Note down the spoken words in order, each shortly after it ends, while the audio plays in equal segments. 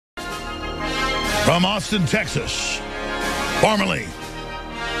From Austin, Texas, formerly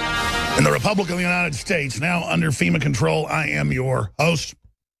in the Republic of the United States, now under FEMA control, I am your host,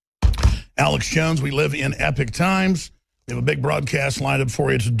 Alex Jones. We live in epic times. We have a big broadcast lined up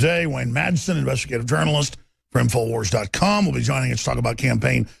for you today. Wayne Madsen, investigative journalist for Infowars.com, will be joining us to talk about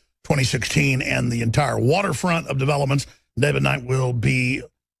campaign 2016 and the entire waterfront of developments. David Knight will be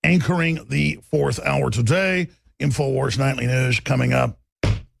anchoring the fourth hour today. Infowars Nightly News coming up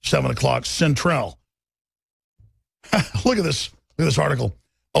 7 o'clock Central. Look at this article.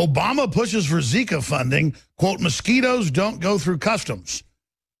 Obama pushes for Zika funding. Quote, mosquitoes don't go through customs.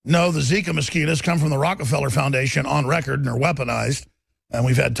 No, the Zika mosquitoes come from the Rockefeller Foundation on record and are weaponized. And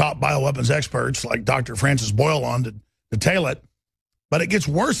we've had top bioweapons experts like Dr. Francis Boyle on to detail it. But it gets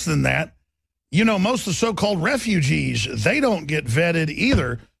worse than that. You know, most of the so-called refugees, they don't get vetted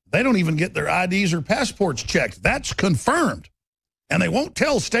either. They don't even get their IDs or passports checked. That's confirmed. And they won't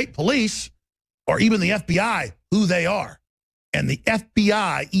tell state police or even the FBI who they are. And the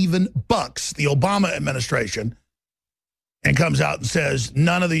FBI even bucks the Obama administration and comes out and says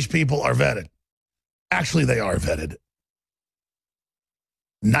none of these people are vetted. Actually, they are vetted.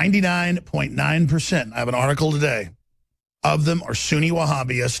 99.9%. I have an article today. Of them are Sunni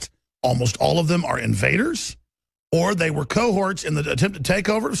Wahhabist. Almost all of them are invaders, or they were cohorts in the attempted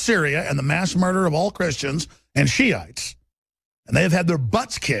takeover of Syria and the mass murder of all Christians and Shiites. And they have had their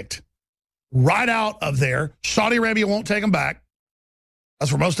butts kicked right out of there. Saudi Arabia won't take them back.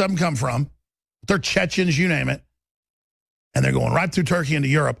 That's where most of them come from. They're Chechens, you name it. And they're going right through Turkey into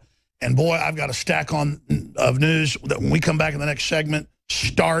Europe. And boy, I've got a stack of news that when we come back in the next segment,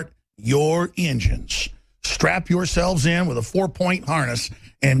 start your engines. Strap yourselves in with a 4-point harness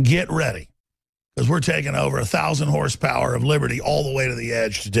and get ready. Because we're taking over 1,000 horsepower of liberty all the way to the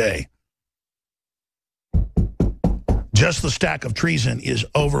edge today. Just the stack of treason is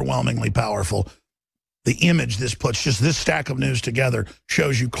overwhelmingly powerful. The image this puts, just this stack of news together,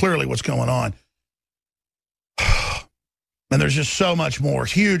 shows you clearly what's going on. And there's just so much more.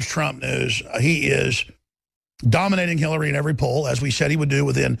 Huge Trump news. He is dominating Hillary in every poll, as we said he would do.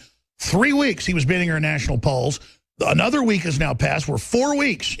 Within 3 weeks, he was beating her in national polls. Another week has now passed. We're 4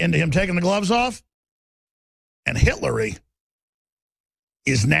 weeks into him taking the gloves off. And Hillary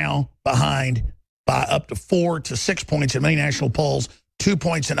is now behind by up to 4 to 6 points in many national polls, 2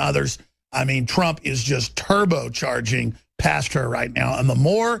 points in others. I mean, Trump is just turbocharging past her right now. And the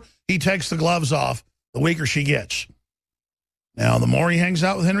more he takes the gloves off, the weaker she gets. Now, the more he hangs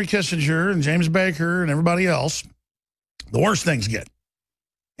out with Henry Kissinger and James Baker and everybody else, the worse things get.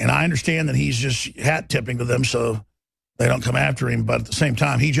 And I understand that he's just hat-tipping to them so they don't come after him. But at the same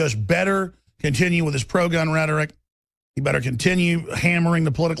time, he just better continue with his pro-gun rhetoric. He better continue hammering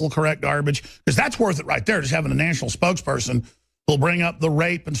the political correct garbage, because that's worth it right there, just having a national spokesperson who'll bring up the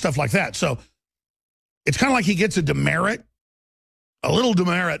rape and stuff like that. So it's kind of like he gets a demerit, a little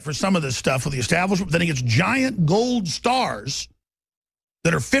demerit for some of this stuff with the establishment. Then he gets giant gold stars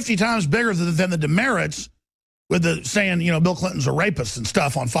that are 50 times bigger than the demerits with the saying, you know, Bill Clinton's a rapist and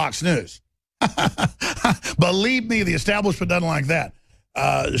stuff on Fox News. Believe me, the establishment doesn't like that.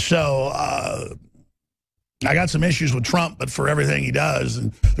 I got some issues with Trump, but for everything he does,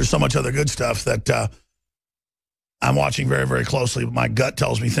 and there's so much other good stuff that I'm watching very, very closely. My gut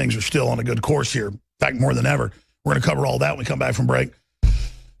tells me things are still on a good course here. In fact, more than ever. We're going to cover all that when we come back from break.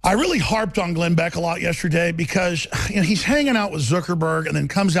 I really harped on Glenn Beck a lot yesterday because, you know, he's hanging out with Zuckerberg and then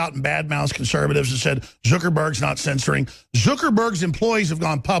comes out and badmouths conservatives and said Zuckerberg's not censoring. Zuckerberg's employees have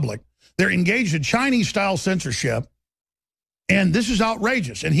gone public. They're engaged in Chinese-style censorship. And this is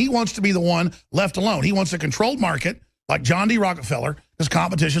outrageous. And he wants to be the one left alone. He wants a controlled market like John D. Rockefeller, because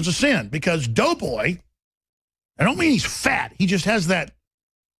competition's a sin. Because Doughboy, I don't mean he's fat. He just has that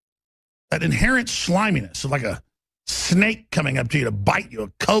inherent sliminess of like a snake coming up to you to bite you,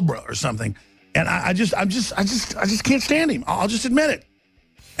 a cobra or something. And I just can't stand him. I'll just admit it.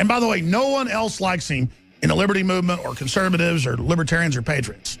 And by the way, no one else likes him in the liberty movement or conservatives or libertarians or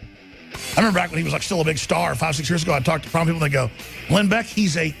patriots. I remember back when he was like still a big star 5-6 years ago, I talked to people, they go, Glenn Beck,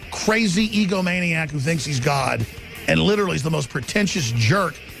 he's a crazy egomaniac who thinks he's God and literally is the most pretentious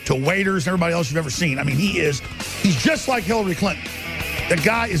jerk to waiters and everybody else you've ever seen. I mean, he's just like Hillary Clinton. The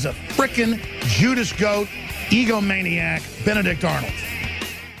guy is a frickin' Judas goat, egomaniac, Benedict Arnold.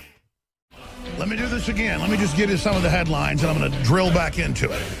 Let me do this again. Let me just give you some of the headlines, and I'm going to drill back into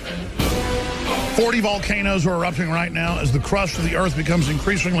it. 40 volcanoes are erupting right now as the crust of the earth becomes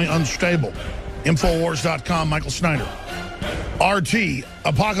increasingly unstable. Infowars.com, Michael Snyder. RT,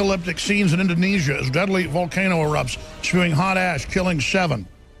 apocalyptic scenes in Indonesia as deadly volcano erupts, spewing hot ash, killing 7.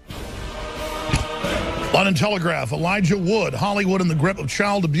 London Telegraph, Elijah Wood, Hollywood in the grip of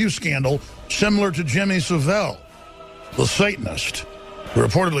child abuse scandal, similar to Jimmy Savile, the Satanist, who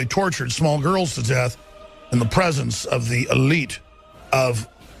reportedly tortured small girls to death in the presence of the elite of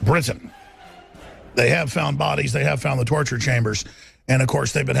Britain. They have found bodies, they have found the torture chambers, and of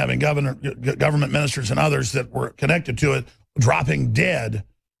course they've been having government ministers and others that were connected to it dropping dead,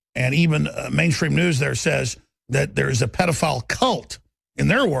 and even mainstream news there says that there is a pedophile cult, in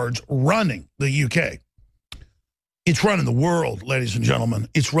their words, running the UK. It's running the world, ladies and gentlemen.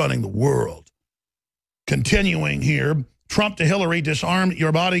 It's running the world. Continuing here, Trump to Hillary, disarm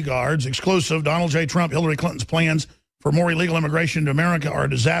your bodyguards. Exclusive, Donald J. Trump, Hillary Clinton's plans for more illegal immigration to America are a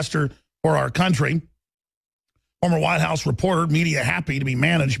disaster for our country. Former White House reporter, media happy to be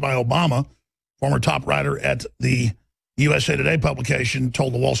managed by Obama. Former top writer at the USA Today publication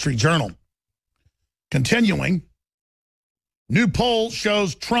told the Wall Street Journal. Continuing, new poll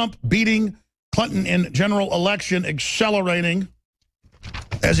shows Trump beating Clinton in general election, accelerating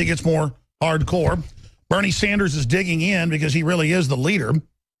as he gets more hardcore. Bernie Sanders is digging in because he really is the leader.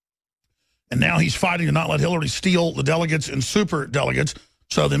 And now he's fighting to not let Hillary steal the delegates and super delegates.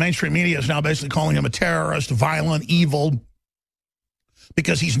 So the mainstream media is now basically calling him a terrorist, violent, evil,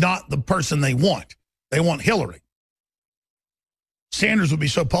 because he's not the person they want. They want Hillary. Sanders would be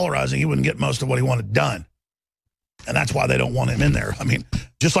so polarizing, he wouldn't get most of what he wanted done. And that's why they don't want him in there. I mean,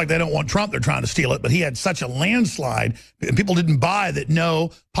 just like they don't want Trump, they're trying to steal it. But he had such a landslide, and people didn't buy that, no,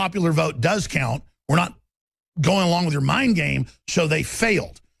 popular vote does count. We're not going along with your mind game, so they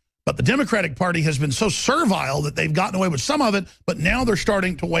failed. But the Democratic Party has been so servile that they've gotten away with some of it, but now they're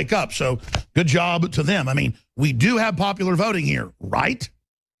starting to wake up. So good job to them. I mean, we do have popular voting here, right?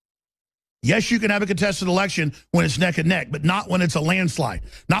 Yes, you can have a contested election when it's neck and neck, but not when it's a landslide.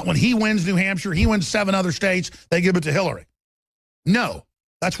 Not when he wins New Hampshire, he wins 7 other states, they give it to Hillary. No,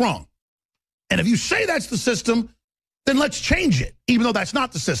 that's wrong. And if you say that's the system, then let's change it, even though that's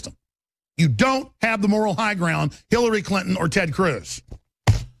not the system. You don't have the moral high ground, Hillary Clinton or Ted Cruz.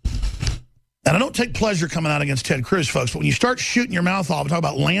 And I don't take pleasure coming out against Ted Cruz, folks, but when you start shooting your mouth off and talk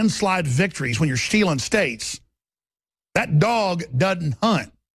about landslide victories when you're stealing states, that dog doesn't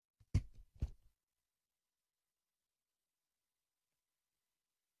hunt.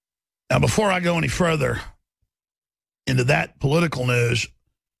 Now, before I go any further into that political news,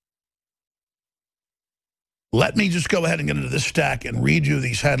 let me just go ahead and get into this stack and read you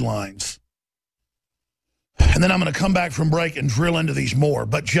these headlines. And then I'm going to come back from break and drill into these more.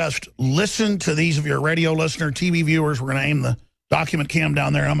 But just listen to these if you're a radio listener, TV viewers. We're going to aim the document cam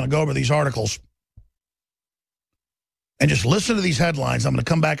down there. And I'm going to go over these articles. And just listen to these headlines. I'm going to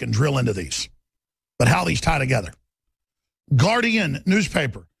come back and drill into these. But how these tie together. Guardian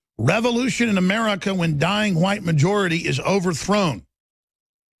newspaper. Revolution in America when dying white majority is overthrown.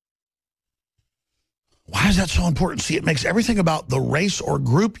 Why is that so important? See, it makes everything about the race or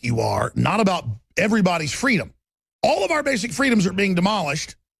group you are, not about everybody's freedom. All of our basic freedoms are being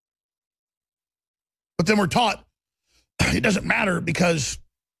demolished. But then we're taught it doesn't matter because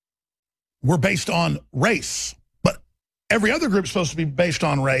we're based on race. But every other group's supposed to be based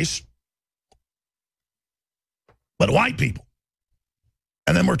on race. But white people.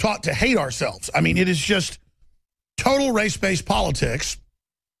 And then we're taught to hate ourselves. I mean, it is just total race-based politics,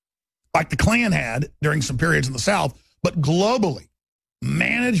 like the Klan had during some periods in the South, but globally,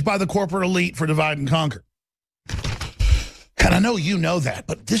 managed by the corporate elite for divide and conquer. And I know you know that,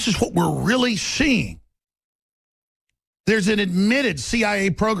 but this is what we're really seeing. There's an admitted CIA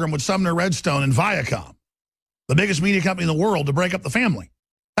program with Sumner Redstone and Viacom, the biggest media company in the world, to break up the family.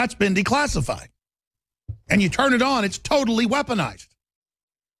 That's been declassified. And you turn it on, it's totally weaponized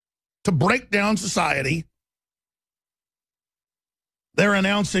to break down society. They're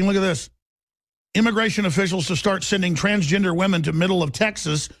announcing, look at this, immigration officials to start sending transgender women to middle of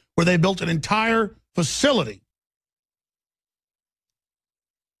Texas where they built an entire facility.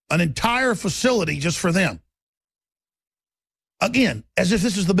 An entire facility just for them. Again, as if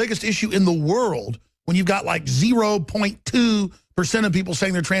this is the biggest issue in the world when you've got like 0.2% of people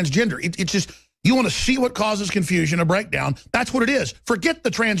saying they're transgender. It's just, you want to see what causes confusion, a breakdown. That's what it is. Forget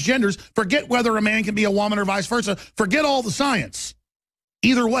the transgenders. Forget whether a man can be a woman or vice versa. Forget all the science.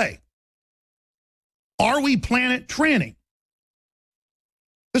 Either way. Are we planet tranning?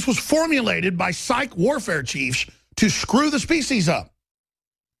 This was formulated by psych warfare chiefs to screw the species up.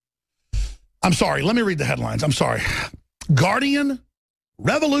 I'm sorry. Let me read the headlines. I'm sorry. Guardian,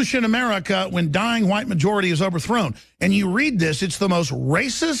 Revolution in America when dying white majority is overthrown. And you read this, it's the most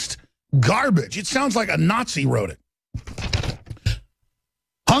racist garbage. It sounds like a Nazi wrote it.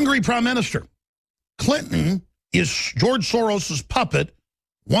 Hungry Prime Minister. Clinton is George Soros's puppet,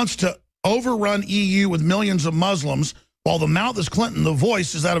 wants to overrun EU with millions of Muslims, while the mouth is Clinton, the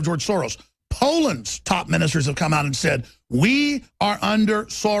voice is that of George Soros. Poland's top ministers have come out and said, we are under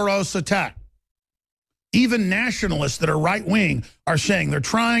Soros attack. Even nationalists that are right-wing are saying they're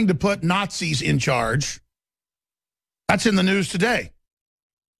trying to put Nazis in charge. That's in the news today.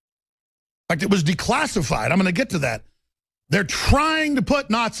 In fact, it was declassified. I'm going to get to that. They're trying to put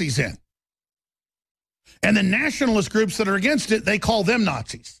Nazis in. And the nationalist groups that are against it, they call them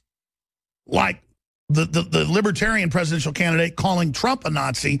Nazis. Like the libertarian presidential candidate calling Trump a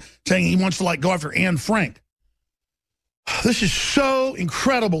Nazi, saying he wants to like go after Anne Frank. This is so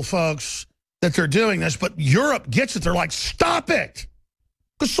incredible, folks, that they're doing this. But Europe gets it. They're like, stop it.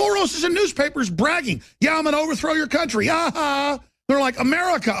 Because Soros is in newspapers bragging, yeah, I'm going to overthrow your country. They're like,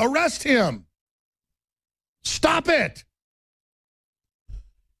 America, arrest him. Stop it.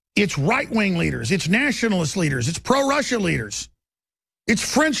 It's right-wing leaders. It's nationalist leaders. It's pro-Russia leaders. It's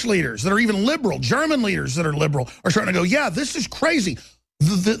French leaders that are even liberal. German leaders that are liberal are starting to go, yeah, this is crazy.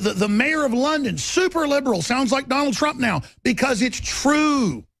 The mayor of London, super liberal, sounds like Donald Trump now because it's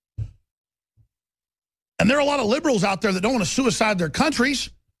true. And there are a lot of liberals out there that don't want to suicide their countries.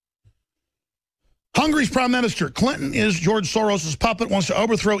 Hungary's prime minister, Clinton, is George Soros' puppet, wants to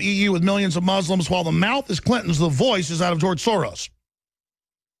overthrow EU with millions of Muslims, while the mouth is Clinton's, the voice is out of George Soros.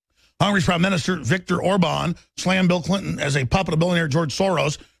 Hungary's prime minister, Viktor Orban, slammed Bill Clinton as a puppet of billionaire George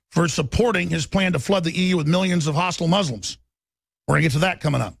Soros for supporting his plan to flood the EU with millions of hostile Muslims. We're going to get to that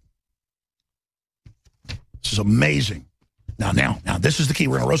coming up. This is amazing. Now, this is the key.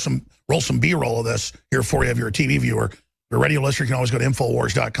 We're going to roll some B-roll of this here for you if you're a TV viewer. If you're a radio listener, you can always go to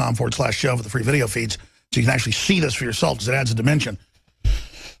Infowars.com/show for the free video feeds so you can actually see this for yourself because it adds a dimension.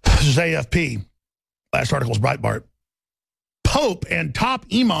 This is AFP. Last article is Breitbart. Pope and top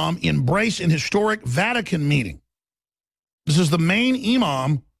imam embrace in historic Vatican meeting. This is the main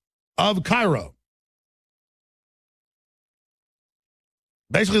imam of Cairo.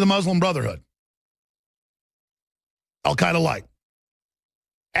 Basically the Muslim Brotherhood. Al-Qaeda light.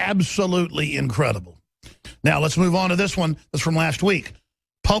 Absolutely incredible. Now let's move on to this one that's from last week.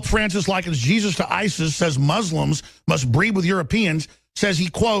 Pope Francis likens Jesus to ISIS, says Muslims must breed with Europeans, says he,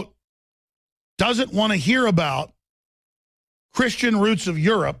 quote, doesn't want to hear about Christian roots of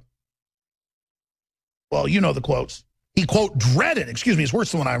Europe. Well, you know the quotes. He, quote, dreaded, excuse me, it's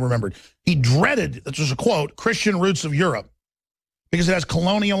worse than what I remembered. He dreaded, this was a quote, Christian roots of Europe because it has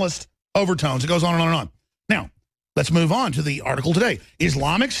colonialist overtones. It goes on and on and on. Now, let's move on to the article today.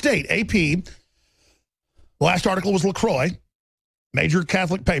 Islamic State, AP. The last article was LaCroix, major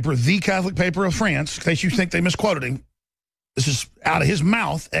Catholic paper, the Catholic paper of France, in case you think they misquoted him. This is out of his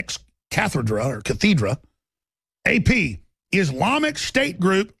mouth, ex-cathedra or cathedra. AP. Islamic State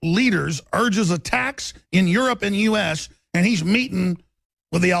group leaders urges attacks in Europe and U.S., and he's meeting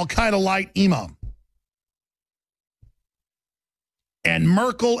with the Al-Qaeda light imam. And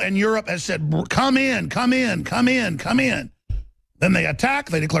Merkel and Europe has said, come in, come in, come in, come in. Then they attack,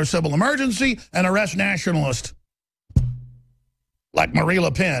 they declare civil emergency, and arrest nationalists like Marie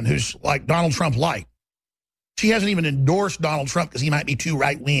Le Pen, who's like Donald Trump light. She hasn't even endorsed Donald Trump because he might be too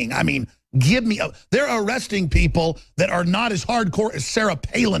right-wing. I mean, give me a... They're arresting people that are not as hardcore as Sarah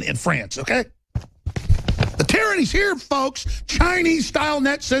Palin in France, okay? The tyranny's here, folks. Chinese-style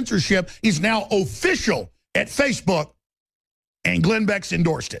net censorship is now official at Facebook, and Glenn Beck's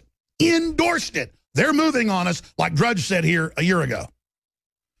endorsed it. Endorsed it. They're moving on us, like Drudge said here a year ago.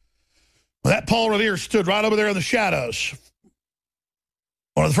 Well, that Paul Revere stood right over there in the shadows.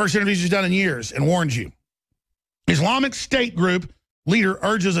 One of the first interviews he's done in years, and warned you. Islamic State group leader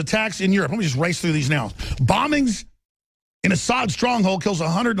urges attacks in Europe. Let me just race through these now. Bombings in Assad stronghold kills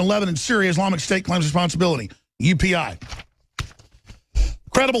 111 in Syria. Islamic State claims responsibility. UPI.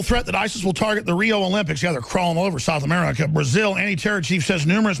 Credible threat that ISIS will target the Rio Olympics. Yeah, they're crawling all over South America. Brazil anti-terror chief says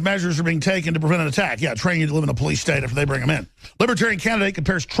numerous measures are being taken to prevent an attack. Yeah, train you to live in a police state after they bring them in. Libertarian candidate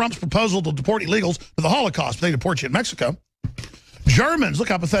compares Trump's proposal to deport illegals to the Holocaust. But they deport you in Mexico. Germans, look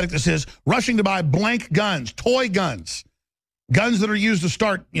how pathetic this is, rushing to buy blank guns, toy guns. Guns that are used to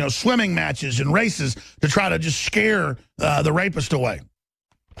start, swimming matches and races to try to just scare the rapist away.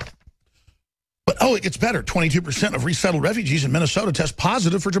 But, it gets better. 22% of resettled refugees in Minnesota test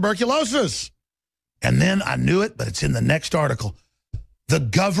positive for tuberculosis. And then I knew it, but it's in the next article. The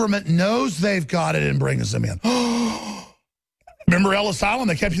government knows they've got it and brings them in. Remember Ellis Island?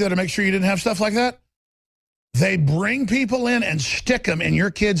 They kept you there to make sure you didn't have stuff like that? They bring people in and stick them in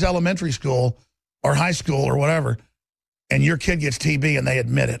your kid's elementary school or high school or whatever, and your kid gets TB and they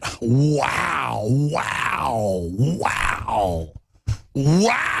admit it. Wow, wow, wow,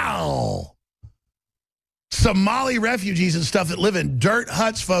 wow. Somali refugees and stuff that live in dirt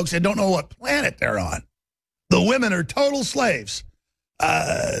huts, folks, and don't know what planet they're on. The women are total slaves.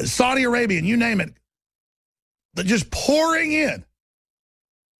 Saudi Arabian, you name it. They're just pouring in.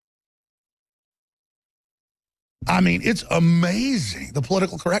 I mean, it's amazing, the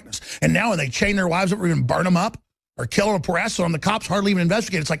political correctness. And now when they chain their wives up or even burn them up or kill them or pour acid on them, the cops hardly even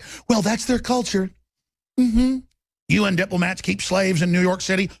investigate. It's like, well, that's their culture. UN diplomats keep slaves in New York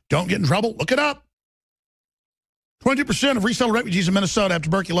City. Don't get in trouble. Look it up. 20% of resettled refugees in Minnesota have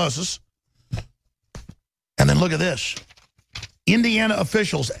tuberculosis. And then look at this. Indiana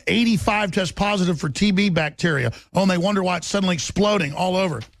officials, 85 test positive for TB bacteria. Oh, and they wonder why it's suddenly exploding all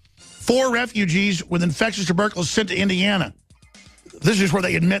over. 4 refugees with infectious tuberculosis sent to Indiana. This is where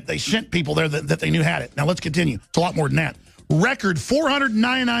they admit they sent people there that they knew had it. Now, let's continue. It's a lot more than that. Record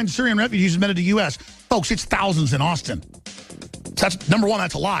 499 Syrian refugees admitted to U.S. Folks, it's thousands in Austin. That's, number one,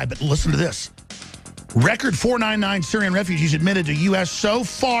 that's a lie, but listen to this. Record 499 Syrian refugees admitted to U.S. so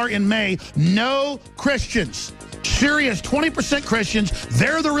far in May. No Christians. Syria's 20% Christians.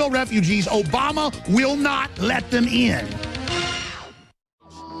 They're the real refugees. Obama will not let them in.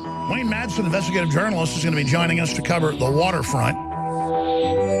 Wayne Madsen, investigative journalist, is going to be joining us to cover the waterfront,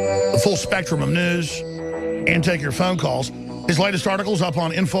 the full spectrum of news, and take your phone calls. His latest article is up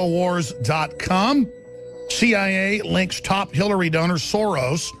on Infowars.com. CIA links top Hillary donor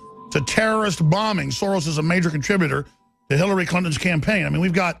Soros to terrorist bombing. Soros is a major contributor to Hillary Clinton's campaign. I mean,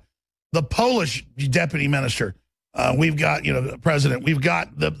 we've got the Polish deputy minister. We've got, the president. We've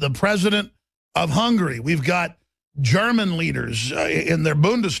got the president of Hungary. We've got German leaders in their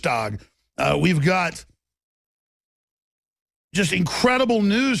Bundestag. We've got just incredible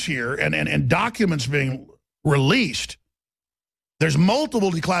news here and documents being released. There's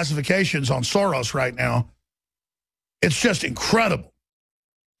multiple declassifications on Soros right now. It's just incredible.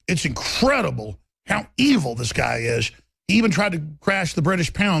 It's incredible how evil this guy is. He even tried to crash the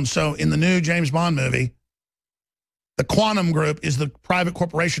British pound. So in the new James Bond movie, the Quantum Group is the private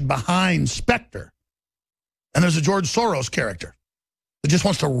corporation behind Spectre. And there's a George Soros character that just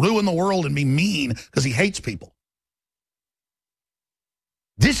wants to ruin the world and be mean because he hates people.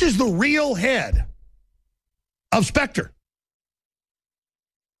 This is the real head of Spectre.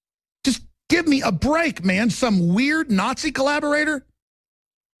 Just give me a break, man. Some weird Nazi collaborator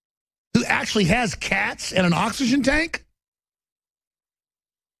who actually has cats and an oxygen tank?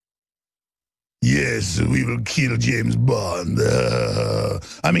 Yes, we will kill James Bond.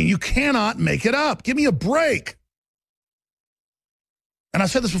 I mean, you cannot make it up. Give me a break. And I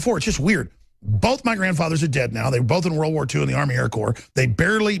said this before, it's just weird. Both my grandfathers are dead now. They were both in World War II in the Army Air Corps. They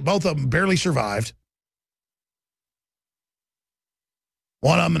both of them barely survived.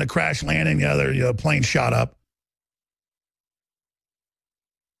 One of them in a crash landing, the other, plane shot up.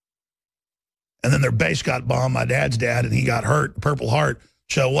 And then their base got bombed, my dad's dad, and he got hurt, Purple Heart.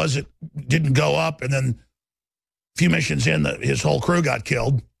 So didn't go up, and then a few missions in, his whole crew got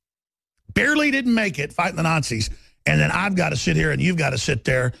killed. Barely didn't make it, fighting the Nazis. And then I've got to sit here, and you've got to sit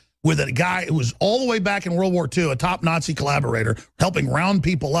there with a guy who was all the way back in World War II, a top Nazi collaborator, helping round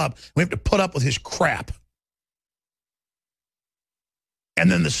people up. We have to put up with his crap.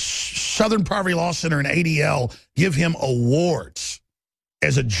 And then the Southern Poverty Law Center and ADL give him awards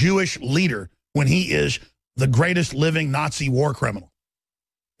as a Jewish leader when he is the greatest living Nazi war criminal.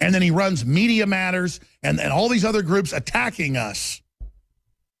 And then he runs Media Matters and all these other groups attacking us.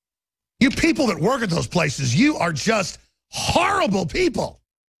 You people that work at those places, you are just horrible people.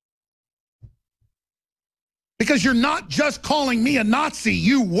 Because you're not just calling me a Nazi.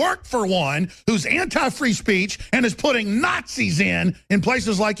 You work for one who's anti-free speech and is putting Nazis in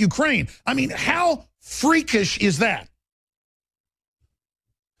places like Ukraine. I mean, how freakish is that?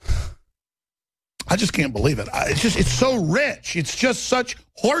 I just can't believe it. It's so rich. It's just such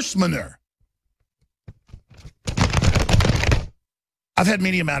horse manure. I've had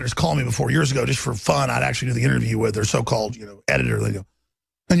Media Matters call me before years ago just for fun. I'd actually do the interview with their so-called, editor. They go,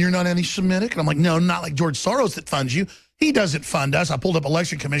 and you're not anti-Semitic? And I'm like, no, not like George Soros that funds you. He doesn't fund us. I pulled up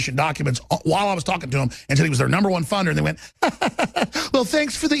Election Commission documents while I was talking to him and said he was their #1 funder. And they went, well,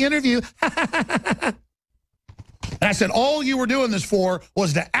 thanks for the interview. And I said, all you were doing this for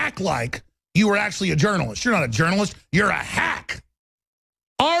was to act like you were actually a journalist. You're not a journalist. You're a hack.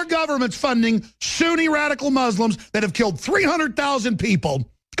 Our government's funding Sunni radical Muslims that have killed 300,000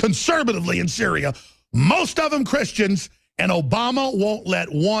 people conservatively in Syria, most of them Christians, and Obama won't let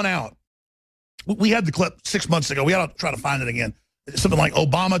one out. We had the clip 6 months ago. We ought to try to find it again. Something like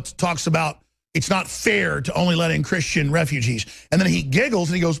Obama talks about it's not fair to only let in Christian refugees. And then he giggles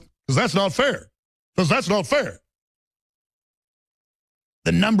and he goes, because that's not fair. Because that's not fair.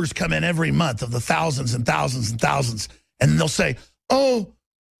 the numbers come in every month of the thousands and thousands and thousands, and they'll say, oh,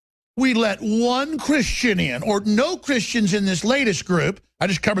 we let one Christian in, or no Christians in this latest group. I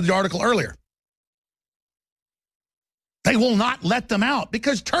just covered the article earlier. They will not let them out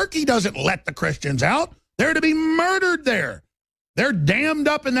because Turkey doesn't let the Christians out. They're to be murdered there. They're damned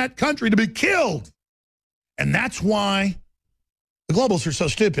up in that country to be killed. And that's why the globals are so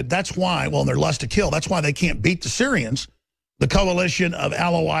stupid. That's why, well, in their lust to kill, that's why they can't beat the Syrians, the coalition of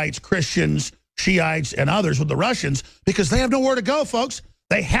Alawites, Christians, Shiites, and others with the Russians, because they have nowhere to go, folks.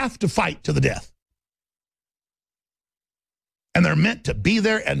 They have to fight to the death. And they're meant to be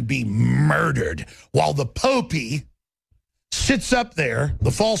there and be murdered while the Popey sits up there,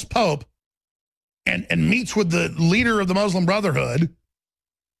 the false Pope, and meets with the leader of the Muslim Brotherhood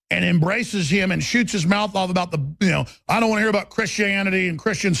and embraces him and shoots his mouth off about the, I don't want to hear about Christianity and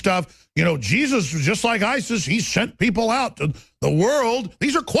Christian stuff. Jesus was just like ISIS. He sent people out to the world.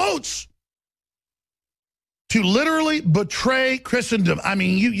 These are quotes. To literally betray Christendom. I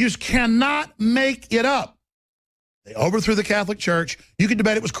mean, you just cannot make it up. They overthrew the Catholic Church. You can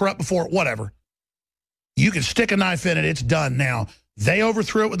debate it was corrupt before, whatever. You can stick a knife in it. It's done now. They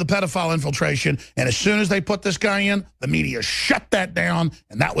overthrew it with the pedophile infiltration, and as soon as they put this guy in, the media shut that down,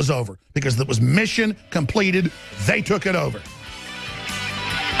 and that was over. Because it was mission completed. They took it over.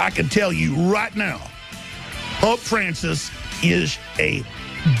 I can tell you right now, Pope Francis is a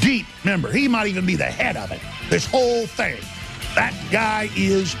deep member. He might even be the head of it. This whole thing. That guy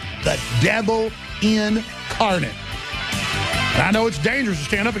is the devil incarnate. And I know it's dangerous to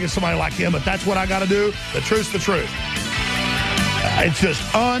stand up against somebody like him, but that's what I got to do. The truth's the truth. It's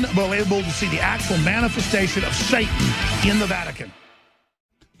just unbelievable to see the actual manifestation of Satan in the Vatican.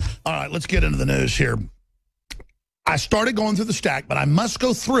 All right, let's get into the news here. I started going through the stack, but I must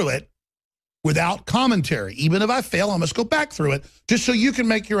go through it without commentary. Even if I fail, I must go back through it just so you can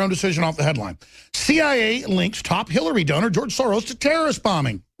make your own decision off the headline. CIA links top Hillary donor George Soros to terrorist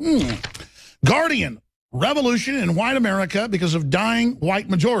bombing. Guardian, revolution in white America because of dying white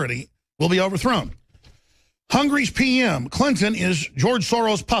majority will be overthrown. Hungary's PM, Clinton is George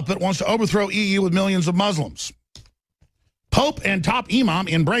Soros' puppet, wants to overthrow EU with millions of Muslims. Pope and top imam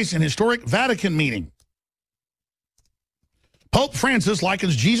embrace an historic Vatican meeting. Pope Francis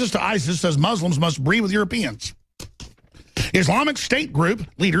likens Jesus to ISIS, says Muslims must breed with Europeans. Islamic State group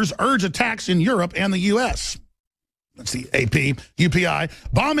leaders urge attacks in Europe and the U.S. That's the AP, UPI.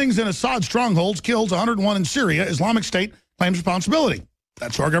 Bombings in Assad strongholds kills 101 in Syria. Islamic State claims responsibility.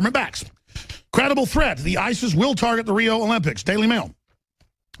 That's who our government backs. Credible threat. The ISIS will target the Rio Olympics. Daily Mail.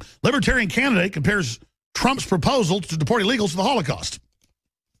 Libertarian candidate compares Trump's proposal to deport illegals to the Holocaust.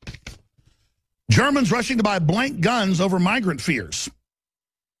 Germans rushing to buy blank guns over migrant fears.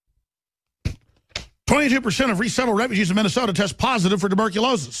 22% of resettled refugees in Minnesota test positive for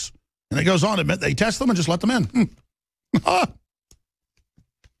tuberculosis. And it goes on to admit they test them and just let them in.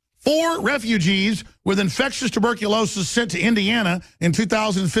 4 refugees with infectious tuberculosis sent to Indiana in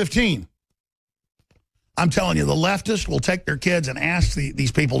 2015. I'm telling you, the leftists will take their kids and ask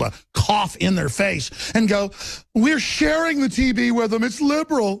these people to cough in their face and go, we're sharing the TB with them. It's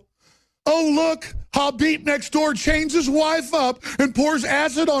liberal. Oh, look, Habib next door chains his wife up and pours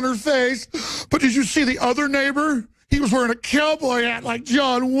acid on her face. But did you see the other neighbor? He was wearing a cowboy hat like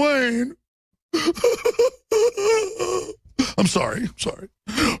John Wayne. I'm sorry.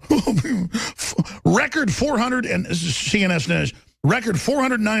 Record 400, and this is CNS News, record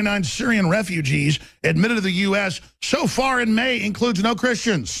 499 Syrian refugees admitted to the U.S. so far in May includes no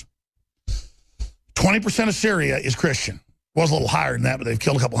Christians. 20% of Syria is Christian. Was a little higher than that, but they've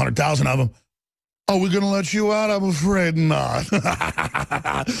killed a couple 100,000 of them. Oh, we're going to let you out? I'm afraid not.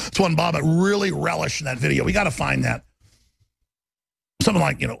 That's one Bob really relished in that video. We got to find that. Something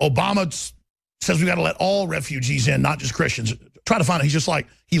like, Obama says we got to let all refugees in, not just Christians. Try to find it. He's just like,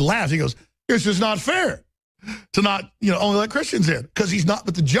 he laughs. He goes, it's just not fair to not, only let Christians in. Because he's not,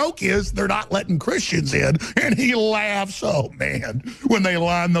 but the joke is they're not letting Christians in. And he laughs, oh man, when they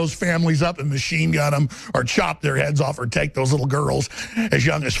line those families up and machine gun them or chop their heads off or take those little girls as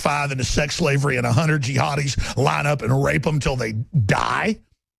young as 5 into sex slavery and 100 jihadis line up and rape them till they die.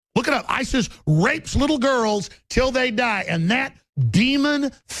 Look it up. ISIS rapes little girls till they die. And that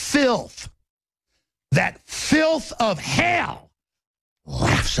demon filth, that filth of hell,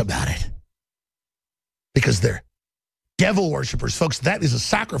 laughs about it. Because they're devil worshipers, folks. That is a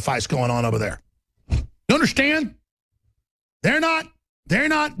sacrifice going on over there. You understand? They're not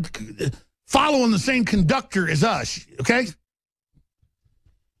following the same conductor as us, okay?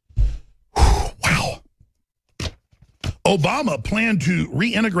 Wow. Obama planned to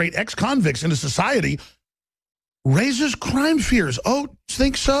reintegrate ex-convicts into society raises crime fears. Oh,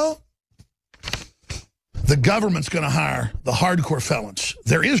 think so? The government's going to hire the hardcore felons.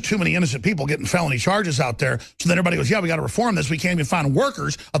 There is too many innocent people getting felony charges out there. So then everybody goes, yeah, we got to reform this. We can't even find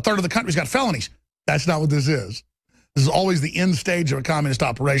workers. A third of the country's got felonies. That's not what this is. This is always the end stage of a communist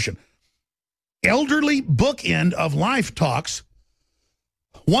operation. Elderly bookend of life talks,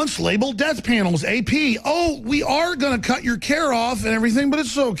 once labeled death panels, AP. Oh, we are going to cut your care off and everything, but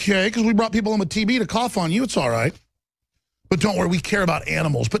it's okay because we brought people in with TB to cough on you. It's all right. But don't worry, we care about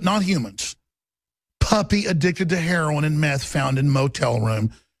animals, but not humans. Puppy addicted to heroin and meth found in motel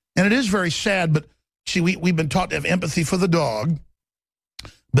room. And it is very sad, but see, we've been taught to have empathy for the dog,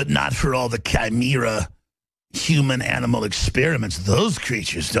 but not for all the chimera human-animal experiments. Those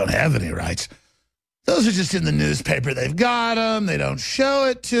creatures don't have any rights. Those are just in the newspaper. They've got them. They don't show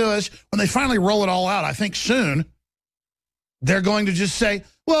it to us. When they finally roll it all out, I think soon, they're going to just say,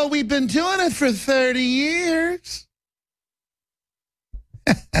 well, we've been doing it for 30 years.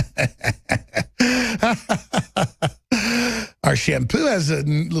 Our shampoo has a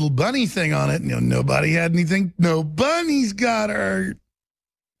little bunny thing on it. You know, nobody had anything. No bunnies got hurt.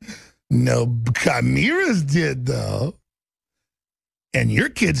 No chimeras did, though. And your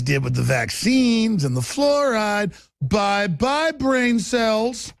kids did with the vaccines and the fluoride. Bye-bye, brain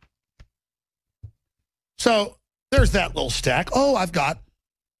cells. So there's that little stack. Oh, I've got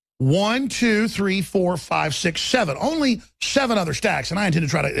 1, 2, 3, 4, 5, 6, 7. Only 7 other stacks, and I intend to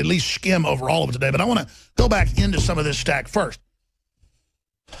try to at least skim over all of it today, but I want to go back into some of this stack first.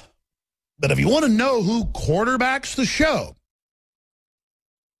 But if you want to know who quarterbacks the show,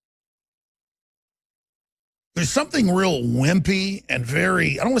 there's something real wimpy and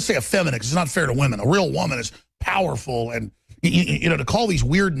very, I don't want to say effeminate because it's not fair to women. A real woman is powerful, and, you know, to call these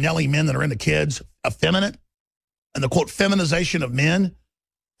weird Nelly men that are into kids effeminate and the, quote, feminization of men,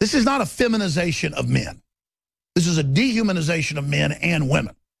 this is not a feminization of men. This is a dehumanization of men and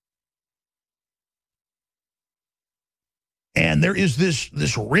women. And there is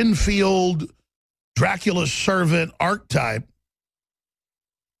this Renfield, Dracula's servant archetype.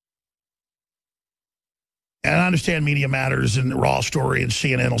 And I understand Media Matters and Raw Story and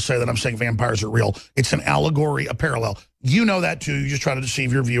CNN will say that I'm saying vampires are real. It's an allegory, a parallel. You know that too. You just try to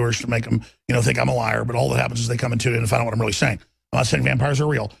deceive your viewers to make them, you know, think I'm a liar. But all that happens is they come and tune in and find out what I'm really saying. I'm not saying vampires are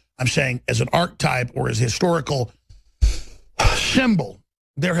real. I'm saying as an archetype or as a historical symbol,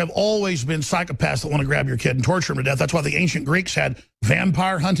 there have always been psychopaths that want to grab your kid and torture him to death. That's why the ancient Greeks had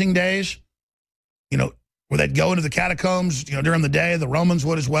vampire hunting days, you know, where they'd go into the catacombs, you know, during the day. The Romans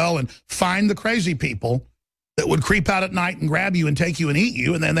would as well, and find the crazy people that would creep out at night and grab you and take you and eat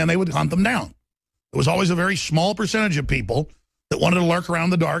you, and then they would hunt them down. It was always a very small percentage of people that wanted to lurk around in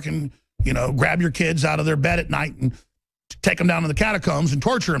the dark and, you know, grab your kids out of their bed at night and take them down to the catacombs and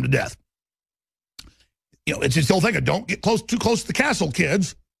torture them to death. You know, it's just the whole thing of don't get too close to the castle,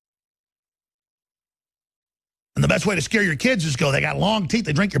 kids. And the best way to scare your kids is go, they got long teeth,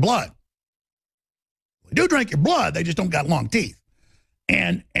 they drink your blood. They do drink your blood, they just don't got long teeth.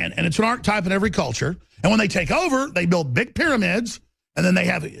 And it's an archetype in every culture. And when they take over, they build big pyramids, and then they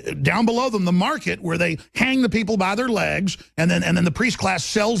have down below them the market where they hang the people by their legs, and then the priest class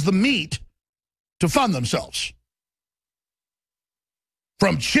sells the meat to fund themselves.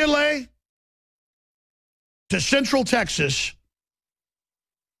 From Chile to Central Texas,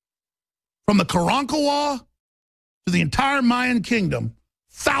 from the Karankawa to the entire Mayan kingdom,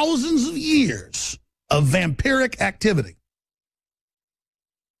 thousands of years of vampiric activity.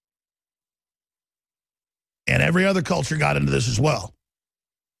 And every other culture got into this as well.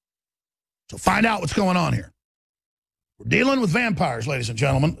 So find out what's going on here. We're dealing with vampires, ladies and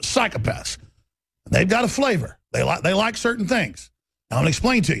gentlemen, psychopaths. And they've got a flavor. They like certain things. Now, I'm going to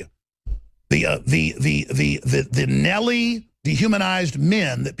explain to you. The Nelly dehumanized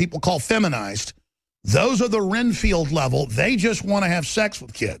men that people call feminized, those are the Renfield level. They just want to have sex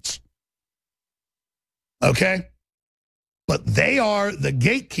with kids. Okay? But they are the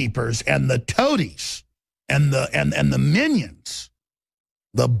gatekeepers and the toadies and the minions,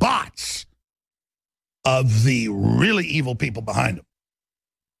 the bots of the really evil people behind them.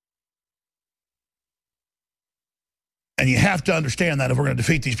 And you have to understand that if we're going to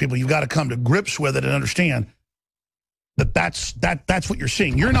defeat these people, you've got to come to grips with it and understand that that's what you're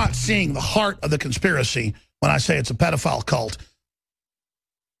seeing. You're not seeing the heart of the conspiracy when I say it's a pedophile cult.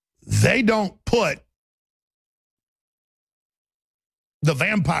 They don't put the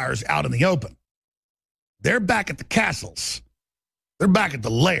vampires out in the open. They're back at the castles. They're back at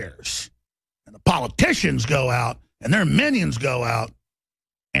the lairs. And the politicians go out, and their minions go out,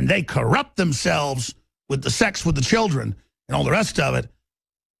 and they corrupt themselves with the sex with the children and all the rest of it.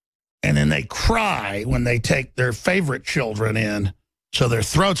 And then they cry when they take their favorite children in so their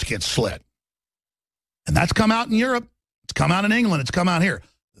throats get slit. And that's come out in Europe. It's come out in England. It's come out here.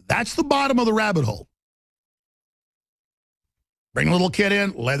 That's the bottom of the rabbit hole. Bring a little kid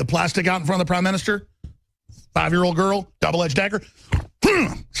in, lay the plastic out in front of the prime minister, 5-year-old girl, double-edged dagger,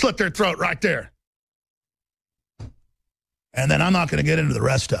 slit their throat right there. And then I'm not going to get into the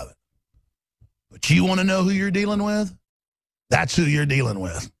rest of it. But you want to know who you're dealing with? That's who you're dealing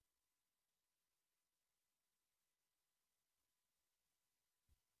with.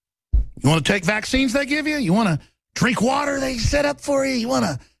 You want to take vaccines they give you? You want to drink water they set up for you? You want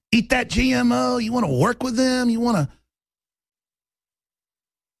to eat that GMO? You want to work with them? You want to...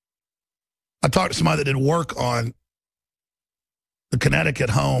 I talked to somebody that did work on the Connecticut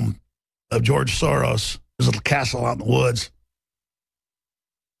home of George Soros, his little castle out in the woods.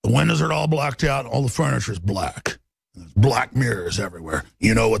 The windows are all blacked out. All the furniture is black. There's black mirrors everywhere.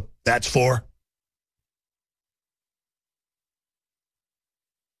 You know what that's for?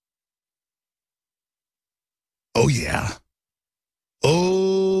 Oh, yeah.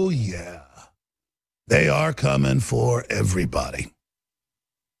 Oh, yeah. They are coming for everybody.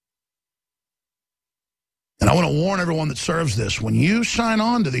 And I want to warn everyone that serves this. When you sign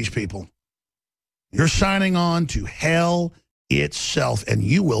on to these people, you're signing on to hell itself, and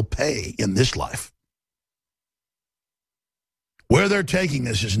you will pay in this life. Where they're taking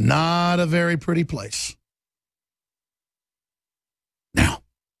this is not a very pretty place. Now,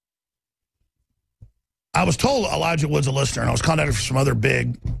 I was told Elijah Wood's a listener, and I was contacted for some other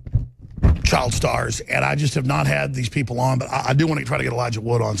big child stars, and I just have not had these people on, but I do want to try to get Elijah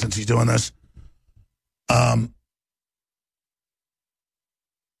Wood on since he's doing this.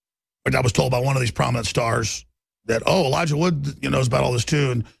 But I was told by one of these prominent stars that, oh, Elijah Wood, knows about all this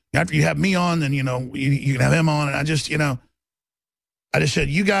too, and after you have me on, then, you can have him on, and I just said,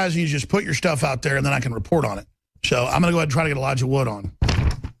 you guys, you just put your stuff out there, and then I can report on it. So I'm going to go ahead and try to get Elijah Wood on.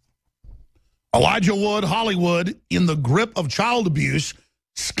 Elijah Wood, Hollywood, in the grip of child abuse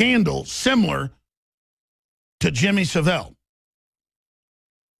scandal similar to Jimmy Savile.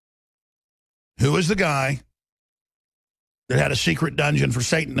 Who is the guy that had a secret dungeon for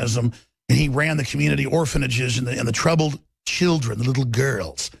Satanism, and he ran the community orphanages and the troubled children, the little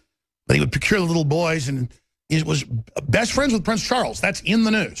girls. But he would procure the little boys, and he was best friends with Prince Charles. That's in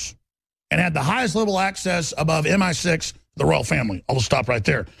the news. And had the highest level access above MI6, the royal family. I'll just stop right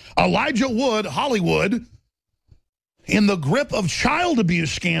there. Elijah Wood, Hollywood, in the grip of child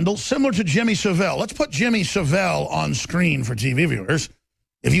abuse scandal similar to Jimmy Savile. Let's put Jimmy Savile on screen for TV viewers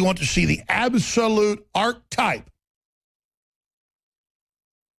if you want to see the absolute archetype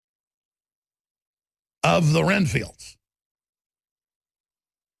of the Renfields.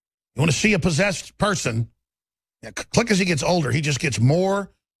 You want to see a possessed person, click as he gets older, he just gets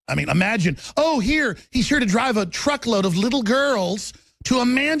more. I mean, imagine, oh, he's here to drive a truckload of little girls to a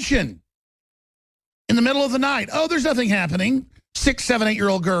mansion in the middle of the night. Oh, there's nothing happening. 6, 7,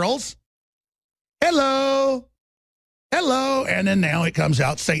 8-year-old girls. Hello. Hello. And then now it comes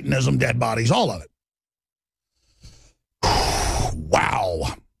out, Satanism, dead bodies, all of it.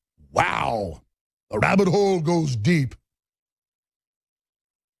 Wow. Wow. The rabbit hole goes deep.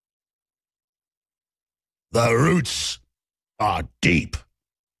 The roots are deep.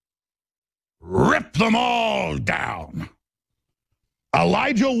 Rip them all down.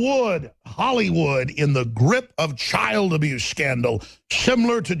 Elijah Wood, Hollywood, in the grip of child abuse scandal,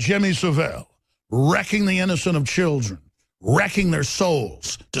 similar to Jimmy Savile, wrecking the innocent of children, wrecking their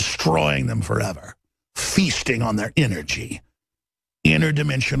souls, destroying them forever, feasting on their energy,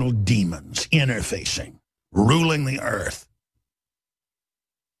 interdimensional demons, interfacing, ruling the earth.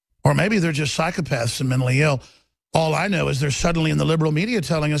 Or maybe they're just psychopaths and mentally ill. All I know is they're suddenly in the liberal media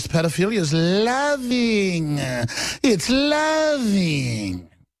telling us pedophilia is loving. It's loving.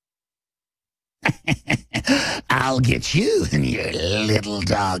 I'll get you and your little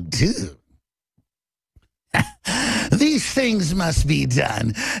dog, too. These things must be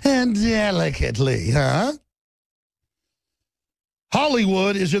done delicately, huh?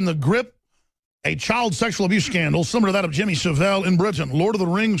 Hollywood is in the grip a child sexual abuse scandal similar to that of Jimmy Savile in Britain. Lord of the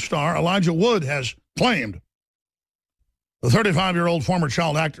Rings star Elijah Wood has claimed the 35-year-old former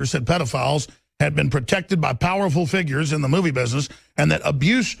child actor said pedophiles had been protected by powerful figures in the movie business and that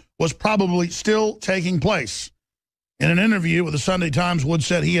abuse was probably still taking place. In an interview with the Sunday Times, Wood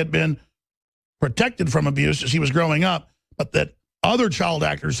said he had been protected from abuse as he was growing up, but that other child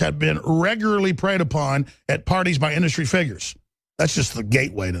actors had been regularly preyed upon at parties by industry figures. That's just the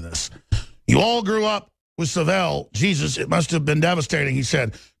gateway to this. You all grew up with Savile. Jesus, it must have been devastating, he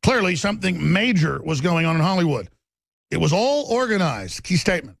said. Clearly, something major was going on in Hollywood. It was all organized, key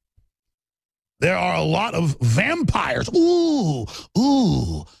statement, There are a lot of vampires. Ooh.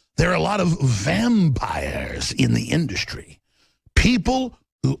 There are a lot of vampires in the industry. People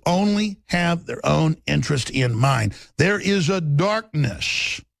who only have their own interest in mind. There is a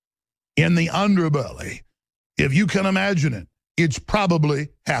darkness in the underbelly. If you can imagine it, it's probably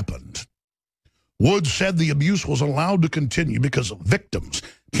happened. Woods said the abuse was allowed to continue because victims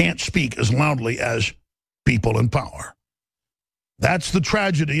can't speak as loudly as people in power. That's the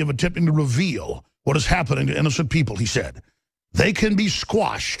tragedy of attempting to reveal what is happening to innocent people, he said. They can be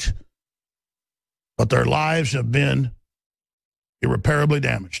squashed, but their lives have been irreparably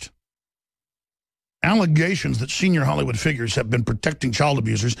damaged. Allegations that senior Hollywood figures have been protecting child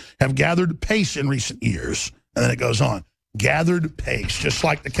abusers have gathered pace in recent years. And then it goes on. Gathered pace, just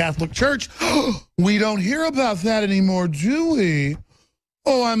like the Catholic Church. We don't hear about that anymore, do we?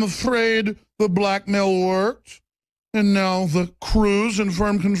 Oh, I'm afraid the blackmail worked. And now the crew's in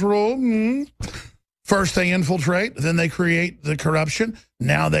firm control. First they infiltrate, then they create the corruption.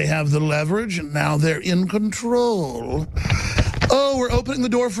 Now they have the leverage, and now they're in control. Oh, we're opening the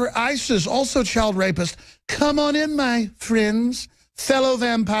door for ISIS, also child rapist. Come on in, my friends, fellow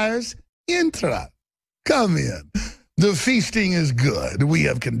vampires. Entra. Come in. The feasting is good. We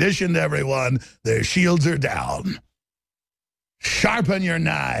have conditioned everyone. Their shields are down. Sharpen your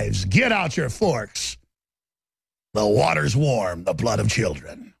knives. Get out your forks. The water's warm. The blood of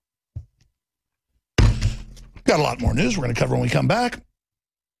children. Got a lot more news we're going to cover when we come back.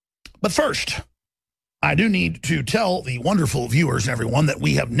 But first, I do need to tell the wonderful viewers and everyone that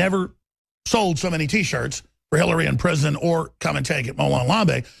we have never sold so many T-shirts for Hillary in prison or Come and Take It, Molon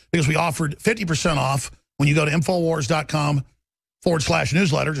Lambe, because we offered 50% off when you go to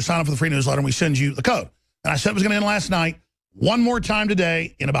Infowars.com/newsletter to sign up for the free newsletter, and we send you the code. And I said it was going to end last night. One more time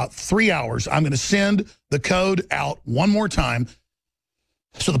today, in about 3 hours, I'm going to send the code out one more time.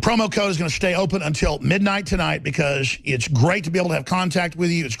 So the promo code is going to stay open until midnight tonight because it's great to be able to have contact with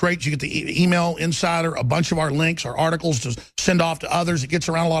you. It's great you get the email insider, a bunch of our links, our articles to send off to others. It gets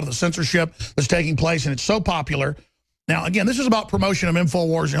around a lot of the censorship that's taking place, and it's so popular. Now, again, this is about promotion of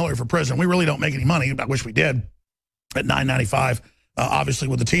InfoWars and Hillary for Prison. We really don't make any money. I wish we did at $9.95. Obviously,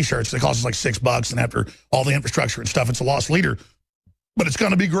 with the T-shirts, they cost us like $6, and after all the infrastructure and stuff, it's a lost leader. But it's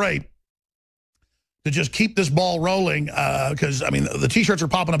going to be great to just keep this ball rolling because, I mean, the T-shirts are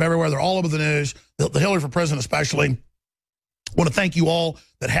popping up everywhere. They're all over the news, the Hillary for President especially. I want to thank you all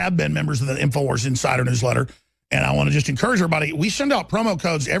that have been members of the InfoWars Insider newsletter. And I want to just encourage everybody. We send out promo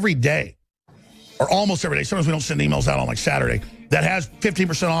codes every day, or almost every day. Sometimes we don't send emails out on like Saturday. That has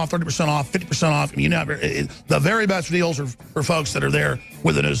 15% off, 30% off, 50% off. I mean, you know, the very best deals are for folks that are there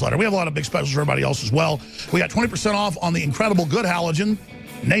with the newsletter. We have a lot of big specials for everybody else as well. We got 20% off on the incredible Good Halogen,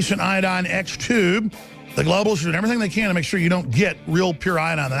 Nascent Iodine X Tube. The Globals are doing everything they can to make sure you don't get real pure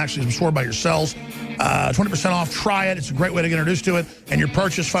iodine that actually is absorbed by your cells. 20% off. Try it. It's a great way to get introduced to it. And your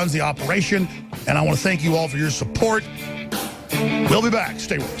purchase funds the operation. And I want to thank you all for your support. We'll be back.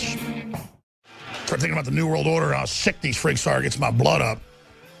 Stay with us. Start thinking about the New World Order and how sick these freaks are. It gets my blood up.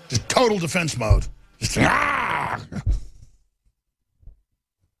 Just total defense mode. Just, ah!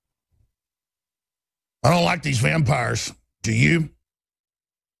 I don't like these vampires. Do you?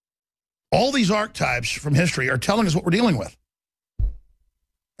 All these archetypes from history are telling us what we're dealing with.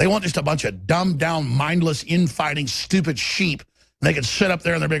 They want just a bunch of dumbed-down, mindless, infighting, stupid sheep. And they can sit up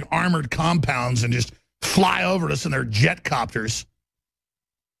there in their big armored compounds and just fly over us in their jet copters.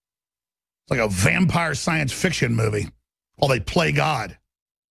 It's like a vampire science fiction movie while they play God.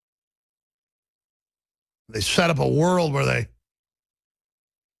 They set up a world where they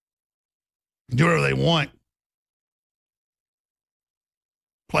do whatever they want.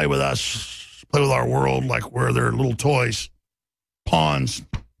 Play with us, play with our world like we're their little toys, pawns.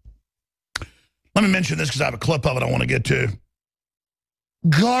 Let me mention this because I have a clip of it I want to get to.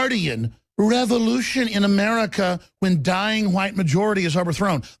 Guardian, revolution in America when dying white majority is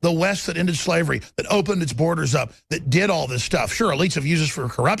overthrown. The West that ended slavery, that opened its borders up, that did all this stuff. Sure, elites have used this for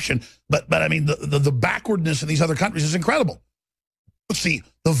corruption, but I mean, the backwardness in these other countries is incredible. Let's see,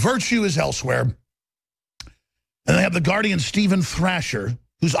 the virtue is elsewhere. And they have the Guardian Stephen Thrasher,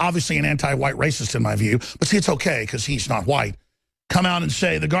 who's obviously an anti-white racist in my view, but see, it's okay because he's not white, come out and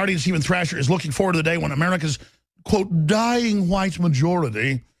say the Guardian Stephen Thrasher is looking forward to the day when America's, quote, dying white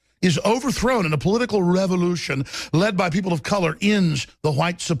majority is overthrown and a political revolution led by people of color ends the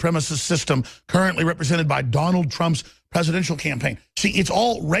white supremacist system currently represented by Donald Trump's presidential campaign. See, it's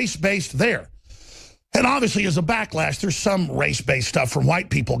all race-based there. And obviously, as a backlash, there's some race-based stuff from white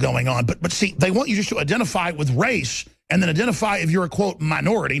people going on. But see, they want you just to identify with race and then identify if you're a, quote,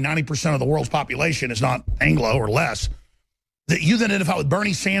 minority, 90% of the world's population is not Anglo or less, that you then identify with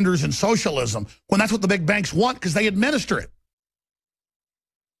Bernie Sanders and socialism, when that's what the big banks want because they administer it.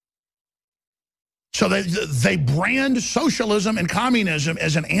 So they brand socialism and communism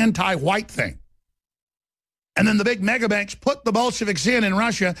as an anti-white thing. And then the big mega banks put the Bolsheviks in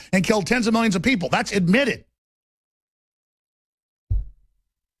Russia and killed tens of millions of people. That's admitted.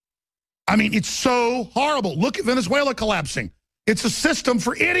 I mean, it's so horrible. Look at Venezuela collapsing. It's a system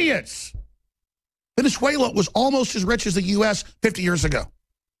for idiots. Venezuela was almost as rich as the U.S. 50 years ago.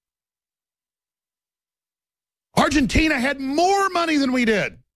 Argentina had more money than we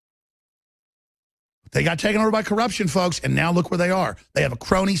did. They got taken over by corruption, folks, and now look where they are. They have a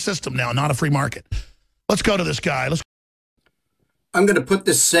crony system now, not a free market. Let's go to this guy. I'm going to put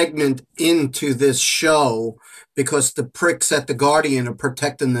this segment into this show because the pricks at The Guardian are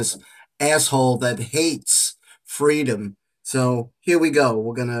protecting this asshole that hates freedom. So here we go.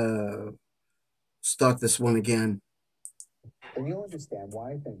 We're going to start this one again. And you'll understand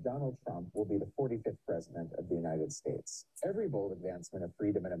why I think Donald Trump will be the 45th president of the United States. Every bold advancement of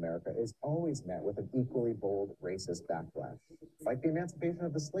freedom in America is always met with an equally bold racist backlash, like the emancipation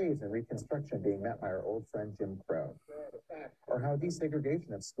of the slaves and Reconstruction being met by our old friend Jim Crow, or how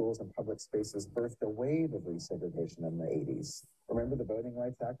desegregation of schools and public spaces birthed a wave of resegregation in the 80s. Remember the Voting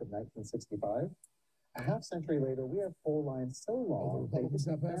Rights Act of 1965? A half century later, we have poll lines so long they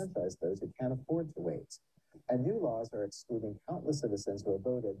disenfranchise those who can't afford to wait. And new laws are excluding countless citizens who have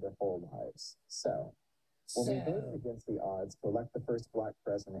voted their whole lives. So, when we voted against the odds to elect the first black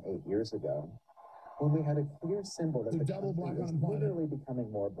president 8 years ago, when we had a clear symbol that the country was literally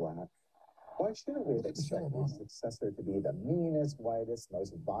becoming more black, why shouldn't we expect his successor to be the meanest, whitest,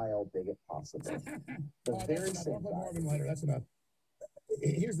 most vile bigot possible? The very same guy. That's enough.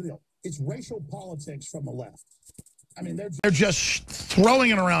 Here's the deal. It's racial politics from the left. I mean, they're just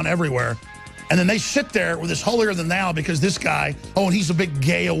throwing it around everywhere. And then they sit there with this holier than thou because this guy, oh, and he's a big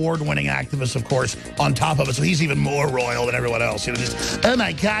gay award-winning activist, of course, on top of it. So he's even more royal than everyone else. You know, just, oh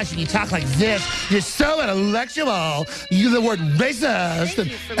my gosh, and you talk like this. You're so intellectual. You use the word racist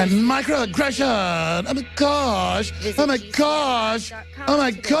and microaggression. Oh my gosh. Oh my gosh. Oh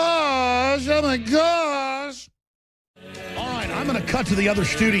my gosh. Oh my gosh. All right, I'm going to cut to the other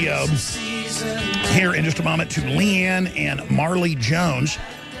studio here in just a moment to Leanne and Marley Jones.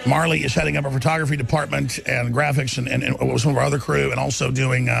 Marley is heading up our photography department and graphics and some of our other crew, and also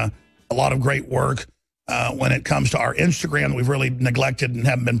doing a lot of great work when it comes to our Instagram. We've really neglected and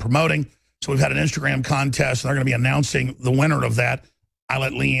haven't been promoting. So we've had an Instagram contest, and they're going to be announcing the winner of that. I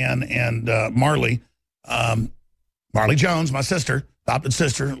let Leanne and Marley Jones, my sister, adopted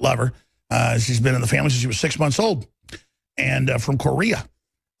sister, love her. She's been in the family since she was 6 months old, and from Korea,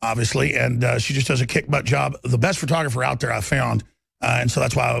 obviously. And she just does a kick-butt job. The best photographer out there I found. And so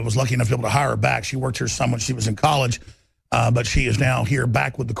that's why I was lucky enough to be able to hire her back. She worked here some when she was in college, but she is now here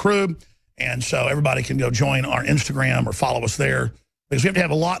back with the crew. And so everybody can go join our Instagram or follow us there, because we have to have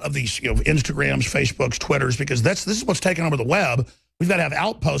a lot of these, Instagrams, Facebooks, Twitters, because this is what's taking over the web. We've got to have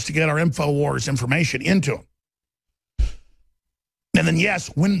outposts to get our InfoWars information into them. And then, yes,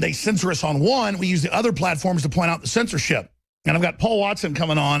 when they censor us on one, we use the other platforms to point out the censorship. And I've got Paul Watson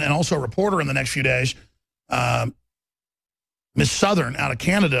coming on, and also a reporter in the next few days. Miss Southern out of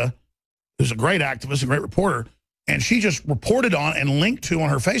Canada, who's a great activist, a great reporter, and she just reported on and linked to on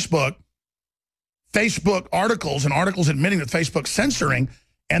her Facebook articles and articles admitting that Facebook's censoring,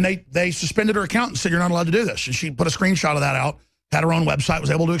 and they suspended her account and said, you're not allowed to do this. And she put a screenshot of that out, had her own website,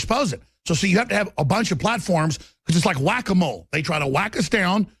 was able to expose it. So you have to have a bunch of platforms, because it's like whack-a-mole. They try to whack us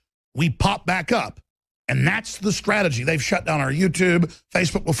down, we pop back up. And that's the strategy. They've shut down our YouTube,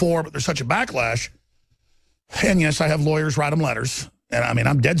 Facebook before, but there's such a backlash. And yes, I have lawyers write them letters. And I mean,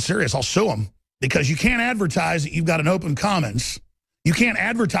 I'm dead serious. I'll sue them, because you can't advertise that you've got an open commons. You can't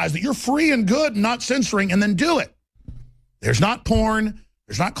advertise that you're free and good and not censoring and then do it. There's not porn.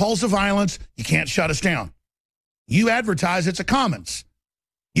 There's not calls to violence. You can't shut us down. You advertise it's a commons.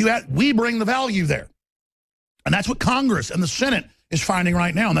 We bring the value there. And that's what Congress and the Senate is finding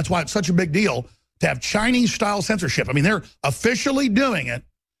right now. And that's why it's such a big deal to have Chinese-style censorship. I mean, they're officially doing it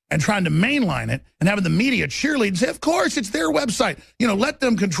and trying to mainline it and having the media cheerlead and say, of course, it's their website. Let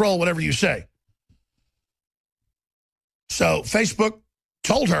them control whatever you say. So Facebook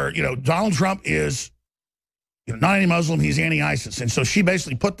told her, Donald Trump is not any Muslim, he's anti-ISIS. And so she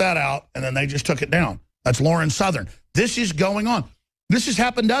basically put that out, and then they just took it down. That's Lauren Southern. This is going on. This has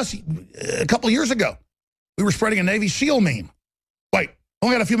happened to us a couple of years ago. We were spreading a Navy SEAL meme. Wait,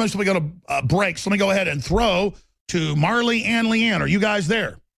 only got a few minutes till we go to breaks. Let me go ahead and throw to Marley and Leanne. Are you guys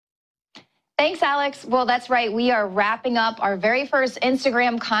there? Thanks, Alex. Well, that's right. We are wrapping up our very first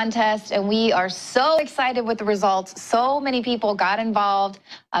Instagram contest, and we are so excited with the results. So many people got involved.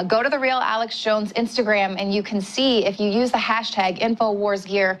 Go to The Real Alex Jones Instagram, and you can see, if you use the hashtag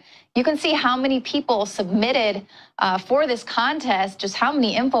InfoWarsGear, you can see how many people submitted for this contest, just how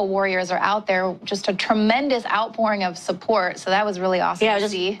many info warriors are out there, just a tremendous outpouring of support. So that was really awesome to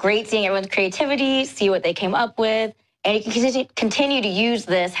see. Yeah, just great seeing everyone's creativity, see what they came up with. And you can continue to use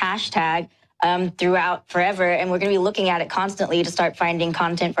this hashtag throughout forever. And we're going to be looking at it constantly to start finding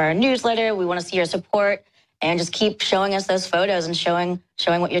content for our newsletter. We want to see your support and just keep showing us those photos and showing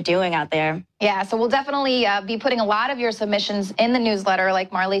what you're doing out there. Yeah, so we'll definitely be putting a lot of your submissions in the newsletter,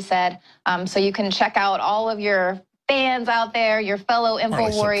 like Marley said, so you can check out all of your fans out there, your fellow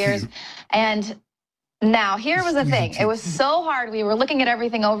info warriors. And now, here was the thing. It was so hard. We were looking at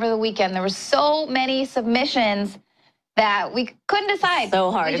everything over the weekend. There were so many submissions that we couldn't decide.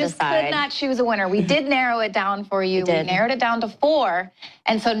 So hard to decide. We just could not choose a winner. We did narrow it down for you. We narrowed it down to 4.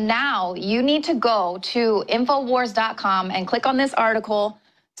 And so now you need to go to Infowars.com and click on this article,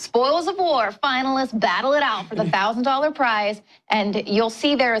 Spoils of War, finalists battle it out for the $1,000 prize. And you'll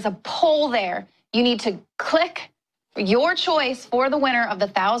see there is a poll there. You need to click your choice for the winner of the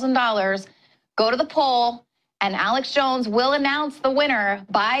 $1,000. Go to the poll, and Alex Jones will announce the winner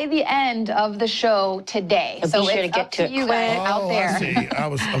by the end of the show today. So be sure to get to you guys out there. I see. I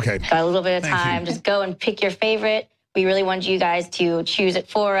was okay. Got a little bit of time. Just go and pick your favorite. We really wanted you guys to choose it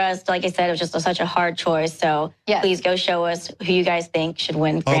for us. Like I said, it was just such a hard choice. So please go show us who you guys think should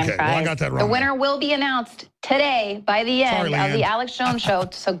win grand prize. Well, I got that wrong. The winner will be announced today by the end of the Alex Jones Show.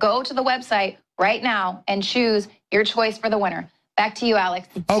 So go to the website right now and choose your choice for the winner. Back to you, Alex.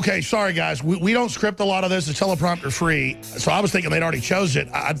 Okay, sorry, guys. We don't script a lot of this. It's teleprompter free. So I was thinking they'd already chose it.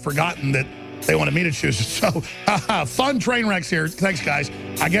 I'd forgotten that they wanted me to choose it. So fun train wrecks here. Thanks, guys.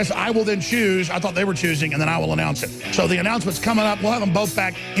 I guess I will then choose. I thought they were choosing, and then I will announce it. So the announcement's coming up. We'll have them both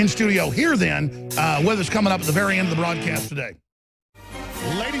back in studio here then with us coming up at the very end of the broadcast today.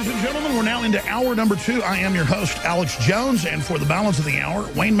 Ladies and gentlemen, we're now into hour number 2. I am your host, Alex Jones, and for the balance of the hour,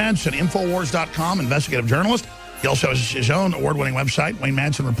 Wayne Madsen, Infowars.com, investigative journalist. He also has his own award-winning website,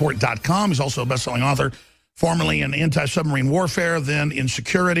 WayneMadsenReport.com. He's also a best-selling author, formerly in anti-submarine warfare, then in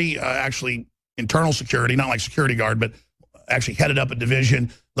security, actually internal security, not like security guard, but actually headed up a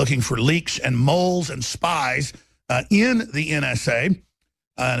division looking for leaks and moles and spies in the NSA, in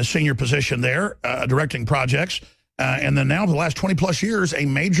a senior position there, directing projects. And then now, for the last 20-plus years, a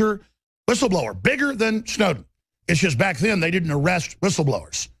major whistleblower, bigger than Snowden. It's just back then they didn't arrest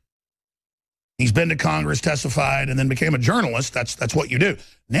whistleblowers. He's been to Congress, testified, and then became a journalist. That's what you do.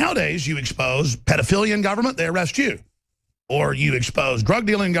 Nowadays, you expose pedophilia in government, they arrest you. Or you expose drug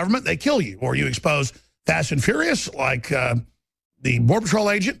dealing in government, they kill you. Or you expose Fast and Furious, like the Border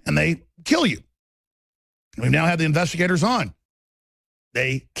Patrol agent, and they kill you. We've now had the investigators on.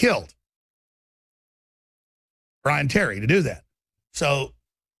 They killed Brian Terry to do that. So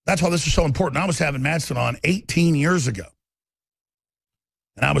that's why this is so important. I was having Madsen on 18 years ago.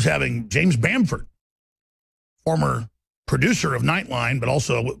 And I was having James Bamford, former producer of Nightline, but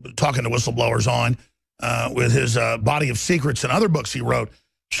also talking to whistleblowers on with his body of secrets and other books he wrote.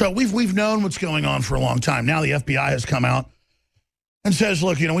 So we've known what's going on for a long time. Now the FBI has come out and says,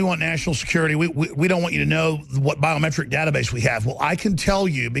 look, we want national security. We don't want you to know what biometric database we have. Well, I can tell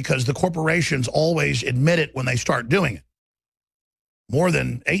you because the corporations always admit it when they start doing it. More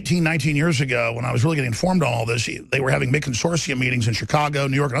than 18, 19 years ago, when I was really getting informed on all this, they were having big consortium meetings in Chicago,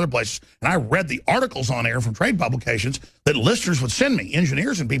 New York, and other places. And I read the articles on air from trade publications that listeners would send me,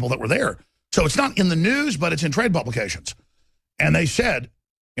 engineers and people that were there. So it's not in the news, but it's in trade publications. And they said,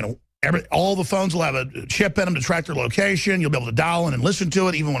 all the phones will have a chip in them to track their location. You'll be able to dial in and listen to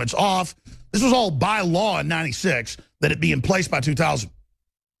it even when it's off. This was all by law in 96, that it be in place by 2000.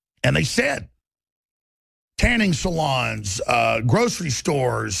 And they said, tanning salons, grocery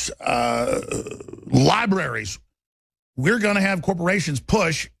stores, libraries, we're going to have corporations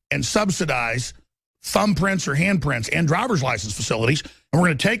push and subsidize thumbprints or handprints and driver's license facilities, and we're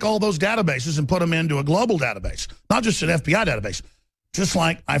going to take all those databases and put them into a global database, not just an FBI database. Just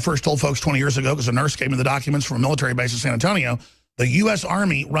like I first told folks 20 years ago, because a nurse gave me the documents from a military base in San Antonio, the U.S.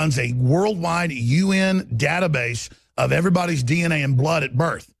 Army runs a worldwide UN database of everybody's DNA and blood at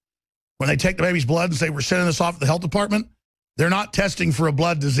birth. When they take the baby's blood and say, we're sending this off to the health department, they're not testing for a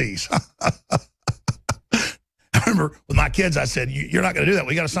blood disease. I remember with my kids, I said, you're not going to do that.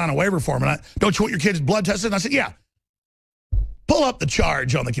 We got to sign a waiver form. And don't you want your kids' blood tested? And I said, yeah. Pull up the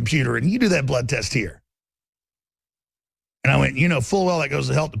charge on the computer and you do that blood test here. And I went, full well that goes to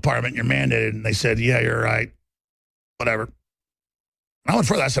the health department. You're mandated. And they said, yeah, you're right. Whatever. I went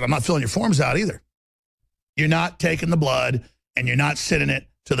further. I said, I'm not filling your forms out either. You're not taking the blood, and you're not sending it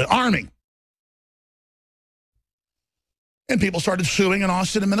to the Army. And people started suing in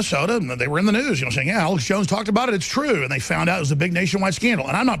Austin and Minnesota, and they were in the news, saying, yeah, Alex Jones talked about it, it's true. And they found out it was a big nationwide scandal.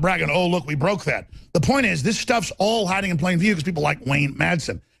 And I'm not bragging, oh, look, we broke that. The point is, this stuff's all hiding in plain view because people like Wayne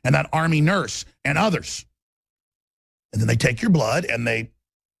Madsen and that Army nurse and others. And then they take your blood and they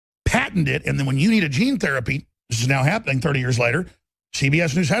patent it, and then when you need a gene therapy, this is now happening 30 years later,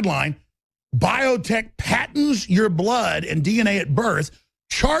 CBS News headline, biotech patents your blood and DNA at birth,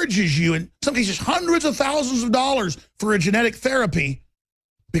 charges you, in some cases, hundreds of thousands of dollars for a genetic therapy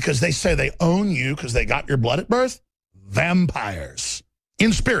because they say they own you because they got your blood at birth. Vampires.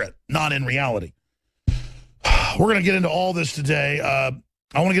 In spirit, not in reality. We're going to get into all this today.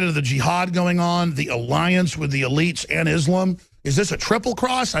 I want to get into the jihad going on, the alliance with the elites and Islam. Is this a triple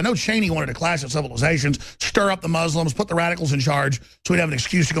cross? I know Cheney wanted to clash of civilizations, stir up the Muslims, put the radicals in charge so we'd have an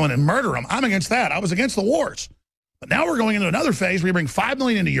excuse to go in and murder them. I'm against that. I was against the wars. But now we're going into another phase where you bring 5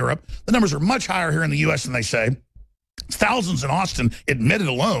 million into Europe. The numbers are much higher here in the U.S. than they say. Thousands in Austin admitted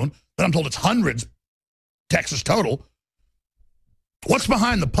alone, but I'm told it's hundreds, Texas total. What's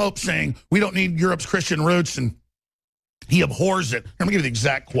behind the Pope saying we don't need Europe's Christian roots and he abhors it? I'm going to give you the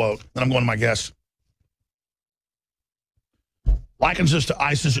exact quote, then I'm going to my guess. Likens us to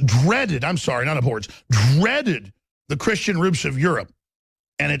ISIS, dreaded the Christian roots of Europe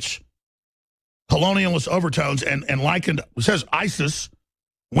and its colonialist overtones, and likened, it says ISIS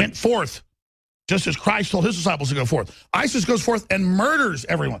went forth just as Christ told his disciples to go forth. ISIS goes forth and murders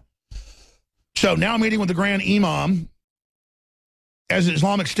everyone. So now meeting with the Grand Imam, as the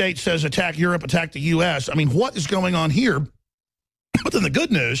Islamic State says, attack Europe, attack the U.S. I mean, what is going on here? But then the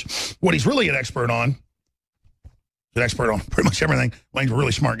good news, what he's really an expert on pretty much everything. Wayne's a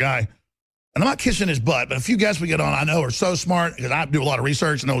really smart guy. And I'm not kissing his butt, but a few guests we get on I know are so smart because I do a lot of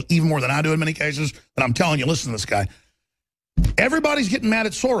research and know even more than I do in many cases. But I'm telling you, listen to this guy. Everybody's getting mad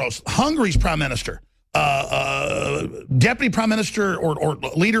at Soros. Hungary's prime minister, deputy prime minister or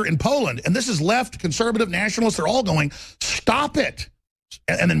leader in Poland. And this is left, conservative, nationalists. They're all going, stop it.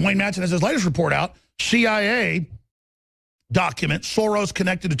 And then Wayne Madsen has his latest report out, CIA document, Soros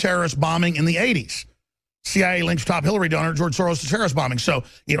connected to terrorist bombing in the 80s. CIA links top Hillary donor George Soros to terrorist bombing. So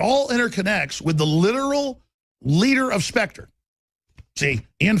it all interconnects with the literal leader of Spectre. See,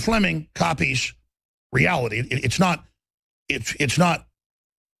 Ian Fleming copies reality. It's not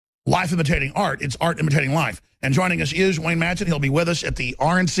life imitating art. It's art imitating life. And joining us is Wayne Madsen. He'll be with us at the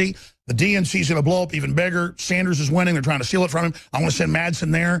RNC. The DNC is going to blow up even bigger. Sanders is winning. They're trying to steal it from him. I want to send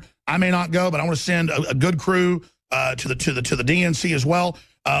Madsen there. I may not go, but I want to send a good crew to the DNC as well.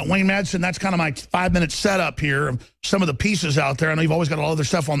 Wayne Madsen, that's kind of my 5-minute setup here of some of the pieces out there. I know you've always got all other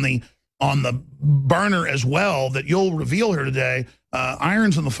stuff on the burner as well that you'll reveal here today.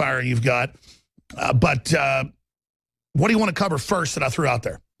 Irons in the fire you've got. But what do you want to cover first that I threw out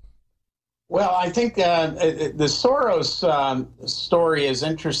there? Well, I think the Soros story is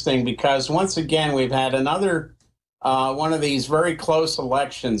interesting because, once again, we've had another one of these very close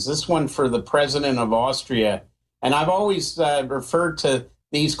elections, this one for the president of Austria. And I've always referred to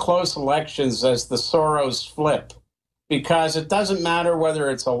these close elections as the Soros flip, because it doesn't matter whether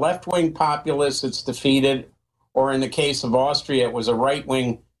it's a left-wing populist that's defeated, or in the case of Austria, it was a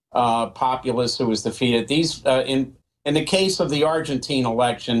right-wing populist who was defeated. These in the case of the Argentine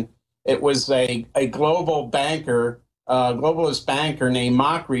election, it was a global banker, globalist banker named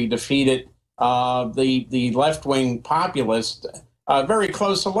Macri defeated the left-wing populist. Very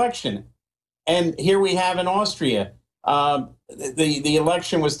close election. And here we have in Austria, the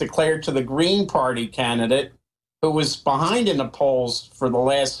election was declared to the Green Party candidate, who was behind in the polls for the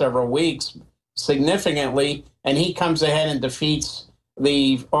last several weeks significantly, and he comes ahead and defeats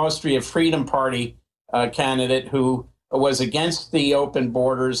the Austria Freedom Party candidate, who was against the open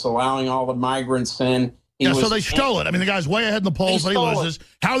borders, allowing all the migrants in. So they stole it. I mean, the guy's way ahead in the polls, but he loses.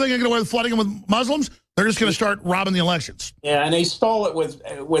 How are they going to get away with flooding them with Muslims? They're just going to start robbing the elections. Yeah, and they stole it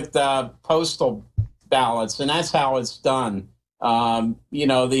with postal ballots, and that's how it's done. All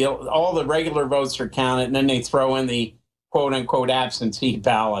the regular votes are counted, and then they throw in the quote-unquote absentee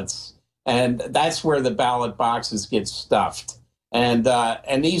ballots, and that's where the ballot boxes get stuffed. And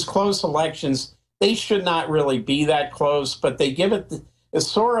these close elections, they should not really be that close, but they give it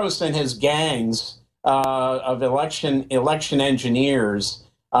Soros and his gangs of election engineers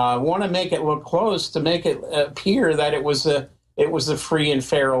want to make it look close, to make it appear that it was a free and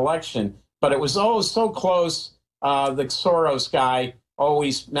fair election. But it was so close. The Soros guy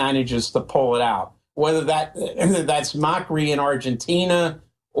always manages to pull it out. Whether that's Macri in Argentina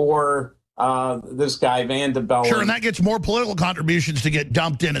or this guy Van de Bellen. Sure, and that gets more political contributions to get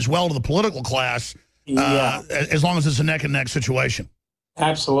dumped in as well to the political class, as long as it's a neck-and-neck situation.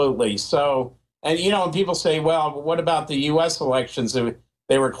 Absolutely. So, and and people say, well, what about the U.S. elections?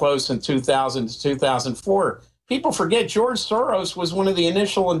 They were close in 2000 to 2004. People forget George Soros was one of the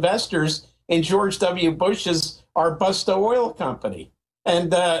initial investors in George W. Bush's Arbusto oil company.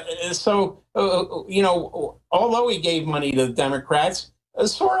 And although he gave money to the Democrats,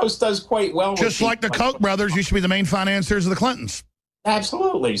 Soros does quite well. Just like the Koch brothers used to be the main financiers of the Clintons.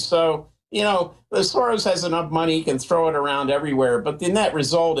 Absolutely. So, the Soros has enough money, he can throw it around everywhere. But the net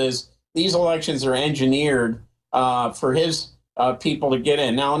result is these elections are engineered for his people to get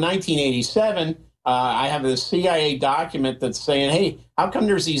in. Now, in 1987, I have a CIA document that's saying, hey, how come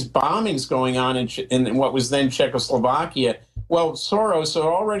there's these bombings going on in what was then Czechoslovakia? Well, Soros had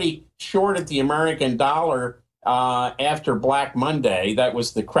already shorted the American dollar after Black Monday. That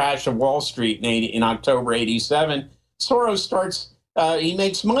was the crash of Wall Street in October 87. Soros starts, he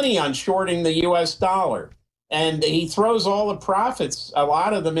makes money on shorting the U.S. dollar. And he throws all the profits, a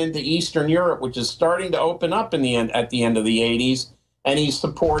lot of them, into Eastern Europe, which is starting to open up at the end of the 80s. And he's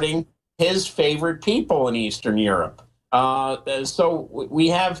supporting his favorite people in Eastern Europe. So we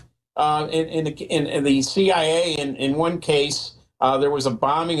have in the CIA, in one case, there was a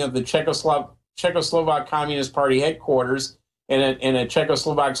bombing of the Czechoslovak Communist Party headquarters in a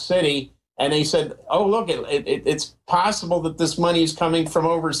Czechoslovak city. And they said, oh, look, it's possible that this money is coming from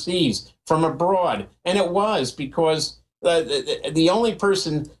overseas, from abroad. And it was, because the only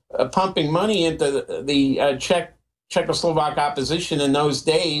person pumping money into the Czechoslovak opposition in those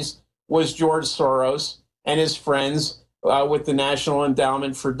days was George Soros and his friends with the National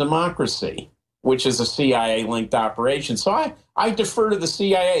Endowment for Democracy, which is a CIA-linked operation. So I defer to the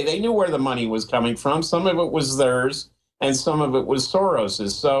CIA. They knew where the money was coming from. Some of it was theirs, and some of it was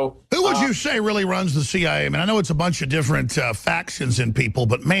Soros's. So who would you say really runs the CIA? I mean, I know it's a bunch of different factions and people,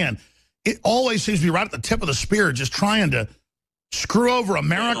 but man, it always seems to be right at the tip of the spear, just trying to screw over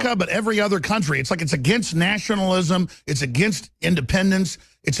America, but every other country. It's like it's against nationalism. It's against independence.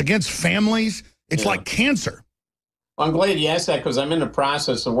 It's against families. It's like cancer. Well, I'm glad you asked that, because I'm in the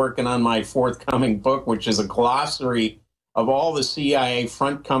process of working on my forthcoming book, which is a glossary of all the CIA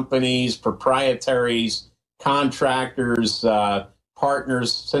front companies, proprietaries, contractors,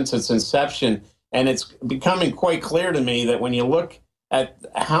 partners since its inception. And it's becoming quite clear to me that when you look at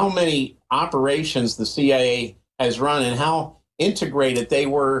how many operations the CIA has run and how integrated they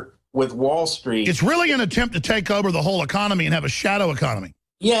were with Wall Street. It's really an attempt to take over the whole economy and have a shadow economy.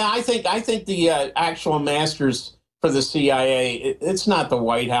 Yeah, I think the actual masters for the CIA, it's not the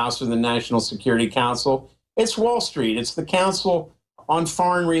White House or the National Security Council. It's Wall Street. It's the Council on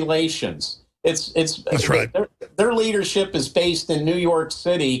Foreign Relations. That's right. Their leadership is based in New York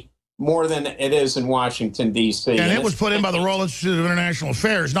City more than it is in Washington, D.C. And it was put in by the Royal Institute of International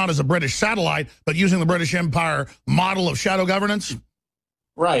Affairs, not as a British satellite, but using the British Empire model of shadow governance.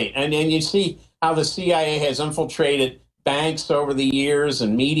 Right. And you see how the CIA has infiltrated banks over the years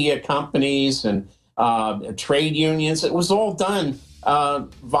and media companies and trade unions. It was all done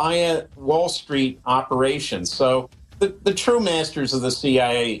via Wall Street operations. So the true masters of the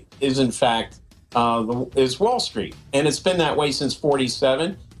CIA is, in fact, is Wall Street. And it's been that way since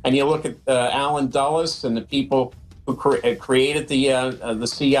 1947. And you look at Allen Dulles and the people who created the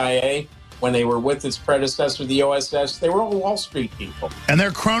CIA when they were with its predecessor, the OSS, they were all Wall Street people. And they're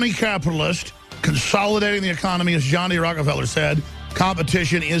crony capitalists consolidating the economy, as John D. Rockefeller said.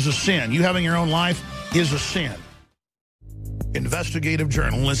 Competition is a sin. You having your own life is a sin. Investigative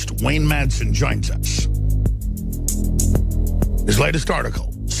journalist Wayne Madsen joins us. His latest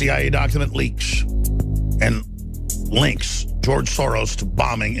article, CIA document leaks and links George Soros to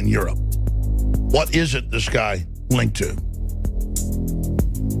bombing in Europe. What is it this guy linked to?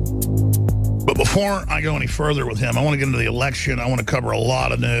 But before I go any further with him, I want to get into the election. I want to cover a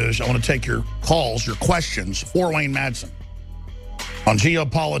lot of news. I want to take your calls, your questions for Wayne Madsen on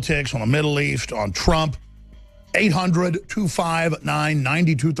geopolitics, on the Middle East, on Trump.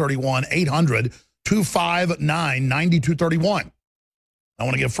 800-259-9231. 800-259-9231. I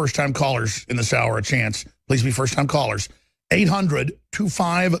want to give first-time callers in this hour a chance. Please be first-time callers.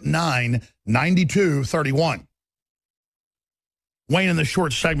 800-259-9231. Wayne, in this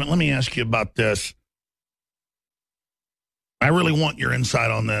short segment, let me ask you about this. I really want your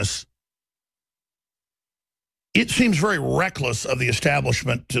insight on this. It seems very reckless of the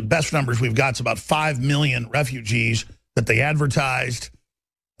establishment. The best numbers we've got is about 5 million refugees that they advertised,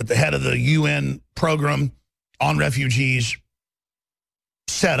 that the head of the UN program on refugees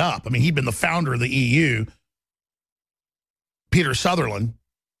set up. I mean, he'd been the founder of the EU. Peter Sutherland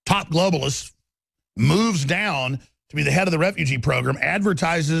top globalist, moves down to be the head of the refugee program,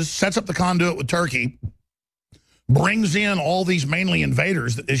 advertises, sets up the conduit with Turkey, brings in all these mainly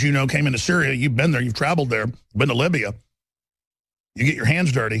invaders that, as you know, came into Syria. You've been there. You've traveled there. Been to Libya. You get your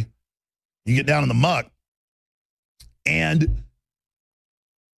hands dirty. You get down in the muck. And,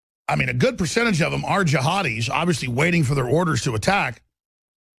 I mean, a good percentage of them are jihadis, obviously waiting for their orders to attack.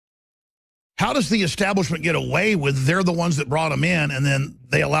 How does the establishment get away with they're the ones that brought them in and then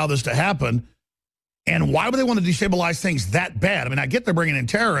they allow this to happen? And why would they want to destabilize things that bad? I mean, I get they're bringing in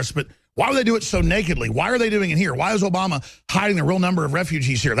terrorists, but why would they do it so nakedly? Why are they doing it here? Why is Obama hiding the real number of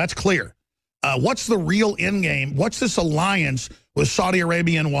refugees here? That's clear. What's the real end game? What's this alliance with Saudi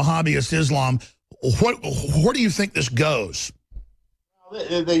Arabia and Wahhabist Islam? Where do you think this goes?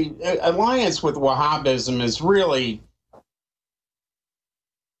 The alliance with Wahhabism is really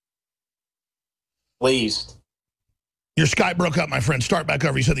least. Your Skype broke up, my friend. Start back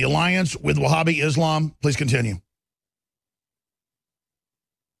over. You said the alliance with Wahhabi Islam. Please continue.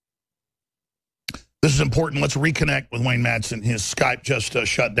 This is important. Let's reconnect with Wayne Madsen. His Skype just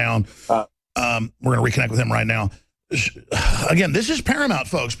shut down. We're going to reconnect with him right now. Again, this is paramount,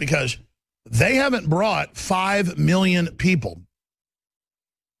 folks, because they haven't brought 5 million people.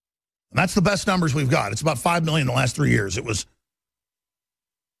 And that's the best numbers we've got. It's about 5 million in the last 3 years. It was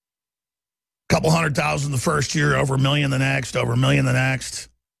a couple 100,000 the first year, over 1 million the next, over 1 million the next,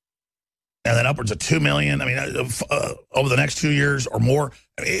 and then upwards of 2 million. I mean, over the next 2 years or more,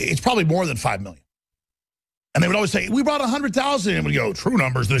 it's probably more than 5 million. And they would always say, we brought 100,000. And we go, true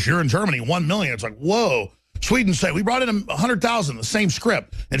numbers this year in Germany, 1 million. It's like, whoa. Sweden say, we brought in 100,000, the same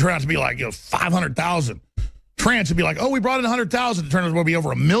script. It turned out to be like, 500,000. France would be like, oh, we brought in 100,000. It turned out to be over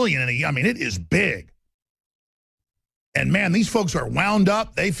 1 million. I mean, it is big. And, man, these folks are wound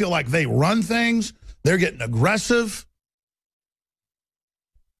up. They feel like they run things. They're getting aggressive.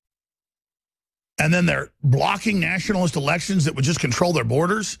 And then they're blocking nationalist elections that would just control their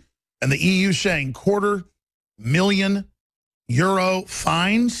borders. And the EU saying €250,000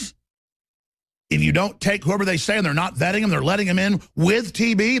 fines if you don't take whoever they say, and they're not vetting them, they're letting them in with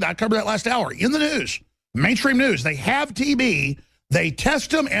TB. I covered that last hour in the news, mainstream news. They have TB, they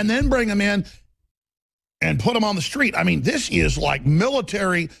test them, and then bring them in and put them on the street. I mean, this is like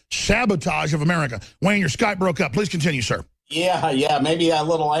military sabotage of America. Wayne, your Skype broke up. Please continue, sir. Yeah, maybe that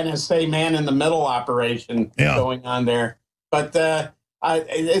little NSA man-in-the-middle operation going on there. But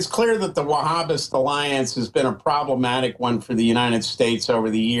it's clear that the Wahhabist alliance has been a problematic one for the United States over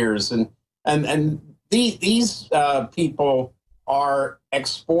the years. And these people are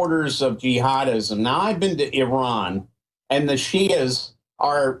exporters of jihadism. Now, I've been to Iran, and the Shias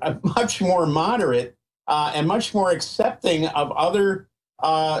are much more moderate and much more accepting of other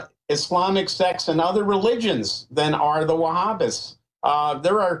Islamic sects and other religions than are the Wahhabists.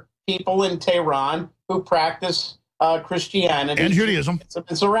 There are people in Tehran who practice Christianity and Judaism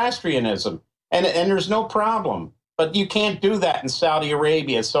and Zoroastrianism, and there's no problem. But you can't do that in Saudi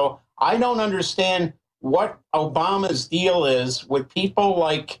Arabia. So I don't understand what Obama's deal is with people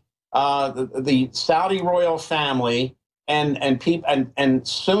like the Saudi royal family and people and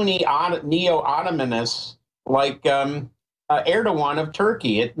Sunni neo-Ottomanists like Erdogan of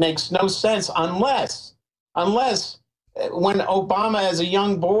Turkey. It makes no sense unless when Obama as a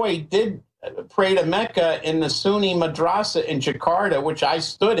young boy did pray to Mecca in the Sunni madrasa in Jakarta, which I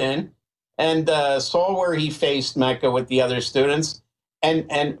stood in and saw where he faced Mecca with the other students.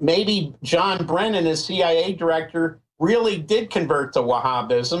 And maybe John Brennan, as CIA director, really did convert to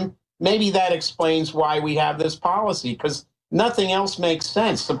Wahhabism. Maybe that explains why we have this policy, because nothing else makes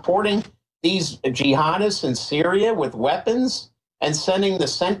sense. Supporting these jihadists in Syria with weapons and sending the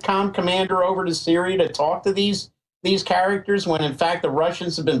CENTCOM commander over to Syria to talk to these characters, when in fact the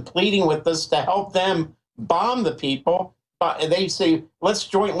Russians have been pleading with us to help them bomb the people. They say, let's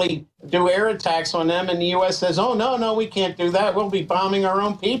jointly do air attacks on them, and the U.S. says, oh, no, we can't do that. We'll be bombing our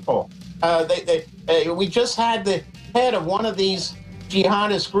own people. We just had the head of one of these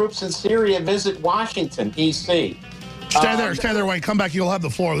jihadist groups in Syria visit Washington, D.C. Stay there, Wayne. Come back. You'll have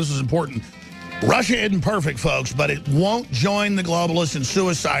the floor. This is important. Russia isn't perfect, folks, but it won't join the globalists in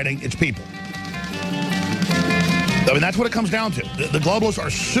suiciding its people. I mean, that's what it comes down to. The globalists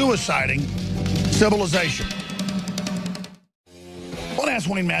are suiciding civilization. I want to ask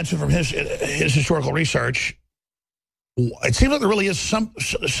Wayne Madsen from his historical research. It seems like there really is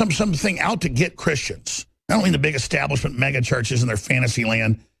something out to get Christians. Not only the big establishment mega churches in their fantasy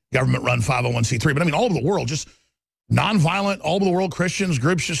land, government-run 501c3, but I mean all over the world, just nonviolent, all over the world Christians,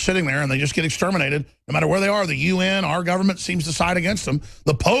 groups just sitting there, and they just get exterminated no matter where they are. The UN, our government seems to side against them.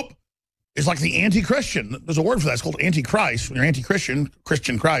 The Pope is like the anti-Christian. There's a word for that. It's called anti-Christ. When you're anti-Christian,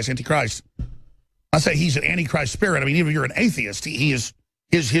 Christian Christ, anti-Christ. I say he's an anti-Christ spirit. I mean, even if you're an atheist, he is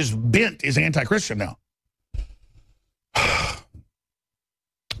his bent is anti-Christian now.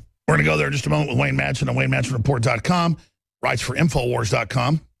 We're going to go there in just a moment with Wayne Madsen on WayneMadsenReport.com, writes for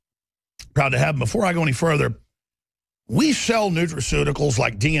Infowars.com. Proud to have him. Before I go any further, we sell nutraceuticals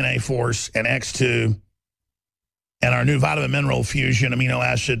like DNA Force and X2 and our new vitamin mineral fusion amino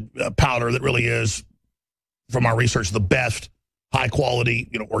acid powder that really is, from our research, the best high quality,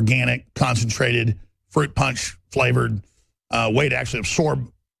 organic, concentrated, fruit punch flavored way to actually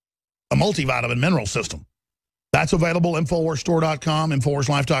absorb a multivitamin mineral system. That's available, InfoWarsStore.com,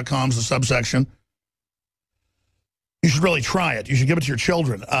 InfoWarsLife.com is the subsection. You should really try it. You should give it to your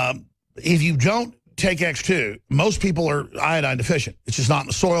children. If you don't take X2, most people are iodine deficient. It's just not in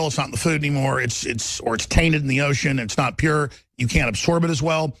the soil. It's not in the food anymore. It's tainted in the ocean. It's not pure. You can't absorb it as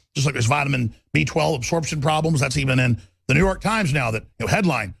well. Just like there's vitamin B12 absorption problems. That's even in the New York Times now. That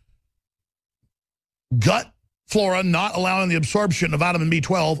headline: gut flora not allowing the absorption of vitamin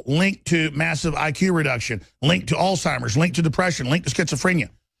B12 linked to massive IQ reduction, linked to Alzheimer's, linked to depression, linked to schizophrenia.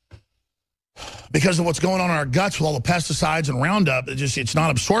 Because of what's going on in our guts with all the pesticides and Roundup, it's not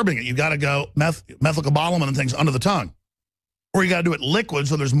absorbing it. You got to go methylcobalamin and things under the tongue. Or you got to do it liquid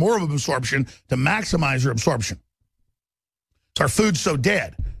so there's more of an absorption to maximize your absorption. So our food's so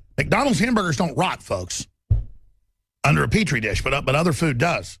dead. McDonald's hamburgers don't rot, folks, under a Petri dish, but other food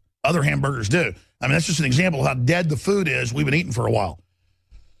does. Other hamburgers do. I mean, that's just an example of how dead the food is we've been eating for a while.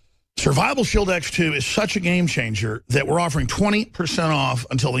 Survival Shield X2 is such a game changer that we're offering 20% off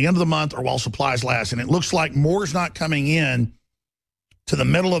until the end of the month or while supplies last. And it looks like more's not coming in to the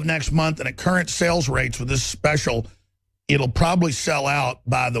middle of next month. And at current sales rates with this special, it'll probably sell out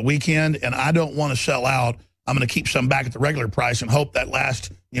by the weekend. And I don't want to sell out. I'm going to keep some back at the regular price and hope that lasts,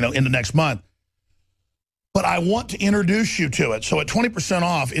 into next month. But I want to introduce you to it. So at 20%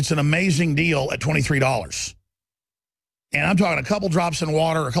 off, it's an amazing deal at $23. And I'm talking a couple drops in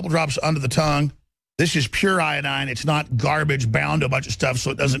water, a couple drops under the tongue. This is pure iodine. It's not garbage bound to a bunch of stuff,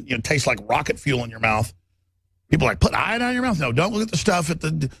 so it doesn't taste like rocket fuel in your mouth. People are like, put iodine in your mouth? No, don't look at the stuff at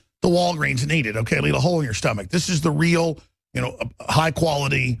the Walgreens and eat it, okay? Leave a hole in your stomach. This is the real,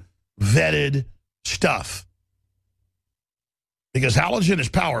 high-quality, vetted stuff. Because halogen is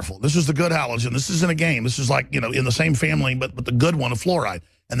powerful. This is the good halogen. This isn't a game. This is like, in the same family, but the good one of fluoride.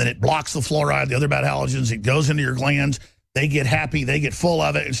 And then it blocks the fluoride, the other bad halogens. It goes into your glands. They get happy. They get full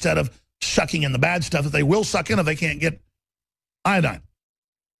of it instead of sucking in the bad stuff that they will suck in if they can't get iodine.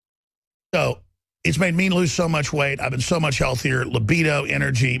 So it's made me lose so much weight. I've been so much healthier. Libido,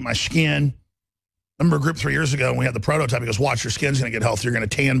 energy, my skin. I remember a group 3 years ago when we had the prototype. It goes, watch, your skin's going to get healthier. You're going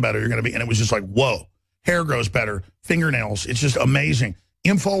to tan better. You're going to be, and it was just like, whoa. Hair grows better. Fingernails. It's just amazing.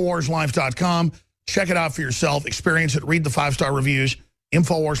 InfoWarsLife.com. Check it out for yourself. Experience it. Read the 5-star reviews.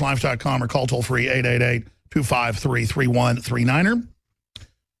 InfoWarsLife.com or call toll-free 888-253-3139.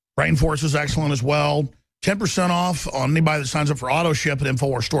 Brain Force is excellent as well. 10% off on anybody that signs up for auto ship at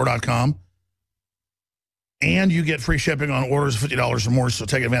InfoWarsStore.com. And you get free shipping on orders of $50 or more, so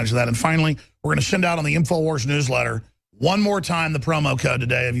take advantage of that. And finally, we're going to send out on the InfoWars newsletter one more time the promo code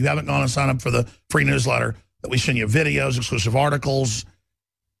today. If you haven't gone and signed up for the free newsletter, that we send you videos, exclusive articles.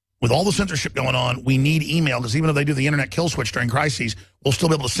 With all the censorship going on, we need email, because even if they do the internet kill switch during crises, we'll still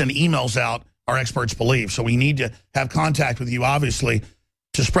be able to send emails out, our experts believe. So we need to have contact with you, obviously,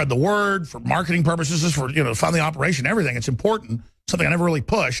 to spread the word, for marketing purposes, for fund the operation, everything. It's important, something I never really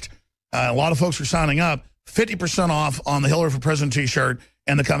pushed. A lot of folks are signing up. 50% off on the Hillary for President t-shirt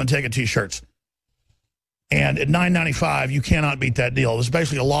and the Come and Take It t-shirts. And at $9.95, you cannot beat that deal. It's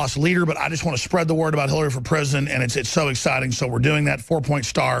basically a lost leader, but I just want to spread the word about Hillary for President, and it's so exciting. So we're doing that 4-point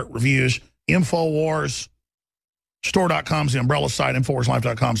star reviews. InfoWarsStore.com is the umbrella site.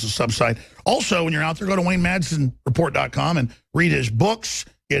 InfoWarsLife.com is the sub-site. Also, when you're out there, go to WayneMadsenReport.com and read his books,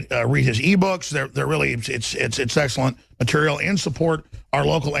 read his ebooks. They're really, it's excellent material, and support our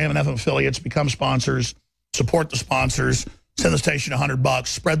local AM and FM affiliates. Become sponsors, support the sponsors. Send the station $100,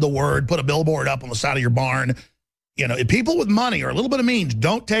 spread the word, put a billboard up on the side of your barn. If people with money or a little bit of means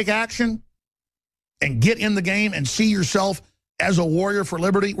don't take action and get in the game and see yourself as a warrior for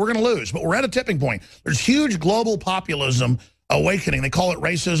liberty, we're going to lose. But we're at a tipping point. There's huge global populism awakening. They call it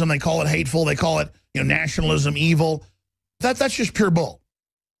racism. They call it hateful. They call it nationalism, evil. That's just pure bull.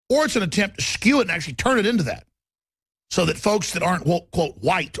 Or it's an attempt to skew it and actually turn it into that, so that folks that aren't, quote,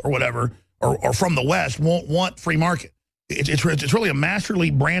 white or whatever, or from the West won't want free market. It's really a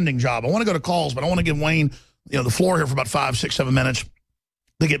masterly branding job. I want to go to calls, but I want to give Wayne the floor here for about 5, 6, 7 minutes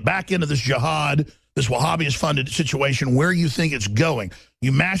to get back into this jihad this Wahhabist-funded situation, where you think it's going.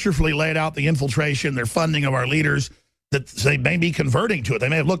 You masterfully laid out the infiltration, their funding of our leaders, that they may be converting to it. They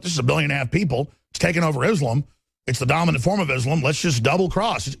may have, look, this is 1.5 billion people. It's taken over Islam. It's the dominant form of Islam. Let's just double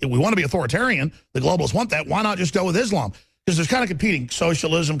cross. If we want to be authoritarian, the globalists want that. Why not just go with Islam? Because there's kind of competing.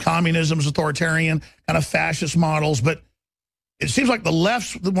 Socialism, communism is authoritarian, kind of fascist models. But it seems like the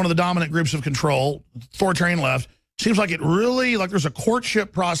left's one of the dominant groups of control, authoritarian left. Seems like it really, like there's a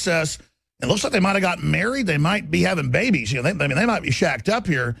courtship process. It looks like they might have gotten married. They might be having babies. You know, they might be shacked up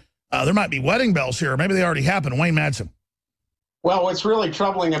here. There might be wedding bells here. Or maybe they already happened. Wayne Madsen. Well, what's really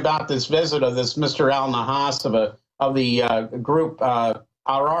troubling about this visit of this Mr. al-Nahas of the group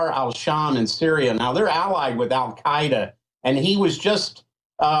Ahrar al-Sham in Syria, now they're allied with al-Qaeda, and he was just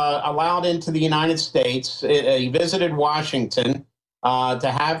allowed into the United States. He visited Washington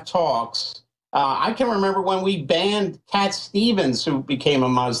to have talks. I can remember when we banned Cat Stevens, who became a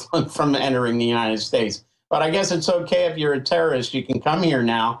Muslim, from entering the United States. But I guess it's okay if you're a terrorist, you can come here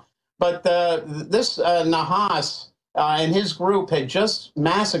now. But this Nahas and his group had just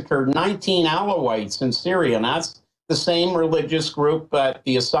massacred 19 Alawites in Syria, and that's the same religious group that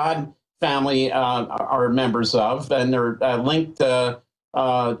the Assad family are members of, and they're linked to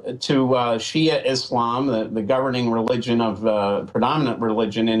Shia Islam, the governing religion of predominant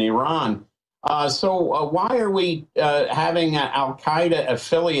religion in Iran. So why are we having al-Qaeda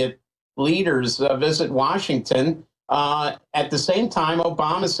affiliate leaders visit Washington? At the same time,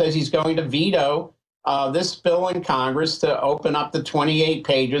 Obama says he's going to veto this bill in Congress to open up the 28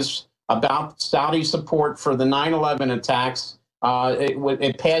 pages about Saudi support for the 9/11 attacks.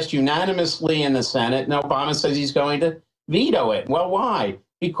 It passed unanimously in the Senate, and Obama says he's going to veto it. Well, why?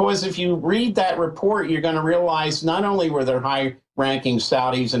 Because if you read that report, you're going to realize not only were there high-ranking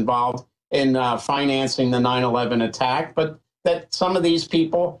Saudis involved in financing the 9/11 attack, but that some of these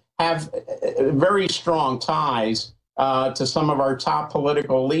people have very strong ties to some of our top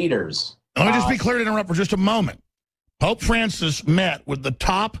political leaders. Let me just be clear to interrupt for just a moment. Pope Francis met with the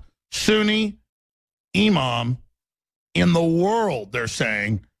top Sunni imam in the world, they're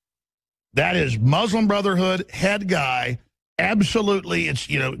saying. That is Muslim Brotherhood, head guy. Absolutely, it's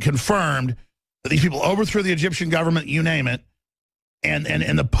confirmed that these people overthrew the Egyptian government, you name it. And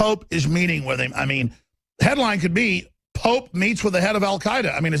the Pope is meeting with him. I mean, the headline could be, Pope meets with the head of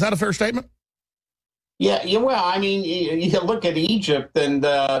Al-Qaeda. I mean, is that a fair statement? Yeah, well, I mean, you look at Egypt, and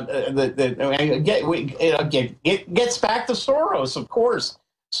it gets back to Soros, of course.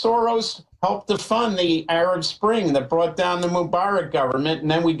 Soros helped to fund the Arab Spring that brought down the Mubarak government, and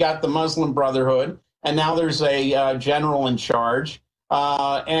then we got the Muslim Brotherhood, and now there's a general in charge.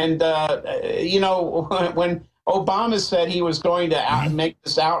 When Obama said he was going to make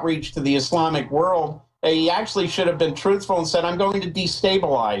this outreach to the Islamic world, he actually should have been truthful and said, I'm going to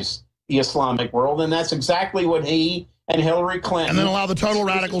destabilize the Islamic world, and that's exactly what he and Hillary Clinton... And then allow the total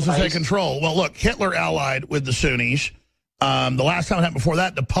radicals to take control. Well, look, Hitler allied with the Sunnis. The last time it happened before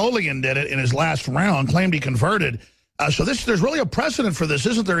that, Napoleon did it in his last round, claimed he converted. So there's really a precedent for this,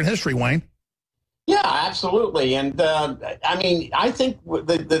 isn't there, in history, Wayne? Yeah, absolutely. And, I think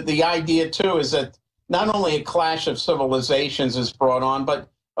the idea, too, is that not only a clash of civilizations is brought on, but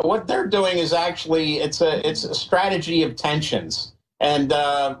what they're doing is actually, it's a strategy of tensions. And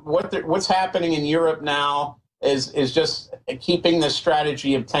what's happening in Europe now is just keeping the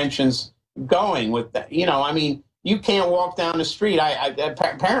strategy of tensions going with that. You can't walk down the street.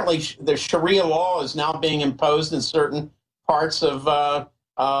 Apparently, the Sharia law is now being imposed in certain parts of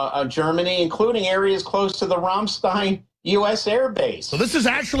Germany, including areas close to the Ramstein U.S. Air Base. So this is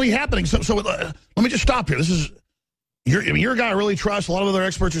actually happening. So let me just stop here. You're a guy I really trust. A lot of other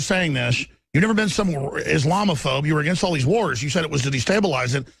experts are saying this. You've never been some Islamophobe. You were against all these wars. You said it was to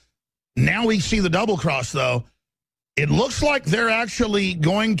destabilize it. Now we see the double cross, though. It looks like they're actually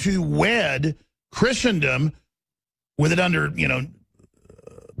going to wed Christendom with it under,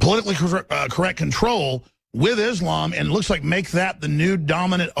 politically correct control with Islam, and it looks like make that the new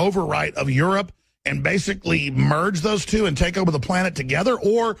dominant overwrite of Europe and basically merge those two and take over the planet together?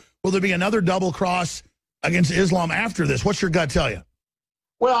 Or will there be another double cross against Islam after this? What's your gut tell you?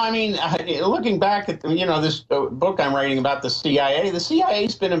 Well, looking back at, this book I'm writing about the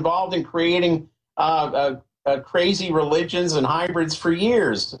CIA's been involved in creating crazy religions and hybrids for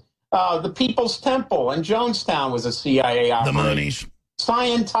years. The People's Temple in Jonestown was a CIA operation. The Moonies.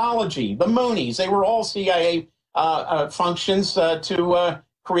 Scientology, the Moonies, they were all CIA functions to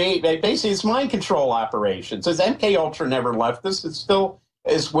create, basically, it's mind control operations. As MKUltra never left us, it still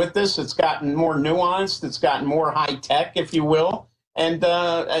is with us. It's gotten more nuanced. It's gotten more high tech, if you will. And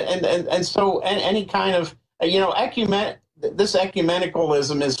so any kind of, this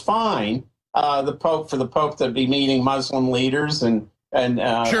ecumenicalism is fine, the Pope for the Pope to be meeting Muslim leaders and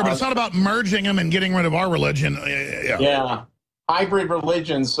sure, but it's not about merging them and getting rid of our religion. Yeah, hybrid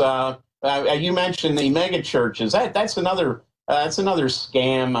religions. You mentioned the mega churches. That's another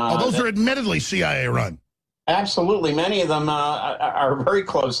scam. Those are admittedly CIA run. Absolutely, many of them are very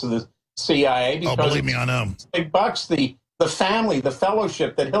close to the CIA. Because believe me, I know. Big bucks. The family, the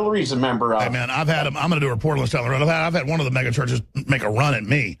fellowship that Hillary's a member of. Hey, man, I've had them. I'm going to do a report on this down the road. I've had one of the mega churches make a run at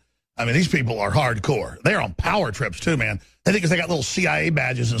me. I mean, these people are hardcore. They're on power trips too, man. They think because they got little CIA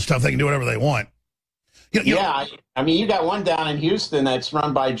badges and stuff, they can do whatever they want. I mean, you got one down in Houston that's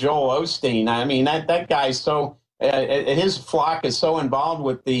run by Joel Osteen. I mean, that guy's so his flock is so involved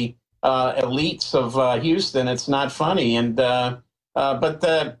with the elites of Houston. It's not funny. And the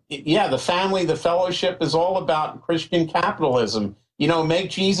family, the fellowship is all about Christian capitalism. Make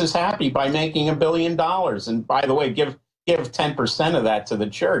Jesus happy by making $1 billion. And by the way, give 10% of that to the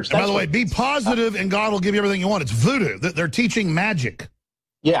church. And by the way, be positive and God will give you everything you want. It's voodoo. They're teaching magic.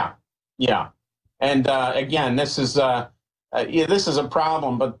 Yeah. And again, this is a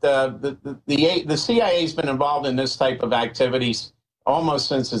problem. But the CIA's been involved in this type of activities almost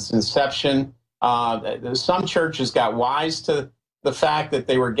since its inception. Some churches got wise to the fact that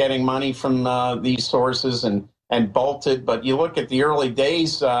they were getting money from these sources and bolted. But you look at the early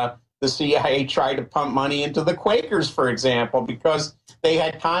days. The CIA tried to pump money into the Quakers, for example, because they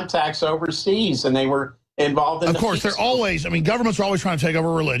had contacts overseas and they were involved in. Of course, they're always. I mean, governments are always trying to take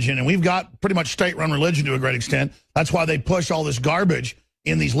over religion, and we've got pretty much state-run religion to a great extent. That's why they push all this garbage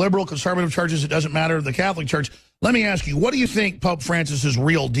in these liberal, conservative churches. It doesn't matter the Catholic Church. Let me ask you, what do you think Pope Francis's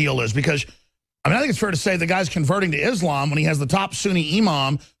real deal is? Because I think it's fair to say the guy's converting to Islam when he has the top Sunni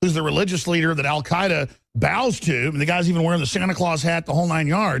imam, who's the religious leader that Al Qaeda bows to, and the guy's even wearing the Santa Claus hat, the whole 9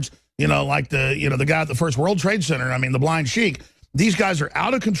 yards. Like the guy at the First World Trade Center. I mean, the blind sheik. These guys are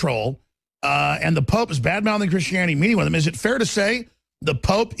out of control, and the Pope is bad-mouthing Christianity, meeting with them. Is it fair to say the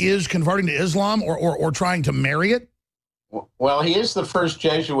Pope is converting to Islam or trying to marry it? Well, he is the first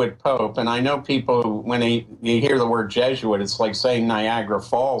Jesuit Pope, and I know people, when you hear the word Jesuit, it's like saying Niagara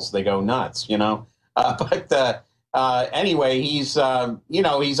Falls. They go nuts, Anyway, he's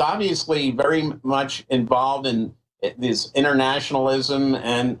obviously very much involved in this internationalism,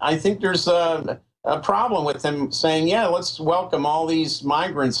 and I think there's a problem with him saying, yeah, let's welcome all these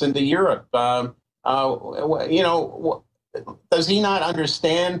migrants into Europe. Does he not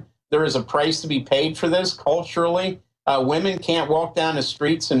understand there is a price to be paid for this culturally? Women can't walk down the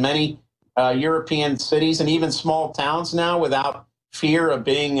streets in many European cities and even small towns now without fear of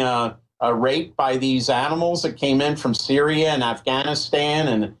being raped by these animals that came in from Syria and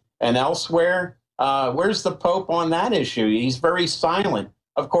Afghanistan and elsewhere. Where's the Pope on that issue? He's very silent.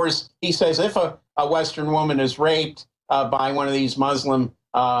 Of course, he says if a Western woman is raped by one of these Muslim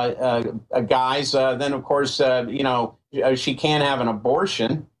guys, then of course, she can't have an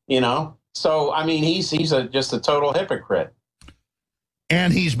abortion, So, I mean, he's just a total hypocrite.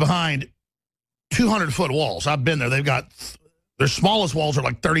 And he's behind 200-foot walls. I've been there. Their smallest walls are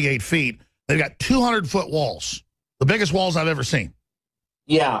like 38 feet. They've got 200-foot walls, the biggest walls I've ever seen.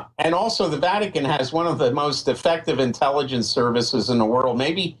 Yeah, and also the Vatican has one of the most effective intelligence services in the world.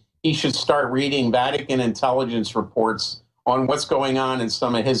 Maybe he should start reading Vatican intelligence reports on what's going on in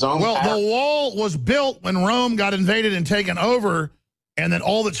some of his own. Well, the wall was built when Rome got invaded and taken over, and then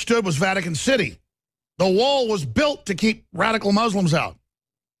all that stood was Vatican City. The wall was built to keep radical Muslims out.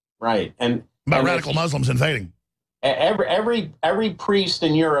 Right, and radical Muslims invading. Every priest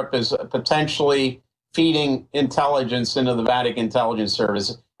in Europe is potentially feeding intelligence into the Vatican intelligence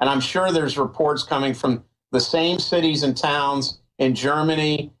service. And I'm sure there's reports coming from the same cities and towns in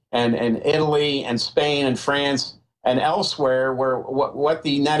Germany and Italy and Spain and France and elsewhere where what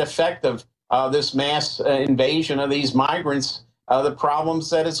the net effect of this mass invasion of these migrants, the problems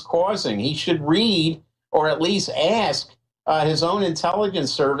that it's causing. He should read or at least ask his own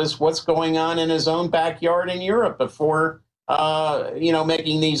intelligence service what's going on in his own backyard in Europe before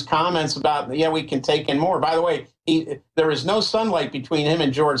making these comments about, we can take in more. By the way, there is no sunlight between him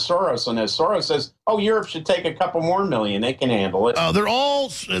and George Soros on this. Soros says, Europe should take a couple more million. They can handle it. They're all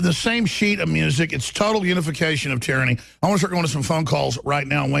the same sheet of music. It's total unification of tyranny. I want to start going to some phone calls right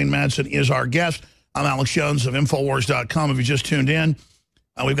now. Wayne Madsen is our guest. I'm Alex Jones of Infowars.com. If you just tuned in,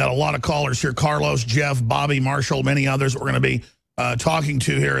 we've got a lot of callers here. Carlos, Jeff, Bobby, Marshall, many others we're going to be talking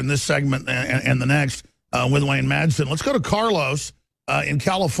to here in this segment and the next. With Wayne Madsen. Let's go to Carlos in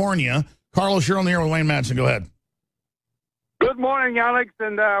California. Carlos, you're on the air with Wayne Madsen. Go ahead. Good morning, Alex.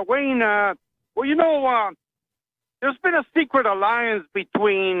 And Wayne, there's been a secret alliance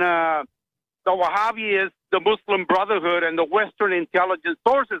between the Wahhabis, the Muslim Brotherhood, and the Western intelligence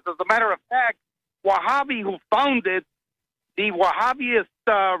sources. As a matter of fact, Wahhabi, who founded the Wahhabist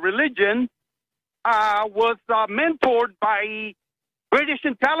religion, was mentored by British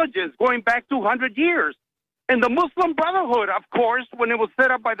intelligence going back 200 years. And the Muslim Brotherhood, of course, when it was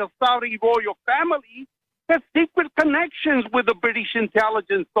set up by the Saudi royal family, has secret connections with the British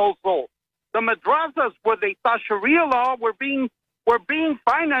intelligence also. The madrasas where they taught Sharia law were being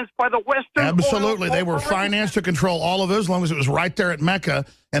financed by the Western. Absolutely. They were financed to control all of Islam as it was right there at Mecca.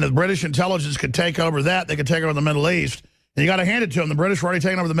 And if the British intelligence could take over that, they could take over the Middle East. And you got to hand it to them. The British were already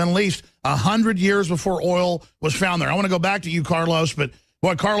taking over the Middle East 100 years before oil was found there. I want to go back to you, Carlos, but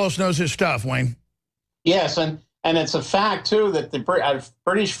boy, Carlos knows his stuff, Wayne. Yes, and it's a fact, too, that the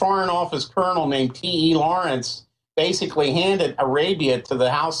British Foreign Office colonel named T.E. Lawrence basically handed Arabia to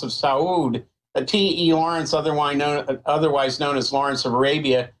the House of Saud. T.E. Lawrence, otherwise known as Lawrence of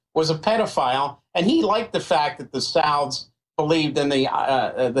Arabia, was a pedophile, and he liked the fact that the Sauds believed in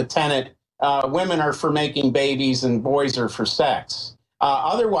the tenet, women are for making babies and boys are for sex.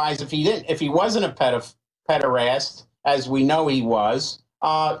 Otherwise, if he wasn't a pederast, as we know he was,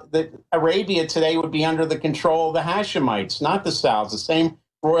 that Arabia today would be under the control of the Hashemites, not the Sauds, the same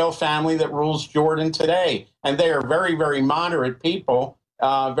royal family that rules Jordan today. And they are very, very moderate people,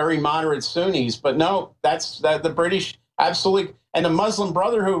 very moderate Sunnis. But no, that's the British absolutely. And the Muslim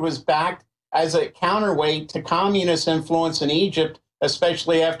Brotherhood was backed as a counterweight to communist influence in Egypt,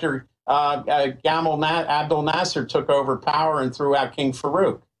 especially after Gamal Abdel Nasser took over power and threw out King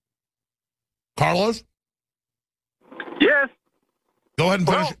Farouk. Carlos? Yes. Go ahead and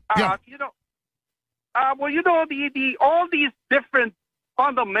finish. All these different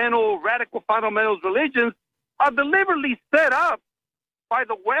radical fundamentalist religions are deliberately set up by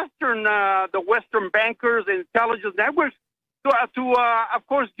the Western bankers and intelligence networks to of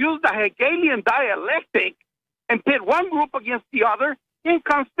course, use the Hegelian dialectic and pit one group against the other in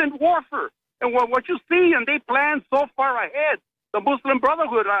constant warfare. And what you see, and they plan so far ahead. The Muslim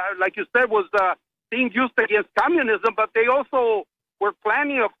Brotherhood, like you said, was being used against communism, but they also were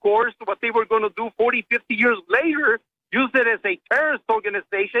planning, of course, what they were going to do 40, 50 years later, use it as a terrorist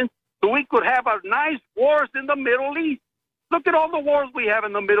organization so we could have a nice wars in the Middle East. Look at all the wars we have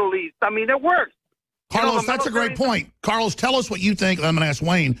in the Middle East. I mean, it works. Carlos, that's a great point. Carlos, tell us what you think. I'm going to ask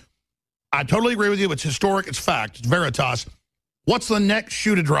Wayne. I totally agree with you. It's historic. It's fact. It's veritas. What's the next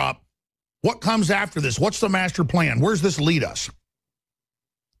shoe to drop? What comes after this? What's the master plan? Where's this lead us?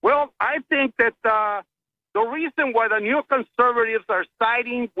 Well, I think that the reason why the neoconservatives are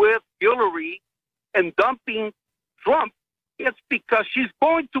siding with Hillary and dumping Trump is because she's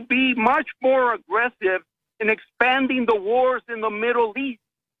going to be much more aggressive in expanding the wars in the Middle East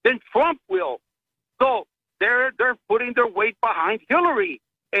than Trump will. So they're putting their weight behind Hillary.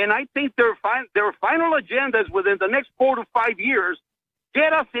 And I think their final agendas within the next 4 to 5 years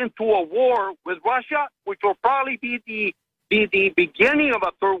get us into a war with Russia, which will probably be the beginning of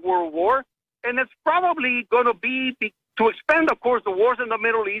a third world war. And it's probably going to be to expand, of course, the wars in the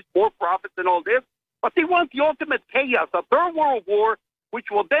Middle East, more profits and all this. But they want the ultimate chaos, a third world war,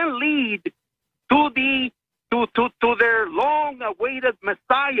 which will then lead to their long-awaited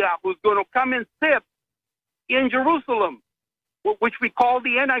Messiah, who's going to come and sit in Jerusalem, which we call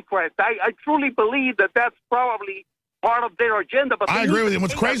the Antichrist. I truly believe that that's probably part of their agenda. But I agree with you.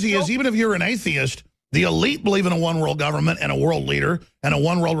 What's crazy is even if you're an atheist, the elite believe in a one-world government and a world leader and a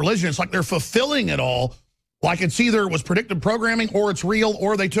one-world religion. It's like they're fulfilling it all. Like it's either was predictive programming or it's real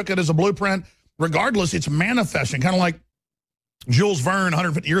or they took it as a blueprint. Regardless, it's manifesting. Kind of like Jules Verne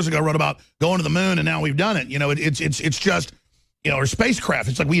 150 years ago wrote about going to the moon and now we've done it. You know, it's just, you know, or spacecraft.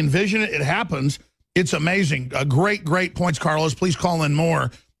 It's like we envision it. It happens. It's amazing. Great points, Carlos. Please call in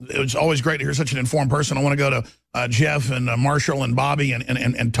more. It's always great to hear such an informed person. I want to go to Jeff and Marshall and Bobby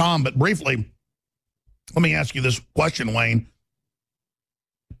and Tom. But briefly, let me ask you this question, Wayne.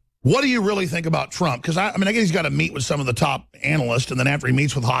 What do you really think about Trump? Because, I guess he's got to meet with some of the top analysts, and then after he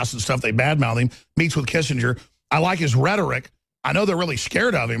meets with Haas and stuff, they badmouth him, meets with Kissinger. I like his rhetoric. I know they're really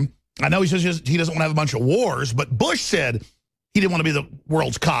scared of him. I know he says he doesn't want to have a bunch of wars, but Bush said he didn't want to be the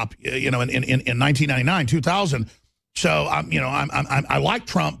world's cop, you know, in 1999, 2000. So, I like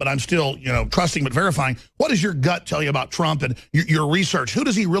Trump, but I'm still, you know, trusting but verifying. What does your gut tell you about Trump and your research? Who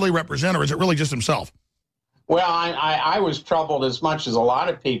does he really represent, or is it really just himself? Well, I was troubled as much as a lot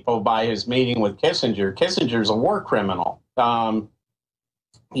of people by his meeting with Kissinger. Kissinger's a war criminal.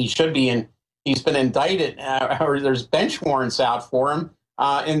 He should be he's been indicted, or there's bench warrants out for him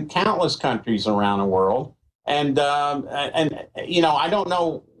in countless countries around the world. And you know, I don't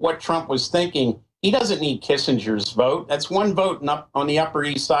know what Trump was thinking. He doesn't need Kissinger's vote. That's one vote on the Upper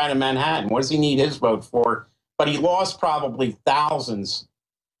East Side of Manhattan. What does he need his vote for? But he lost probably thousands,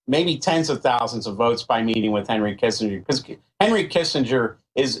 maybe tens of thousands of votes by meeting with Henry Kissinger, because Henry Kissinger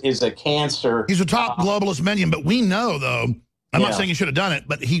is a cancer. He's a top globalist minion, but we know, though, I'm not saying he should have done it,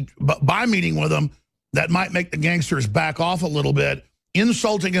 but by meeting with him, that might make the gangsters back off a little bit.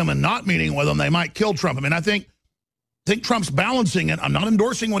 Insulting him and not meeting with him, they might kill Trump. I mean, I think Trump's balancing it. I'm not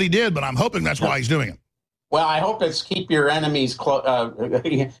endorsing what he did, but I'm hoping that's why he's doing it. Well, I hope it's keep your enemies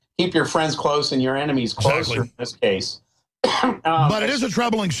keep your friends close and your enemies closer in this case. But it is a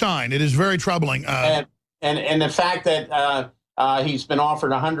troubling sign. It is very troubling. And the fact that he's been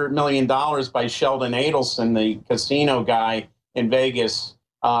offered $100 million by Sheldon Adelson, the casino guy in Vegas,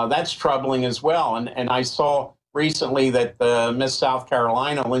 that's troubling as well. And I saw recently that Miss South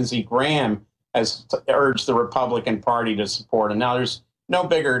Carolina, Lindsey Graham, has urged the Republican Party to support him. Now, there's no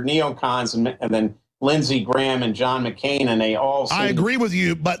bigger neocons than Lindsey Graham and John McCain, and they all I agree with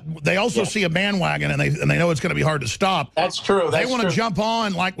you, but they also see a bandwagon, and they know it's going to be hard to stop. That's true. They want to jump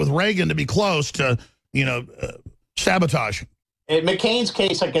on, like with Reagan, to be close to, sabotage. In McCain's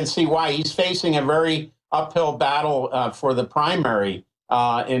case, I can see why. He's facing a very uphill battle for the primary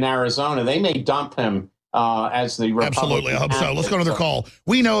in Arizona. They may dump him as the Republican. Absolutely, I hope so. Let's go to another call.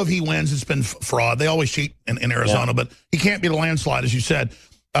 We know if he wins, it's been fraud. They always cheat in Arizona, but he can't beat a landslide, as you said.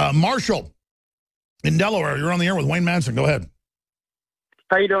 Marshall in Delaware, you're on the air with Wayne Madsen. Go ahead.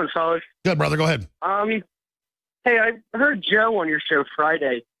 How you doing, fellas? Good, brother. Go ahead. Hey, I heard Joe on your show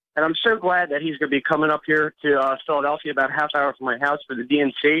Friday, and I'm so glad that he's going to be coming up here to Philadelphia about a half hour from my house for the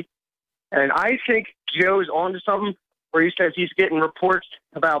DNC. And I think Joe's onto something where he says he's getting reports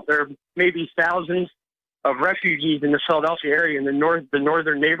about there may be thousands of refugees in the Philadelphia area in the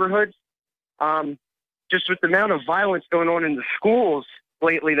northern neighborhoods. Just with the amount of violence going on in the schools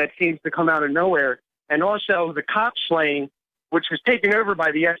lately, that seems to come out of nowhere. And also the cop slaying, which was taken over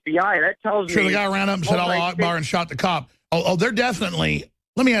by the FBI. That tells me... Sure, the guy ran up and said, Allah Akbar, and shot the cop. Oh, they're definitely...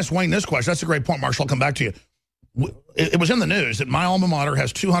 Let me ask Wayne this question. That's a great point, Marshall. I'll come back to you. It was in the news that my alma mater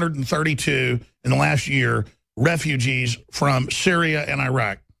has 232 in the last year refugees from Syria and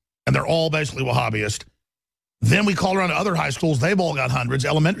Iraq, and they're all basically Wahhabist. Then we call around to other high schools. They've all got hundreds.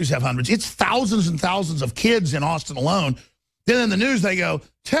 Elementaries have hundreds. It's thousands and thousands of kids in Austin alone. Then in the news, they go,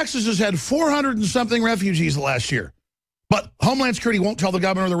 Texas has had 400 and something refugees the last year. But Homeland Security won't tell the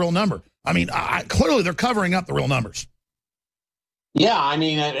governor the real number. I mean, clearly they're covering up the real numbers. Yeah, I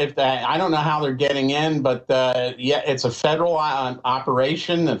mean, I don't know how they're getting in, but yeah, it's a federal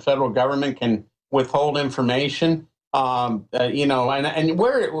operation. The federal government can withhold information. And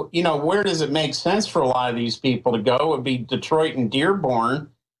where does it make sense for a lot of these people to go? It would be Detroit and Dearborn.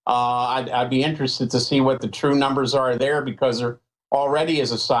 I'd be interested to see what the true numbers are there, because there already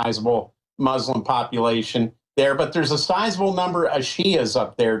is a sizable Muslim population there, but there's a sizable number of Shias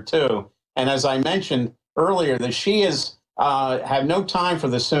up there too. And as I mentioned earlier, the Shias have no time for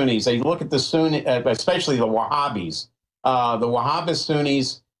the Sunnis. They look at the Sunni, especially the Wahhabis. The Wahhabist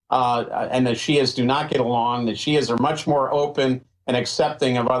Sunnis and the Shias do not get along. The Shias are much more open and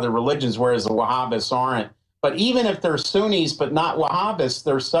accepting of other religions, whereas the Wahhabists aren't. But even if they're Sunnis but not Wahhabists,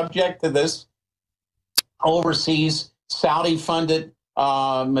 they're subject to this overseas Saudi-funded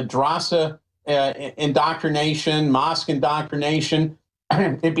madrasa indoctrination, mosque indoctrination.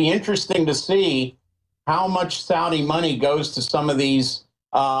 It'd be interesting to see how much Saudi money goes to some of these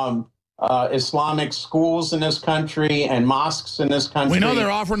Islamic schools in this country and mosques in this country. We know they're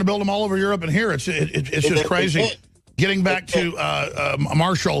offering to build them all over Europe and here. It's just crazy. Getting back to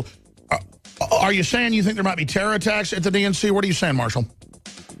Marshall, are you saying you think there might be terror attacks at the DNC? What are you saying, Marshall?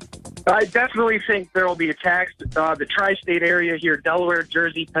 I definitely think there will be attacks. The tri-state area here, Delaware,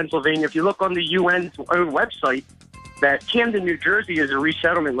 Jersey, Pennsylvania. If you look on the UN's own website, that Camden, New Jersey is a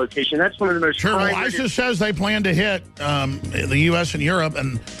resettlement location. That's one of the most... Sure, well, ISIS says they plan to hit the U.S. and Europe,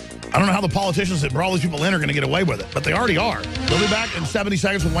 and I don't know how the politicians that brought all these people in are going to get away with it, but they already are. We'll be back in 70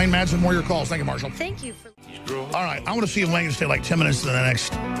 seconds with Wayne Madsen. More of your calls. Thank you, Marshall. Thank you. All right, I want to see if Wayne can stay like 10 minutes to the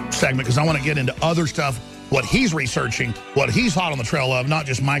next segment, because I want to get into other stuff, what he's researching, what he's hot on the trail of, not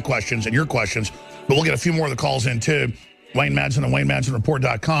just my questions and your questions, but we'll get a few more of the calls in, too. Wayne Madsen and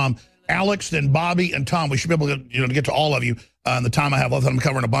WayneMadsenReport.com. Alex, then Bobby, and Tom. We should be able to, to get to all of you in the time I have left. I'm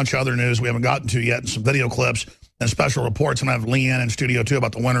covering a bunch of other news we haven't gotten to yet, and some video clips and special reports. And I have Leanne in studio, too,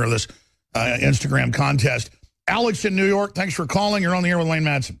 about the winner of this Instagram contest. Alex in New York, thanks for calling. You're on the air with Wayne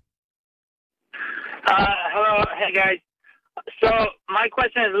Madsen. Hello. Hey, guys. So my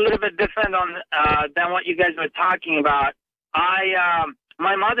question is a little bit different than what you guys were talking about.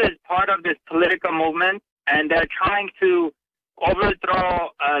 My mother is part of this political movement, and they're trying to overthrow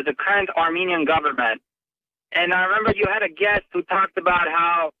the current Armenian government. And I remember you had a guest who talked about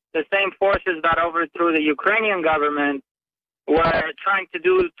how the same forces that overthrew the Ukrainian government were trying to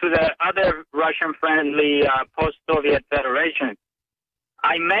do to the other Russian-friendly post-Soviet federation.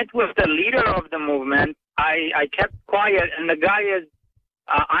 I met with the leader of the movement. I kept quiet, and the guy is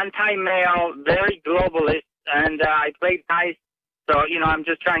anti-male, very globalist, and I played nice. So, you know, I'm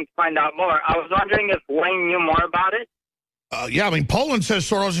just trying to find out more. I was wondering if Wayne knew more about it. Yeah, I mean, Poland says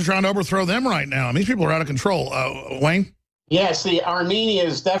Soros is trying to overthrow them right now. I mean, these people are out of control. Wayne? Yes, Armenia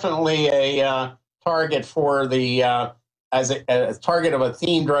is definitely a target for the as a target of a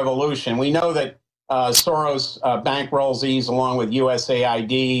themed revolution. We know that Soros bankrolls these along with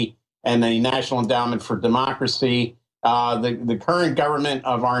USAID and the National Endowment for Democracy. The current government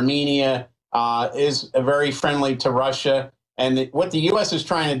of Armenia is very friendly to Russia, and what the U.S. is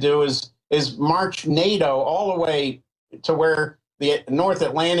trying to do is march NATO all the way to where the North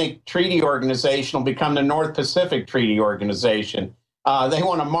Atlantic Treaty Organization will become the North Pacific Treaty Organization. They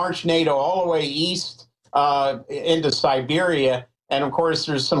want to march NATO all the way east into Siberia. And of course,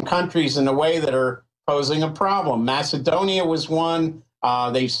 there's some countries in the way that are posing a problem. Macedonia was one.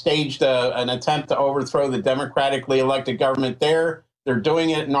 They staged an attempt to overthrow the democratically elected government there. They're doing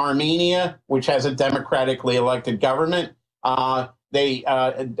it in Armenia, which has a democratically elected government. They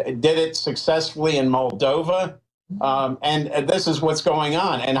did it successfully in Moldova. And this is what's going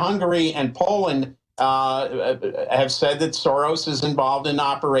on. And Hungary and Poland have said that Soros is involved in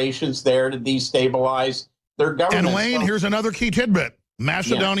operations there to destabilize their government. And Wayne, here's another key tidbit.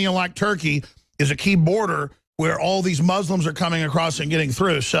 Macedonia, like Turkey, is a key border where all these Muslims are coming across and getting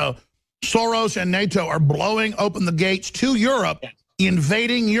through. So Soros and NATO are blowing open the gates to Europe,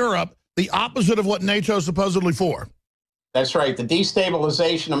 invading Europe, the opposite of what NATO is supposedly for. That's right. The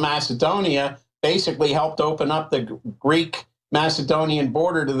destabilization of Macedonia basically helped open up the Greek-Macedonian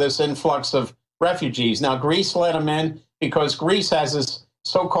border to this influx of refugees. Now, Greece let them in because Greece has this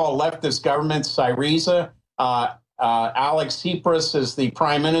so-called leftist government, Syriza. Alex Tsipras is the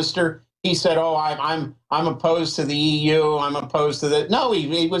prime minister. He said, "Oh, I'm opposed to the EU. I'm opposed to the." No,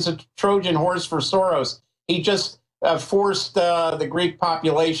 he was a Trojan horse for Soros. He just forced the Greek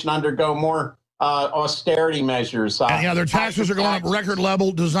population to undergo more austerity measures. And yeah, their taxes are going up record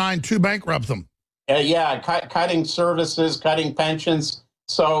level, designed to bankrupt them. Cutting services, cutting pensions.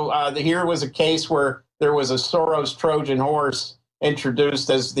 So here was a case where there was a Soros Trojan horse introduced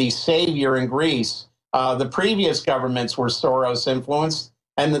as the savior in Greece. The previous governments were Soros influenced.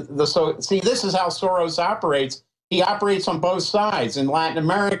 And see, this is how Soros operates. He operates on both sides. In Latin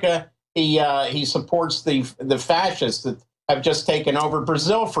America, he supports the fascists that have just taken over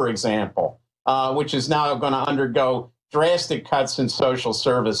Brazil, for example, which is now going to undergo drastic cuts in social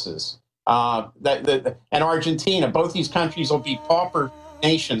services. And Argentina, both these countries will be pauper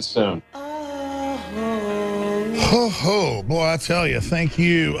nations soon. Boy, I tell you, thank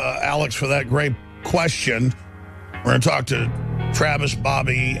you, Alex, for that great question. We're going to talk to Travis,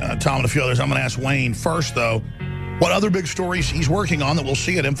 Bobby, Tom, and a few others. I'm going to ask Wayne first, though, what other big stories he's working on that we'll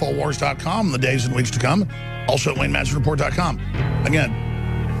see at Infowars.com in the days and weeks to come. Also at WayneMadsenReport.com.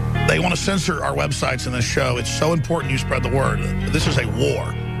 Again, they want to censor our websites in this show. It's so important you spread the word. This is a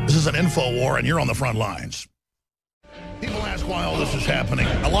war. This is an info war, and you're on the front lines. People ask why all this is happening.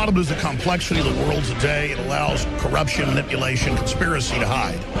 A lot of it is the complexity of the world today. It allows corruption, manipulation, conspiracy to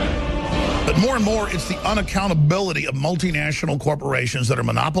hide. But more and more, it's the unaccountability of multinational corporations that are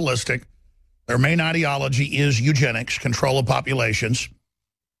monopolistic. Their main ideology is eugenics, control of populations.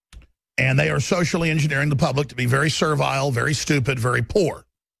 And they are socially engineering the public to be very servile, very stupid, very poor.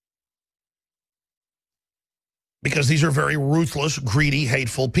 Because these are very ruthless, greedy,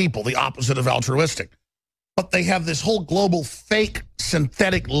 hateful people, the opposite of altruistic. But they have this whole global fake,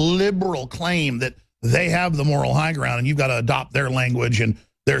 synthetic, liberal claim that they have the moral high ground and you've got to adopt their language and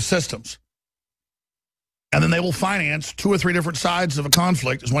their systems. And then they will finance 2 or 3 different sides of a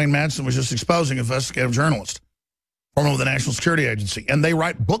conflict, as Wayne Madsen was just exposing, investigative journalist, formerly with the National Security Agency. And they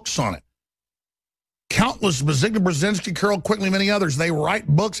write books on it. Countless, Zygmunt Brzezinski, Carol Quigley, many others, they write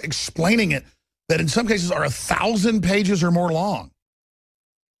books explaining it that in some cases are 1,000 pages or more long,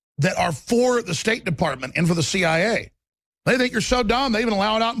 that are for the State Department and for the CIA. They think you're so dumb, they even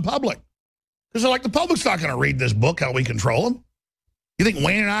allow it out in public. Because they're like, the public's not going to read this book, how we control them. You think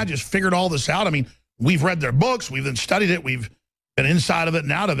Wayne and I just figured all this out? I mean, we've read their books, we've then studied it, we've been inside of it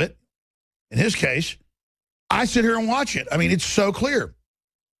and out of it. In his case, I sit here and watch it. I mean, it's so clear.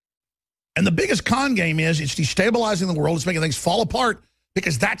 And the biggest con game is it's destabilizing the world, it's making things fall apart,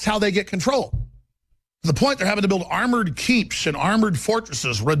 because that's how they get control. To the point they're having to build armored keeps and armored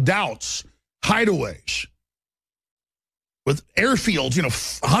fortresses, redoubts, hideaways. with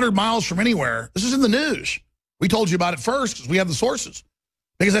airfields, 100 miles from anywhere. This is in the news. We told you about it first because we have the sources.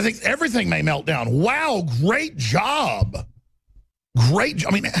 Because I think everything may melt down. Wow, great job. Great. I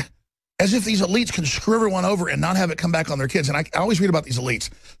mean, as if these elites can screw everyone over and not have it come back on their kids. And I always read about these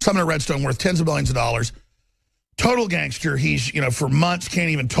elites. Sumner Redstone worth tens of billions of dollars. Total gangster. He's, for months can't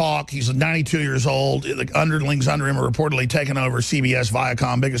even talk. He's 92 years old. The underlings under him are reportedly taking over CBS,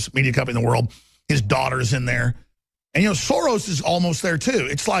 Viacom, biggest media company in the world. His daughter's in there. And, Soros is almost there, too.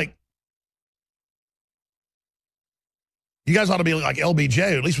 It's like, you guys ought to be like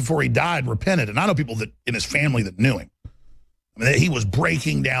LBJ, at least before he died, repented. And I know people that in his family that knew him. I mean, he was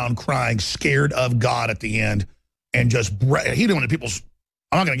breaking down, crying, scared of God at the end. And just, he didn't want people's,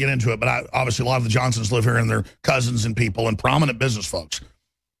 I'm not going to get into it, but obviously a lot of the Johnsons live here and they're cousins and people and prominent business folks.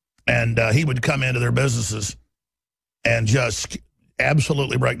 And he would come into their businesses and just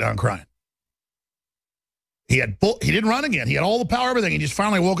absolutely break down crying. He didn't run again. He had all the power, everything. He just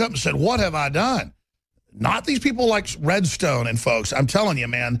finally woke up and said, what have I done? Not these people like Redstone and folks. I'm telling you,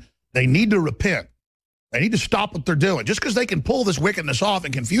 man, they need to repent. They need to stop what they're doing. Just because they can pull this wickedness off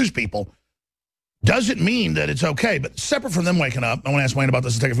and confuse people doesn't mean that it's okay. But separate from them waking up, I want to ask Wayne about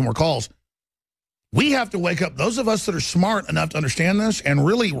this and take a few more calls. We have to wake up, those of us that are smart enough to understand this and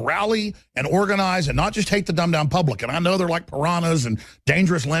really rally and organize and not just hate the dumbed down public. And I know they're like piranhas and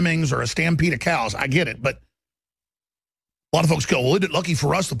dangerous lemmings or a stampede of cows. I get it. But a lot of folks go, well, isn't it lucky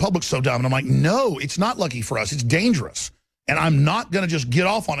for us? The public's so dumb. And I'm like, no, it's not lucky for us. It's dangerous. And I'm not going to just get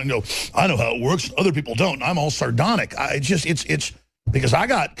off on it and go, I know how it works. Other people don't. I'm all sardonic. It's because I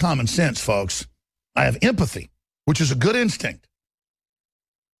got common sense, folks. I have empathy, which is a good instinct.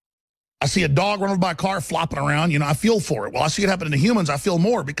 I see a dog run over by a car flopping around. I feel for it. Well, I see it happen to humans. I feel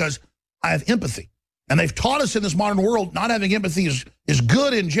more because I have empathy. And they've taught us in this modern world not having empathy is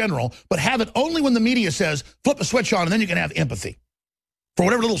good in general, but have it only when the media says, flip a switch on, and then you can have empathy for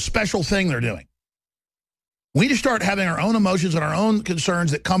whatever little special thing they're doing. We need to start having our own emotions and our own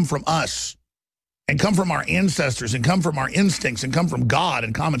concerns that come from us and come from our ancestors and come from our instincts and come from God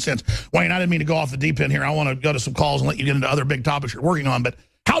and common sense. Wayne, I didn't mean to go off the deep end here. I want to go to some calls and let you get into other big topics you're working on. But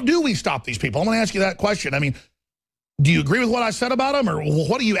how do we stop these people? I'm going to ask you that question. I mean, do you agree with what I said about them, or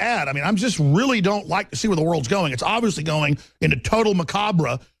what do you add? I mean, I'm just really don't like to see where the world's going. It's obviously going into total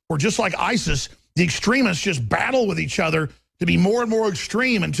macabre, where just like ISIS, the extremists just battle with each other to be more and more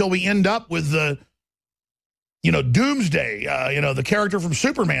extreme until we end up with the, Doomsday, the character from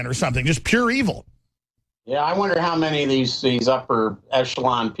Superman or something, just pure evil. Yeah, I wonder how many of these upper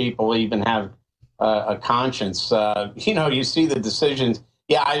echelon people even have a conscience. You see the decisions.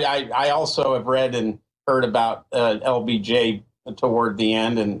 Yeah, I also have read and heard about LBJ toward the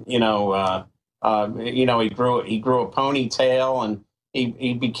end, and he grew a ponytail, and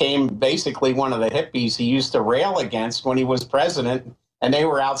he became basically one of the hippies he used to rail against when he was president, and they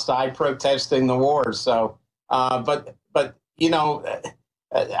were outside protesting the war. So, but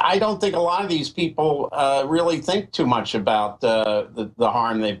I don't think a lot of these people really think too much about the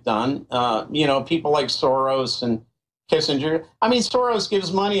harm they've done. People like Soros and Kissinger. I mean, Soros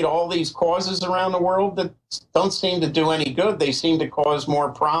gives money to all these causes around the world that don't seem to do any good. They seem to cause more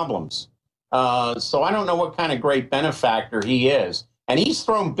problems. So I don't know what kind of great benefactor he is. And he's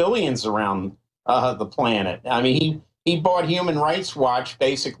thrown billions around the planet. I mean, he bought Human Rights Watch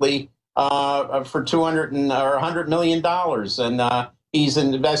basically for $100 million. And he's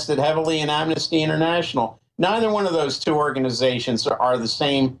invested heavily in Amnesty International. Neither one of those two organizations are the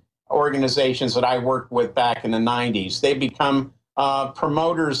same organizations that I worked with back in the 90s. They become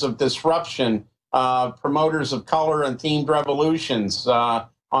promoters of disruption, promoters of color and themed revolutions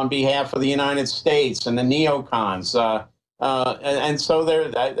on behalf of the United States and the neocons. And so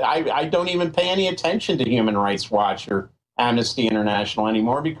I don't even pay any attention to Human Rights Watch or Amnesty International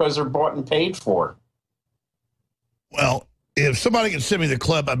anymore because they're bought and paid for. Well, if somebody can send me the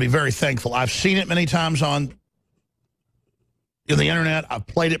clip, I'd be very thankful. I've seen it many times on the internet. I've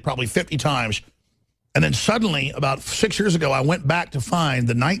played it probably 50 times. And then suddenly, about 6 years ago, I went back to find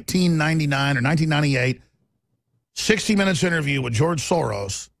the 1999 or 1998 60 Minutes interview with George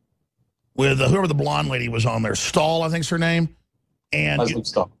Soros with whoever the blonde lady was on there. Stahl, I think's her name. And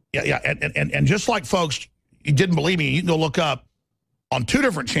Stahl. Yeah. And just like folks, you didn't believe me, you can go look up on two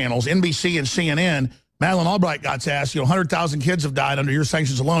different channels, NBC and CNN. Madeleine Albright got asked, 100,000 kids have died under your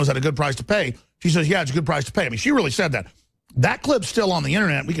sanctions alone. Is that a good price to pay? She says, yeah, it's a good price to pay. I mean, she really said that. That clip's still on the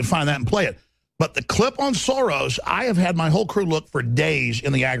internet. We can find that and play it. But the clip on Soros, I have had my whole crew look for days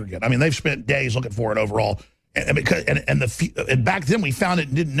in the aggregate. I mean, they've spent days looking for it overall. And back then we found it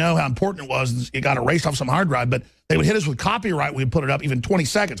and didn't know how important it was. It got erased off some hard drive. But they would hit us with copyright. We'd put it up even 20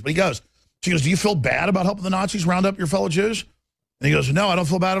 seconds. But he goes, She goes, do you feel bad about helping the Nazis round up your fellow Jews? And he goes, no, I don't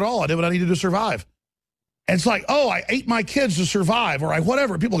feel bad at all. I did what I needed to survive. And it's like, oh, I ate my kids to survive, or I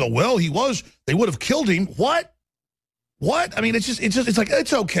whatever. People go, well, they would have killed him. What? What? I mean, it's like,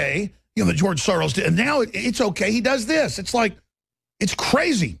 it's okay. You know, that George Soros did. And now it's okay. He does this. It's like, it's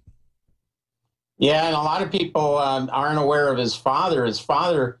crazy. Yeah, and a lot of people aren't aware of his father. His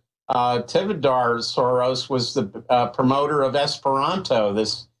father, Tivadar Soros, was the promoter of Esperanto,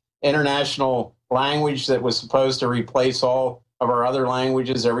 this international language that was supposed to replace all of our other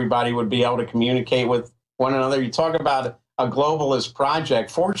languages. Everybody would be able to communicate with one another. You talk about a globalist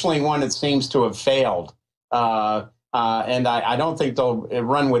project, fortunately one that seems to have failed. And I don't think they'll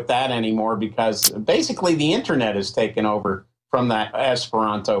run with that anymore, because basically the internet has taken over from that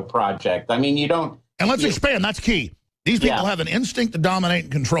Esperanto project. I mean, you don't... And let's expand. That's key. These people have an instinct to dominate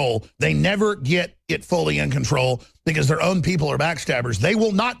and control. They never get it fully in control because their own people are backstabbers. They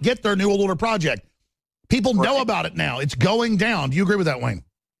will not get their New World Order project. People know about it now. It's going down. Do you agree with that, Wayne?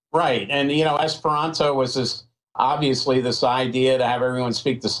 Right. And, you know, Esperanto was this idea to have everyone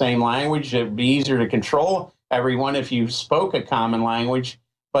speak the same language. It'd be easier to control everyone if you spoke a common language.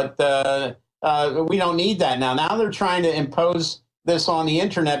 But we don't need that now. Now they're trying to impose this on the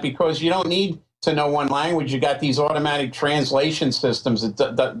internet because you don't need to know one language. You got these automatic translation systems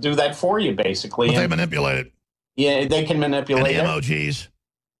that do that for you, basically. But they manipulate it. Yeah, they can manipulate and the emojis.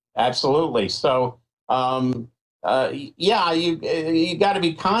 Absolutely. So, yeah, you got to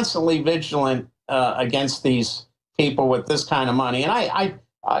be constantly vigilant against these people with this kind of money. And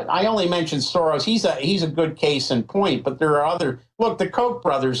I only mentioned Soros. He's a good case in point, but there are other. Look, the Koch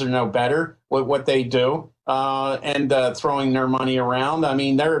brothers are no better with what they do and throwing their money around. I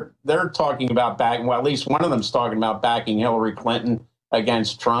mean, they're talking about backing. Well, at least one of them's talking about backing Hillary Clinton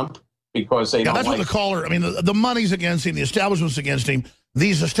against Trump because they don't. That's what the caller. I mean, the money's against him. The establishment's against him.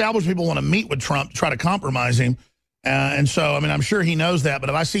 These established people want to meet with Trump to try to compromise him. And so, I mean, I'm sure he knows that. But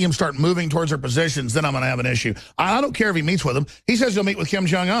if I see him start moving towards their positions, then I'm going to have an issue. I don't care if he meets with them. He says he'll meet with Kim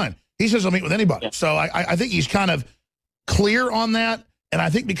Jong-un. He says he'll meet with anybody. Yeah. So I think he's kind of clear on that. And I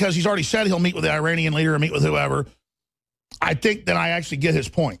think because he's already said he'll meet with the Iranian leader or meet with whoever, I think that I actually get his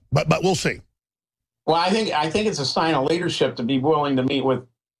point. But we'll see. Well, I think it's a sign of leadership to be willing to meet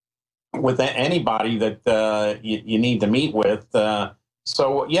with anybody that you need to meet with.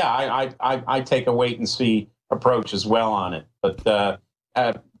 So, yeah, I take a wait and see approach as well on it. But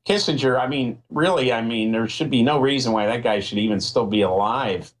Kissinger, I mean, really, I mean, there should be no reason why that guy should even still be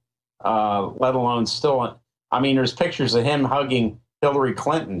alive, let alone still. I mean, there's pictures of him hugging Hillary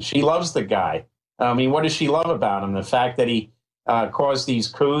Clinton. She loves the guy. I mean, what does she love about him? The fact that he caused these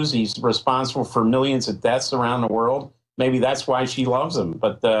coups. He's responsible for millions of deaths around the world. Maybe that's why she loves him.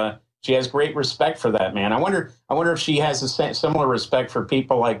 But she has great respect for that man. I wonder if she has a similar respect for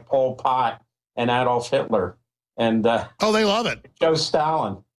people like Pol Pot and Adolf Hitler. And oh, they love it. Joe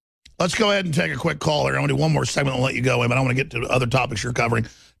Stalin. Let's go ahead and take a quick call here. I'm going to do one more segment and let you go, but I want to get to other topics you're covering.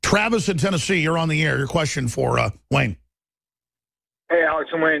 Travis in Tennessee, you're on the air. Your question for Wayne. Hey, Alex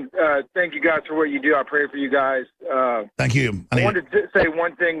and Wayne. Thank you guys for what you do. I pray for you guys. Thank you. I wanted to say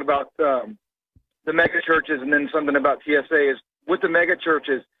one thing about the mega churches and then something about TSA is with the mega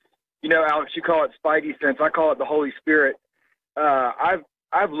churches. You know, Alex, you call it Spidey sense. I call it the Holy Spirit.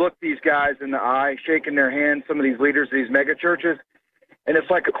 I've looked these guys in the eye, shaking their hands, some of these leaders of these mega churches, and it's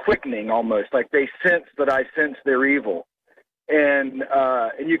like a quickening almost. Like they sense that I sense their evil. And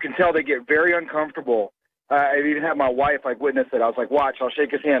you can tell they get very uncomfortable. I even had my wife like witness it. I was like, watch, I'll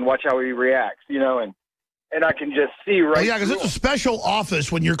shake his hand, watch how he reacts, you know, and I can just see right. Oh, yeah, because it's a special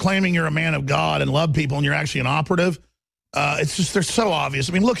office when you're claiming you're a man of God and love people and you're actually an operative. It's just, they're so obvious.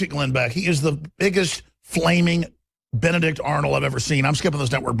 I mean, look at Glenn Beck. He is the biggest flaming Benedict Arnold I've ever seen. I'm skipping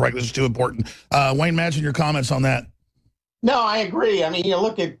this network break. This is too important. Wayne, imagine your comments on that. No, I agree. I mean, you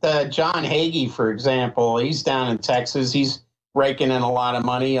look at John Hagee, for example. He's down in Texas. He's raking in a lot of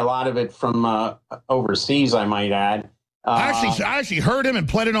money, a lot of it from overseas, I might add. I actually heard him and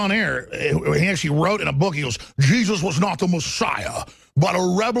played it on air. He actually wrote in a book, he goes, Jesus was not the Messiah, but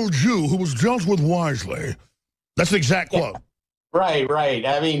a rebel Jew who was dealt with wisely. That's the exact quote. Right.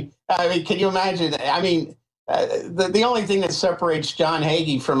 I mean, can you imagine? I mean, the only thing that separates John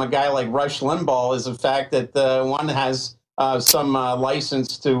Hagee from a guy like Rush Limbaugh is the fact that one has some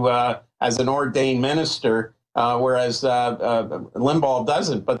license to as an ordained minister, whereas Limbaugh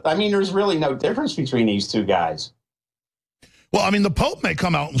doesn't. But, I mean, there's really no difference between these two guys. Well, I mean, the Pope may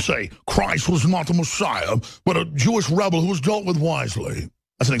come out and say, Christ was not the Messiah, but a Jewish rebel who was dealt with wisely.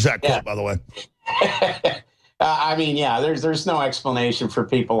 That's an exact quote, by the way. I mean, yeah, there's no explanation for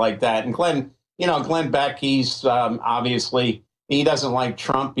people like that. And Glenn Beck, he's obviously, he doesn't like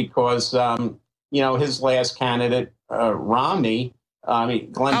Trump because, his last candidate, Romney, Glenn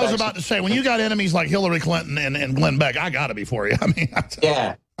I was Beck's about to say, when you got enemies like Hillary Clinton and Glenn Beck, I got to be for you. I mean,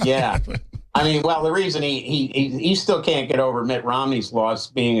 yeah. Well, the reason he still can't get over Mitt Romney's loss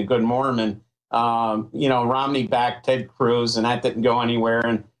being a good Mormon. Romney backed Ted Cruz, and that didn't go anywhere.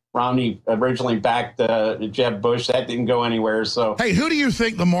 And Romney originally backed Jeb Bush. That didn't go anywhere. So, hey, who do you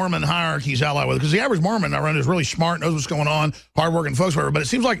think the Mormon hierarchy's allied with? Because the average Mormon around is really smart, knows what's going on, hardworking folks, whatever. But it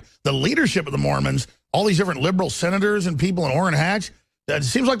seems like the leadership of the Mormons, all these different liberal senators and people in Orrin Hatch, it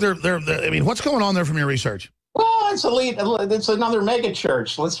seems like they're I mean, what's going on there from your research? Well, it's another mega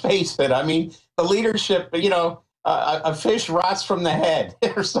church. Let's face it. I mean, the leadership, a fish rots from the head.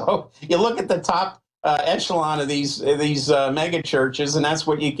 So you look at the top echelon of these mega churches, and that's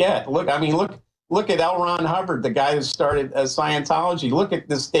what you get. Look at L. Ron Hubbard, the guy that started Scientology. Look at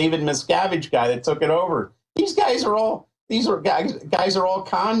this David Miscavige guy that took it over. These guys are all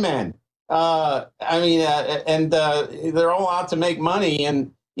con men. And they're all out to make money.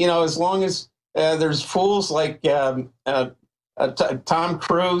 And as long as there's fools like Tom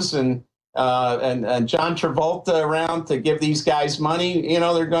Cruise and John Travolta around to give these guys money,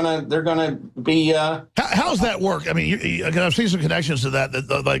 they're gonna be. How's that work? I mean, I've seen some connections to that.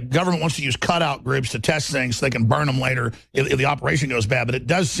 The government wants to use cutout groups to test things so they can burn them later if the operation goes bad. But it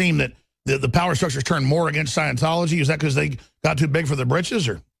does seem that the power structures turn more against Scientology. Is that because they got too big for their britches,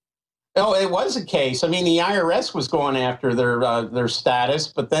 or? Oh, it was a case. I mean, the IRS was going after their status,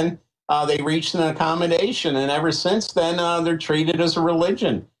 but then they reached an accommodation, and ever since then, they're treated as a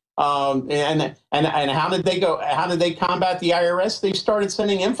religion. And how did they go? How did they combat the IRS? They started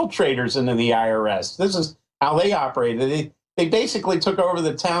sending infiltrators into the IRS. This is how they operated. They basically took over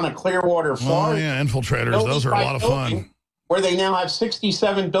the town of Clearwater, Florida. Oh, yeah, infiltrators. Those are a lot of fun. Where they now have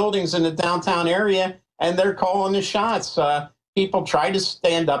 67 buildings in the downtown area, and they're calling the shots. People try to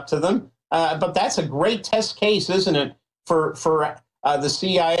stand up to them, but that's a great test case, isn't it, for the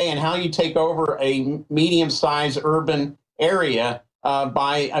CIA and how you take over a medium-sized urban area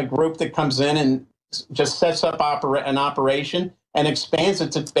by a group that comes in and just sets up an operation and expands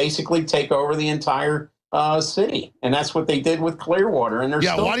it to basically take over the entire city. And that's what they did with Clearwater. And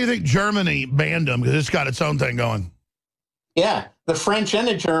why do you think Germany banned them? Because it's got its own thing going. Yeah, the French and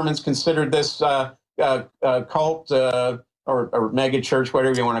the Germans considered this cult or mega church,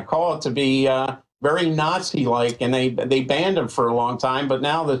 whatever you want to call it, to be very Nazi-like, and they banned them for a long time. But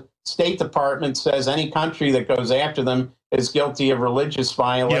now the State Department says any country that goes after them is guilty of religious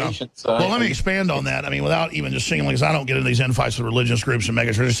violations. Yeah. Well, let me expand on that. I mean, without even just saying, because I don't get into these infights with religious groups and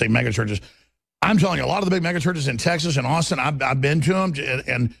mega churches, say mega churches. I'm telling you, a lot of the big mega churches in Texas and Austin, I've been to them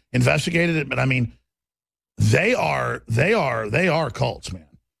and investigated it. But I mean, they are cults, man.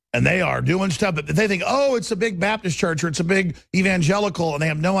 And they are doing stuff, but they think, oh, it's a big Baptist church or it's a big evangelical, and they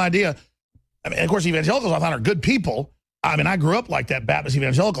have no idea. I mean, of course, evangelicals I thought are good people. I mean, I grew up like that, Baptist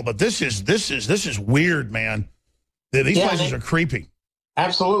evangelical, but this is weird, man. These places are creepy.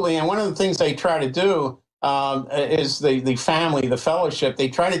 Absolutely, and one of the things they try to do is the family, the fellowship. They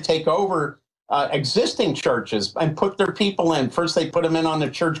try to take over existing churches and put their people in. First, they put them in on the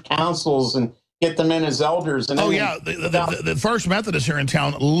church councils and get them in as elders. And the First Methodist here in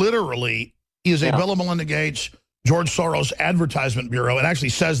town literally is a Bill and Melinda Gates, George Soros advertisement bureau. It actually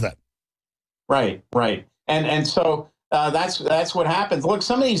says that. Right. And so that's what happens. Look,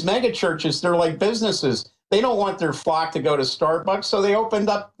 some of these mega churches, they're like businesses. They don't want their flock to go to Starbucks, so they open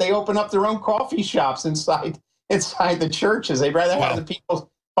up their own coffee shops inside the churches. They'd rather have the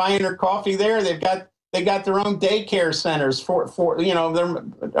people buying their coffee there. They got their own daycare centers for they're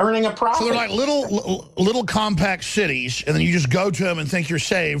earning a profit. So they're like little compact cities, and then you just go to them and think you're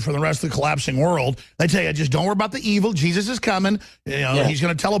saved from the rest of the collapsing world. They tell you, just don't worry about the evil. Jesus is coming. He's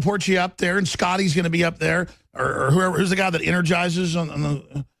going to teleport you up there, and Scotty's going to be up there, or who's the guy that energizes in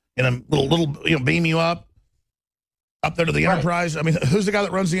a little beam you up there to the Enterprise. I mean, who's the guy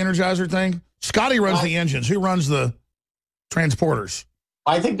that runs the Energizer thing? Scotty runs the engines. Who runs the transporters?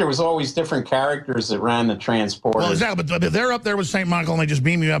 I think there was always different characters that ran the transporters. Well, exactly, but they're up there with St. Michael, and they just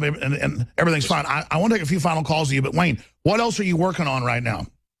beam you up, and everything's fine. I want to take a few final calls to you, but Wayne, what else are you working on right now?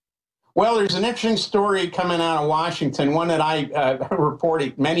 Well, there's an interesting story coming out of Washington, one that I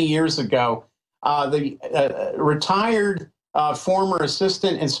reported many years ago. The retired former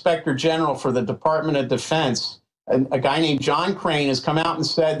Assistant Inspector General for the Department of Defense, a guy named John Crane, has come out and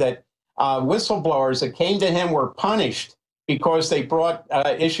said that whistleblowers that came to him were punished because they brought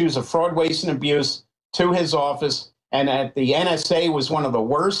issues of fraud, waste, and abuse to his office, and that the NSA was one of the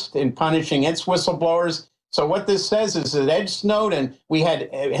worst in punishing its whistleblowers. So what this says is that Ed Snowden, we had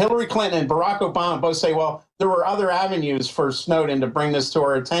Hillary Clinton and Barack Obama both say, well, there were other avenues for Snowden to bring this to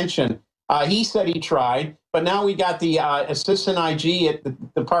our attention. He said he tried, but now we got the assistant IG at the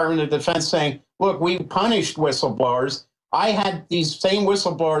Department of Defense saying, look, we punished whistleblowers. I had these same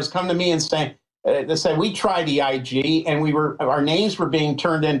whistleblowers come to me and say, they said, we tried the IG and our names were being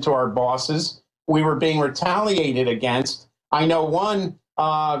turned into our bosses. We were being retaliated against. I know one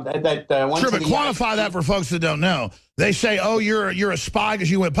that went sure, to but the quantify that for folks that don't know. They say, oh, you're a spy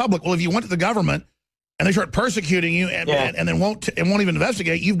because you went public. Well, if you went to the government and they start persecuting you and then won't even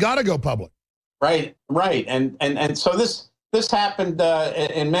investigate, you've got to go public. Right. And so this happened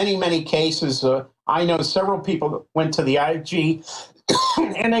in many, many cases. I know several people that went to the IG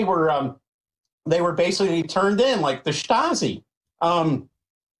and they were basically turned in like the Stasi. And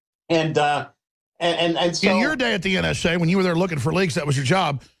so in your day at the NSA, when you were there looking for leaks, that was your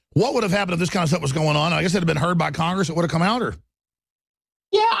job. What would have happened if this kind of stuff was going on? I guess it had been heard by Congress. It would have come out, or?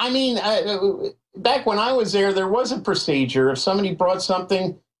 Yeah, I mean, back when I was there was a procedure. If somebody brought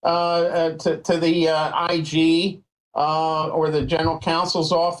something to the IG or the General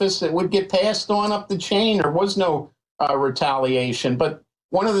Counsel's office, it would get passed on up the chain. There was no retaliation. But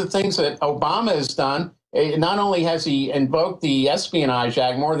one of the things that Obama has done, not only has he invoked the Espionage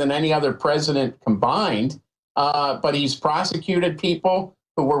Act more than any other president combined, but he's prosecuted people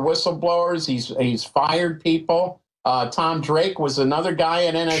who were whistleblowers. He's fired people. Tom Drake was another guy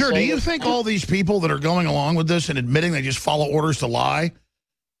at NSA. Sure. Do you think all these people that are going along with this and admitting they just follow orders to lie,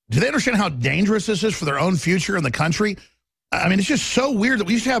 do they understand how dangerous this is for their own future in the country? I mean, it's just so weird that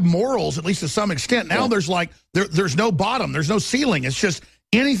we used to have morals, at least to some extent. Now there's like, there's no bottom. There's no ceiling. It's just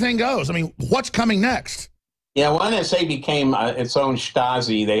anything goes. I mean, what's coming next? Yeah, well, NSA became its own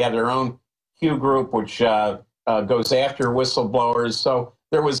Stasi. They have their own Q group, which goes after whistleblowers. So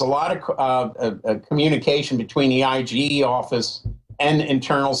there was a lot of communication between the IG office and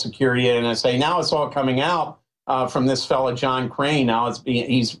internal security at NSA. Now it's all coming out from this fellow, John Crane. Now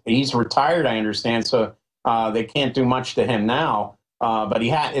he's retired, I understand, so they can't do much to him now. But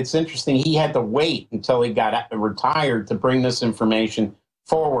it's interesting, he had to wait until he got retired to bring this information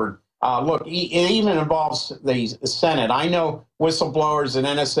forward. Look, it even involves the Senate. I know whistleblowers at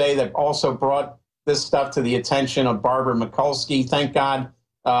NSA that also brought this stuff to the attention of Barbara Mikulski. Thank God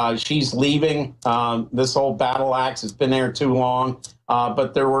she's leaving. This whole battle axe has been there too long.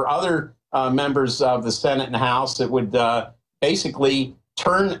 But there were other members of the Senate and House that would basically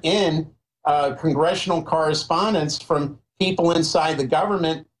turn in congressional correspondence from people inside the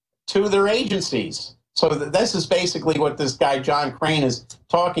government to their agencies. So this is basically what this guy, John Crane, is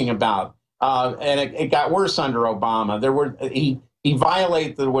talking about. And it got worse under Obama. He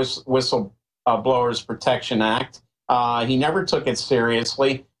violated the Whistleblowers Protection Act. He never took it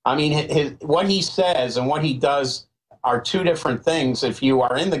seriously. I mean, what he says and what he does are two different things. If you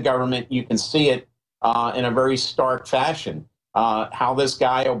are in the government, you can see it in a very stark fashion. How this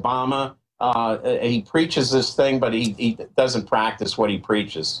guy, Obama, he preaches this thing, but he doesn't practice what he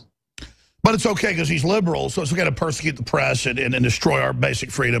preaches. But it's okay because he's liberal, so it's okay to persecute the press and destroy our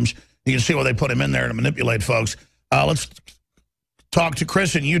basic freedoms. You can see why they put him in there to manipulate folks. Let's talk to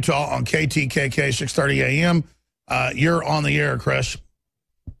Chris in Utah on KTKK 630 AM. You're on the air, Chris.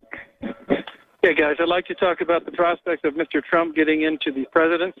 Hey, guys, I'd like to talk about the prospects of Mr. Trump getting into the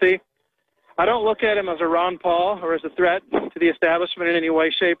presidency. I don't look at him as a Ron Paul or as a threat to the establishment in any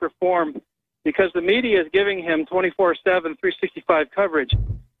way, shape, or form because the media is giving him 24/7, 365 coverage.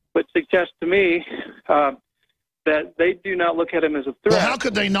 But suggests to me that they do not look at him as a threat. Well, how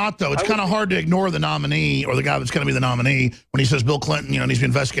could they not, though? It's kind of hard to ignore the nominee or the guy that's going to be the nominee when he says Bill Clinton, needs to be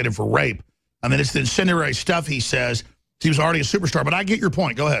investigated for rape. I mean, it's the incendiary stuff he says. He was already a superstar. But I get your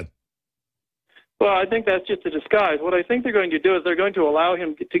point. Go ahead. Well, I think that's just a disguise. What I think they're going to do is they're going to allow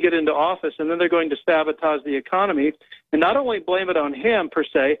him to get into office, and then they're going to sabotage the economy and not only blame it on him, per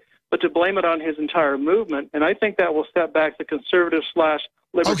se, but to blame it on his entire movement. And I think that will set back the conservative /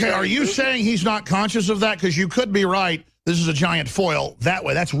 Okay, are you saying he's not conscious of that? Because you could be right. This is a giant foil that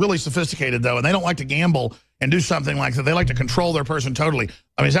way. That's really sophisticated, though, and they don't like to gamble and do something like that. They like to control their person totally.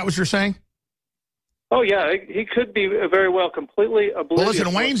 I mean, is that what you're saying? Oh, yeah, he could be very well completely oblivious. Well,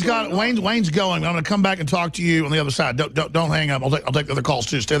 listen, Wayne's going. I'm going to come back and talk to you on the other side. Don't hang up. I'll take the other calls,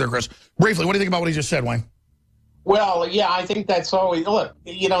 too. Stay there, Chris. Briefly, what do you think about what he just said, Wayne? Well, yeah, I think that's always, look,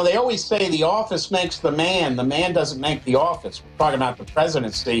 they always say the office makes the man doesn't make the office. We're talking about the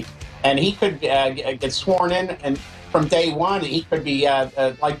presidency, and he could get sworn in, and from day one, he could be,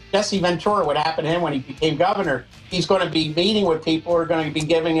 like Jesse Ventura, what happened to him when he became governor. He's going to be meeting with people who are going to be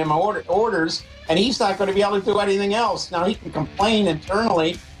giving him orders, and he's not going to be able to do anything else. Now, he can complain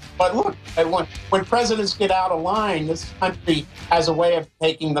internally, But look, when presidents get out of line, this country has a way of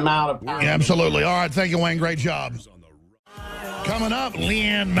taking them out of power. Yeah, absolutely. All right, thank you, Wayne. Great job. Coming up,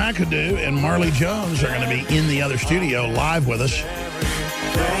 Leanne McAdoo and Marley Jones are going to be in the other studio live with us.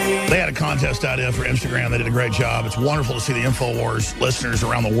 They had a contest idea for Instagram. They did a great job. It's wonderful to see the InfoWars listeners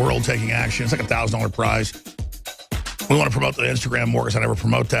around the world taking action. It's like a $1,000 prize. We want to promote the Instagram more because I never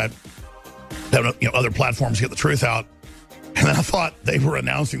promote that. Have, other platforms get the truth out. And then I thought they were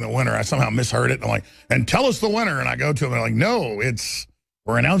announcing the winner. I somehow misheard it. And I'm like, and tell us the winner. And I go to them and they're like, no,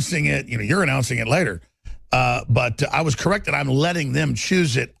 we're announcing it. You're announcing it later. But I was correct that I'm letting them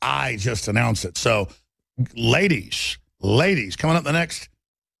choose it. I just announce it. So ladies, coming up the next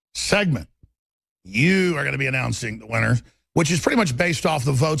segment, you are going to be announcing the winner, which is pretty much based off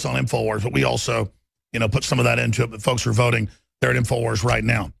the votes on InfoWars. But we also, put some of that into it. But folks are voting there at InfoWars right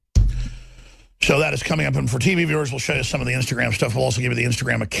now. So that is coming up. And for TV viewers, we'll show you some of the Instagram stuff. We'll also give you the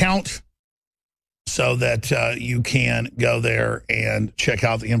Instagram account so that you can go there and check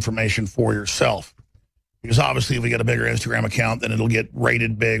out the information for yourself. Because obviously, if we get a bigger Instagram account, then it'll get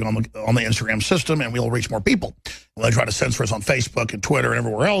rated big on the Instagram system, and we'll reach more people. When they try to censor us on Facebook and Twitter and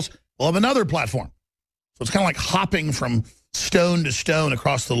everywhere else, we'll have another platform. So it's kind of like hopping from stone to stone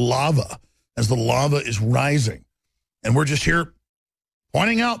across the lava as the lava is rising. And we're just here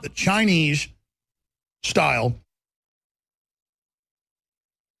pointing out that Chinese-style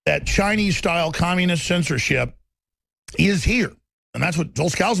communist censorship is here. And that's what Joel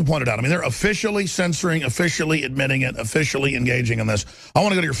Scalzo pointed out. I mean, they're officially censoring, officially admitting it, officially engaging in this. I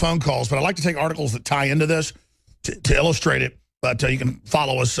want to go to your phone calls, but I'd like to take articles that tie into this to illustrate it. But you can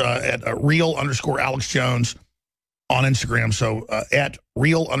follow us at @real_Alex Jones on Instagram. So at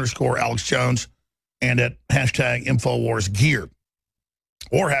 @real_Alex Jones and at #InfoWarsGear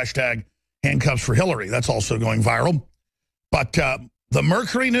or #handcuffs for Hillary. That's also going viral. But the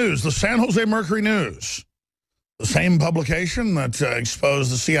Mercury News, the San Jose Mercury News, the same publication that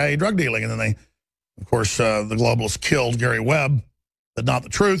exposed the CIA drug dealing. And then they, of course, the globalists killed Gary Webb, but not the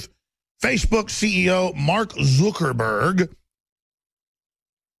truth. Facebook CEO Mark Zuckerberg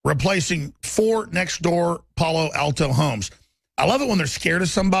replacing 4 next-door Palo Alto homes. I love it when they're scared of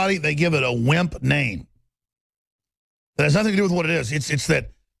somebody, they give it a wimp name. That has nothing to do with what it is. It's that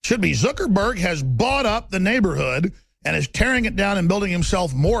should be Zuckerberg has bought up the neighborhood and is tearing it down and building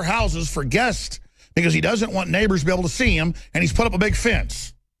himself more houses for guests because he doesn't want neighbors to be able to see him, and he's put up a big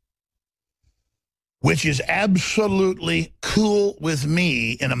fence, which is absolutely cool with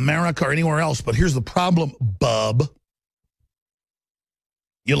me in America or anywhere else. But here's the problem, bub.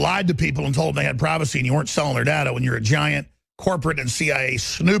 You lied to people and told them they had privacy and you weren't selling their data when you're a giant corporate and CIA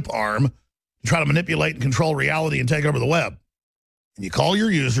snoop arm to try to manipulate and control reality and take over the web. And you call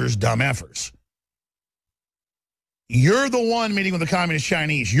your users dumb effers. You're the one meeting with the communist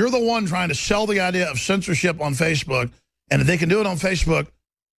Chinese. You're the one trying to sell the idea of censorship on Facebook. And if they can do it on Facebook,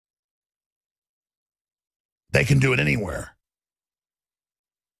 they can do it anywhere.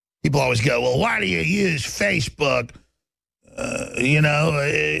 People always go, well, why do you use Facebook?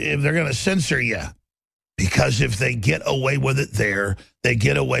 If they're going to censor you. Because if they get away with it there, they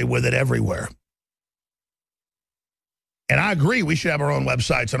get away with it everywhere. And I agree we should have our own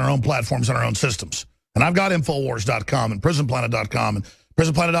websites and our own platforms and our own systems. And I've got Infowars.com and PrisonPlanet.com and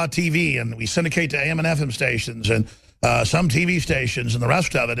PrisonPlanet.tv, and we syndicate to AM and FM stations and some TV stations and the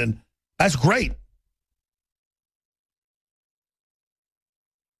rest of it, and that's great.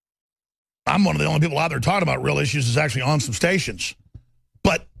 I'm one of the only people out there talking about real issues that's actually on some stations.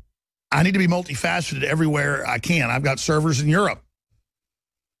 But I need to be multifaceted everywhere I can. I've got servers in Europe.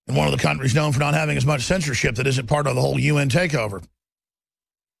 And one of the countries known for not having as much censorship that isn't part of the whole UN takeover.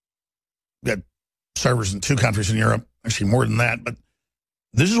 We've got servers in 2 countries in Europe, actually more than that. But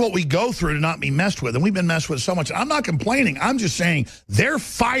this is what we go through to not be messed with. And we've been messed with so much. I'm not complaining. I'm just saying they're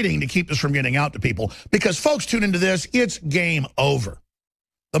fighting to keep this from getting out to people. Because folks tune into this, it's game over.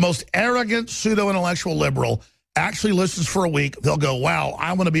 The most arrogant, pseudo-intellectual liberal actually listens for a week. They'll go, wow,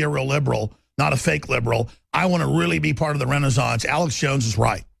 I want to be a real liberal, not a fake liberal. I want to really be part of the Renaissance. Alex Jones is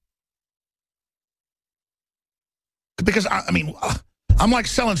right. Because, I'm like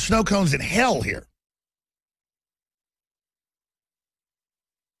selling snow cones in hell here.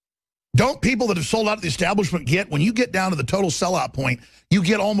 Don't people that have sold out to the establishment get, when you get down to the total sellout point, you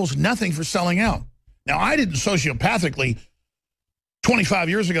get almost nothing for selling out. Now, I didn't sociopathically 25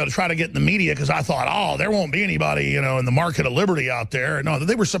 years ago to try to get in the media because I thought, oh, there won't be anybody, in the market of liberty out there. No,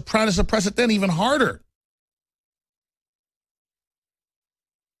 they were trying to suppress it then even harder.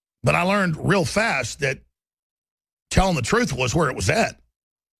 But I learned real fast that telling the truth was where it was at.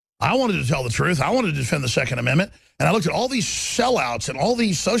 I wanted to tell the truth. I wanted to defend the Second Amendment. And I looked at all these sellouts and all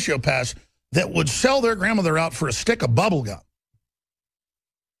these sociopaths that would sell their grandmother out for a stick of bubble gum.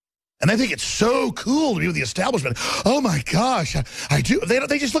 And they think it's so cool to be with the establishment. Oh, my gosh, I do.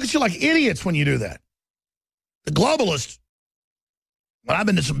 They just look at you like idiots when you do that. The globalists, when I've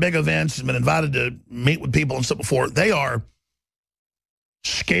been to some big events and been invited to meet with people and stuff before, they are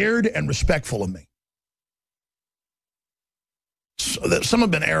scared and respectful of me. So that some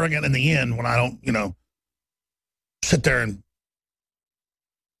have been arrogant in the end when I don't, you know, sit there and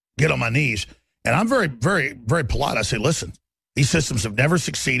get on my knees. And I'm very, very, very polite. I say, listen, these systems have never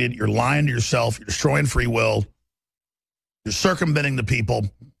succeeded. You're lying to yourself. You're destroying free will. You're circumventing the people.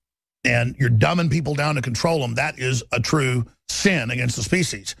 And you're dumbing people down to control them. That is a true sin against the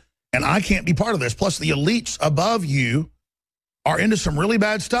species. And I can't be part of this. Plus, the elites above you are into some really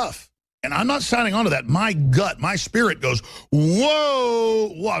bad stuff. And I'm not signing on to that. My gut, my spirit goes, whoa,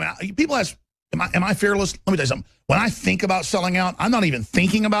 whoa. I mean, people ask, am I fearless? Let me tell you something. When I think about selling out, I'm not even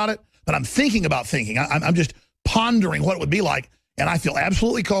thinking about it, but I'm thinking about thinking. I'm just pondering what it would be like, and I feel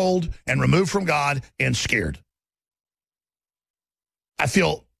absolutely cold and removed from God and scared. I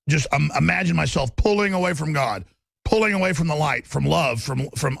feel just imagine myself pulling away from God, pulling away from the light, from love,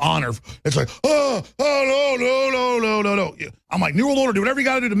 from honor. It's like, no. I'm like, New World Order, do whatever you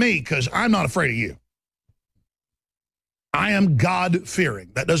got to do to me, because I'm not afraid of you. I am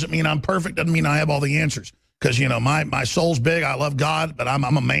God-fearing. That doesn't mean I'm perfect. Doesn't mean I have all the answers. Because, you know, my soul's big. I love God, but I'm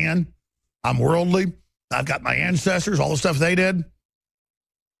a man. I'm worldly. I've got my ancestors, all the stuff they did.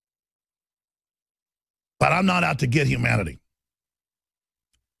 But I'm not out to get humanity.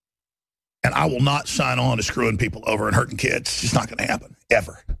 And I will not sign on to screwing people over and hurting kids. It's just not going to happen,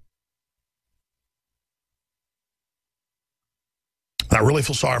 ever. And I really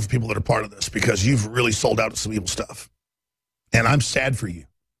feel sorry for people that are part of this, because you've really sold out to some evil stuff. And I'm sad for you.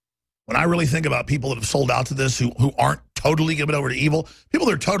 When I really think about people that have sold out to this who aren't totally given over to evil, people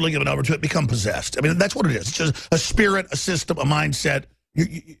that are totally given over to it become possessed. I mean, that's what it is. It's just a spirit, a system, a mindset.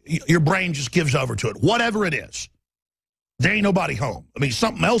 Your brain just gives over to it. Whatever it is. There ain't nobody home. I mean,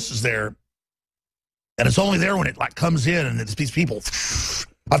 something else is there, and it's only there when it like comes in, and it's these people.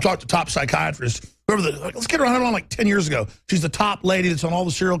 I've talked to top psychiatrists. Let's get her on like 10 years ago. She's the top lady that's on all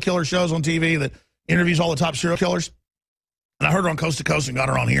the serial killer shows on TV that interviews all the top serial killers. And I heard her on Coast to Coast and got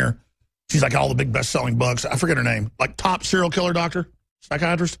her on here. She's like all the big best-selling books. I forget her name. Like top serial killer doctor,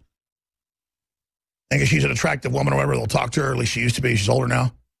 psychiatrist. I think she's an attractive woman or whatever. They'll talk to her. At least she used to be. She's older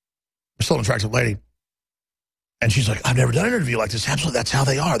now. Still an attractive lady. And she's like, I've never done an interview like this. Absolutely, that's how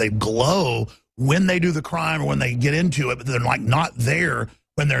they are. They glow when they do the crime or when they get into it, but they're like not there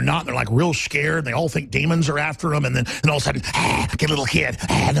when they're not. They're like real scared. They all think demons are after them. And then all of a sudden, get a little kid.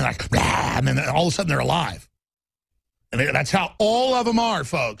 And then like, and then all of a sudden they're alive. And that's how all of them are,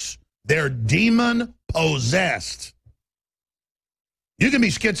 folks. They're demon possessed. You can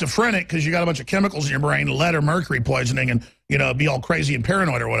be schizophrenic because you got a bunch of chemicals in your brain, lead or mercury poisoning, and, you know, be all crazy and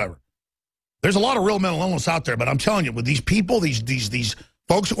paranoid or whatever. There's a lot of real mental illness out there, but I'm telling you, with these people, these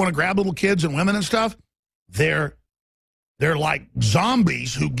folks that want to grab little kids and women and stuff, they're like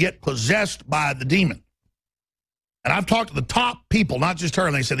zombies who get possessed by the demon. And I've talked to the top people, not just her,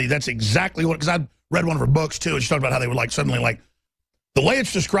 and they said that's exactly what, because I read one of her books too, and she talked about how they were like suddenly like, the way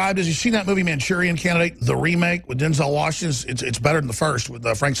it's described is, you seen that movie Manchurian Candidate, the remake with Denzel Washington? It's better than the first with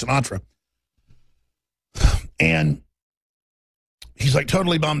Frank Sinatra. And he's like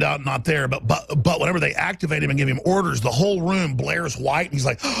totally bummed out and not there, but whenever they activate him and give him orders, the whole room blares white, and he's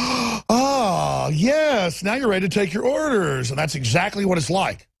like, oh, yes, now you're ready to take your orders. And that's exactly what it's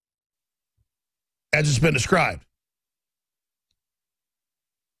like, as it's been described.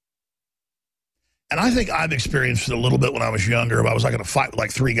 And I think I've experienced it a little bit when I was younger. I was like in a fight with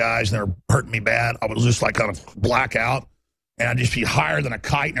like 3 guys, and they were hurting me bad. I was just like kind of black out, and I'd just be higher than a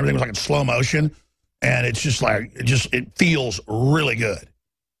kite, and everything was like in slow motion. And it's just like, it feels really good.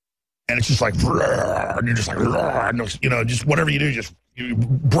 And it's just like, and you're just like, you know, just whatever you do, you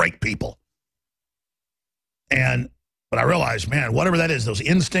break people. But I realized, man, whatever that is, those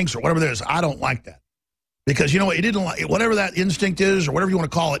instincts or whatever that is, I don't like that. Because you know what, it didn't like, whatever that instinct is or whatever you want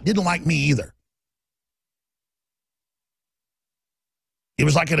to call it, didn't like me either. It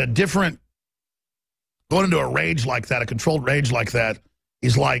was like at a different, going into a rage like that, a controlled rage like that,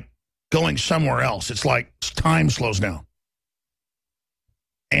 is like going somewhere else. It's like time slows down.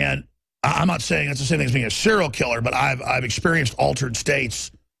 And I'm not saying it's the same thing as being a serial killer, but I've experienced altered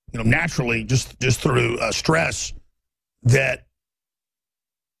states, you know, naturally just through stress that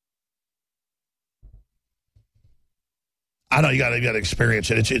I know you got to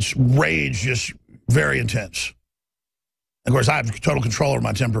experience it. It's rage, just very intense. Of course, I have total control over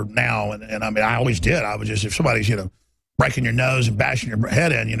my temper now, and I mean, I always did. I would just, if somebody's, breaking your nose and bashing your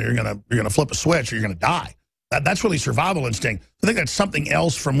head in, you're gonna flip a switch or you're gonna die. That's really survival instinct. I think that's something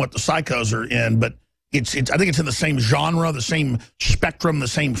else from what the psychos are in, but I think it's in the same genre, the same spectrum, the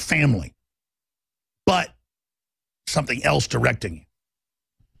same family, but something else directing you.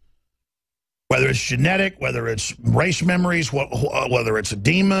 Whether it's genetic, whether it's race memories, whether it's a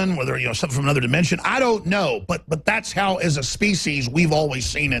demon, whether something from another dimension, I don't know. But that's how, as a species, we've always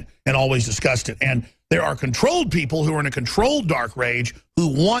seen it and always discussed it. And there are controlled people who are in a controlled dark rage who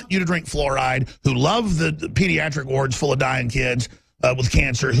want you to drink fluoride, who love the pediatric wards full of dying kids with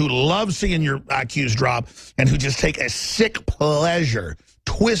cancer, who love seeing your IQs drop, and who just take a sick pleasure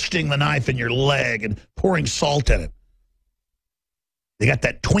twisting the knife in your leg and pouring salt in it. They got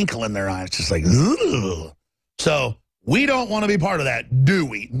that twinkle in their eye. It's just like, ugh. So we don't want to be part of that, do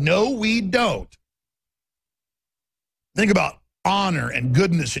we? No, we don't. Think about honor and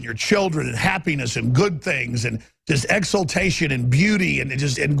goodness in your children and happiness and good things and just exaltation and beauty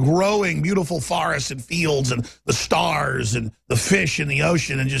and growing beautiful forests and fields and the stars and the fish in the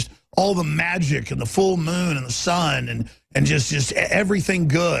ocean and just all the magic and the full moon and the sun and just everything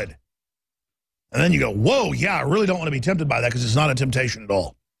good. And then you go, whoa, yeah, I really don't want to be tempted by that because it's not a temptation at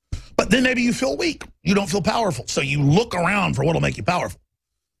all. But then maybe you feel weak. You don't feel powerful. So you look around for what will make you powerful.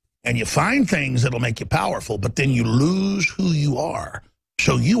 And you find things that will make you powerful, but then you lose who you are.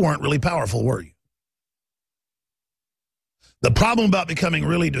 So you weren't really powerful, were you? The problem about becoming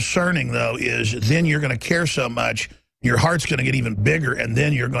really discerning, though, is then you're going to care so much, your heart's going to get even bigger, and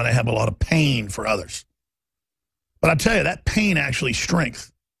then you're going to have a lot of pain for others. But I tell you, that pain actually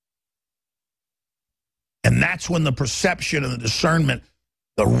strength. And that's when the perception and the discernment,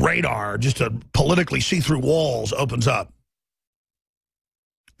 the radar, just to politically see through walls, opens up.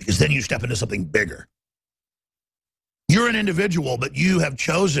 Because then you step into something bigger. You're an individual, but you have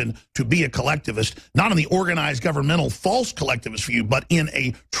chosen to be a collectivist, not in the organized governmental false collectivist view, but in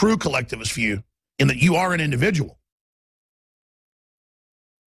a true collectivist view, in that you are an individual.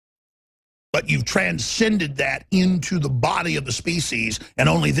 But you've transcended that into the body of the species, and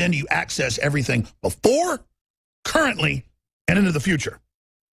only then do you access everything before, currently, and into the future.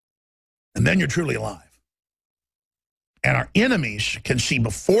 And then you're truly alive. And our enemies can see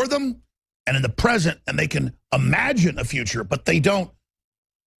before them and in the present, and they can imagine a future, but they don't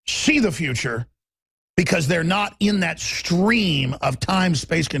see the future because they're not in that stream of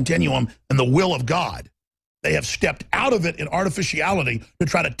time-space continuum and the will of God. They have stepped out of it in artificiality to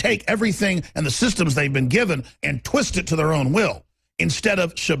try to take everything and the systems they've been given and twist it to their own will instead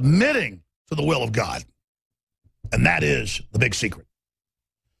of submitting to the will of God. And that is the big secret.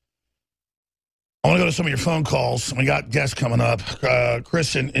 I want to go to some of your phone calls. We got guests coming up.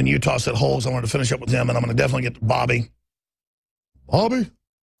 Chris in Utah said holds. I wanted to finish up with him, and I'm going to definitely get to Bobby. Bobby,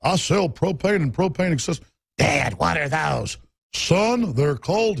 I sell propane and propane accessories. Dad, what are those? Son, they're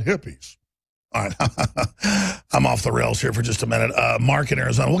called hippies. All right, I'm off the rails here for just a minute. Mark in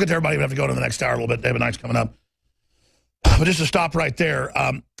Arizona. We'll get to everybody. We have to go to the next hour a little bit. David Knight's coming up. But just to stop right there,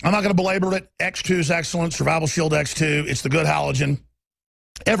 I'm not going to belabor it. X2 is excellent. Survival Shield X2. It's the good halogen.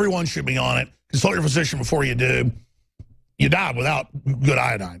 Everyone should be on it. Consult your physician before you do. You die without good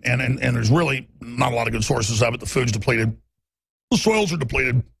iodine. And there's really not a lot of good sources of it. The food's depleted. The soils are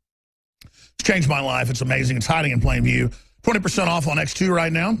depleted. It's changed my life. It's amazing. It's hiding in plain view. 20% off on X2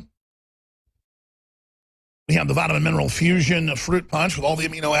 right now. We have the Vitamin Mineral Fusion Fruit Punch with all the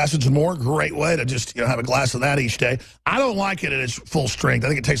amino acids and more. Great way to just have a glass of that each day. I don't like it at its full strength. I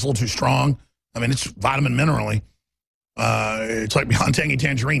think it tastes a little too strong. I mean, it's vitamin minerally. It's like Beyond Tangy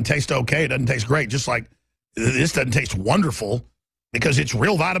Tangerine. Tastes okay. It doesn't taste great. Just like this doesn't taste wonderful because it's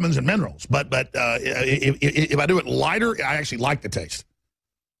real vitamins and minerals. But if I do it lighter, I actually like the taste.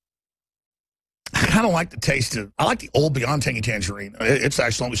 I kind of like the taste of, I like the old Beyond Tangy Tangerine. It's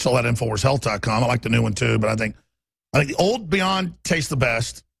excellent. We sell that at InfoWarsHealth.com. I like the new one too, but I think the old Beyond tastes the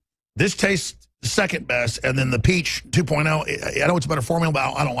best. This tastes the second best, and then the Peach 2.0, I know it's a better formula, but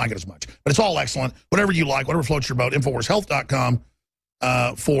I don't like it as much. But it's all excellent. Whatever you like, whatever floats your boat, InfoWarsHealth.com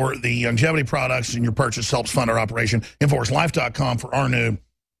for the longevity products, and your purchase helps fund our operation. InfoWarsLife.com for our new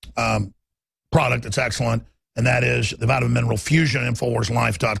product that's excellent. And that is the Vitamin Mineral Fusion,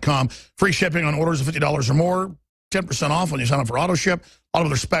 InfoWarsLife.com. Free shipping on orders of $50 or more. 10% off when you sign up for AutoShip. A lot of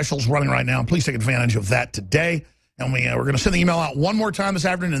other specials running right now. Please take advantage of that today. And we're going to send the email out one more time this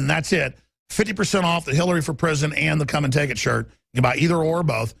afternoon, and that's it. 50% off the Hillary for Prison and the Come and Take It shirt. You can buy either or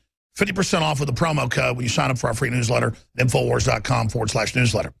both. 50% off with the promo code when you sign up for our free newsletter,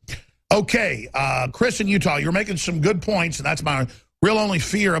 InfoWars.com/newsletter. Okay, Chris in Utah, you're making some good points, and that's my real only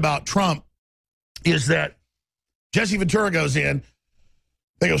fear about Trump is that Jesse Ventura goes in.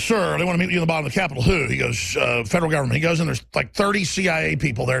 They go, sir, they want to meet you in the bottom of the Capitol. Who? He goes, federal government. He goes in, there's like 30 CIA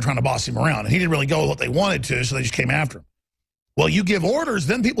people there trying to boss him around. And he didn't really go with what they wanted to, so they just came after him. Well, you give orders,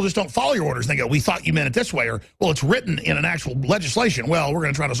 then people just don't follow your orders. And they go, we thought you meant it this way. Or, well, it's written in an actual legislation. Well, we're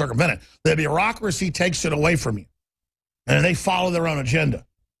going to try to circumvent it. The bureaucracy takes it away from you. And they follow their own agenda.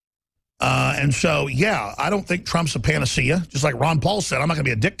 And so, yeah, I don't think Trump's a panacea. Just like Ron Paul said, I'm not going to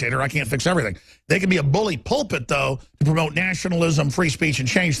be a dictator. I can't fix everything. They can be a bully pulpit, though, to promote nationalism, free speech, and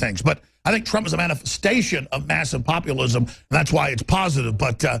change things. But I think Trump is a manifestation of massive populism, and that's why it's positive.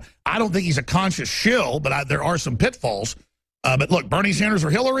 But I don't think he's a conscious shill, but there are some pitfalls. But look, Bernie Sanders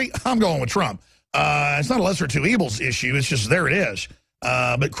or Hillary, I'm going with Trump. It's not a lesser of two evils issue. It's just there it is.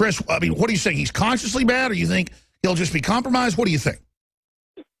 But, Chris, I mean, what do you think? He's consciously bad, or you think he'll just be compromised? What do you think?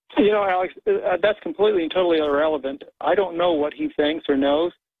 You know, Alex, that's completely and totally irrelevant. I don't know what he thinks or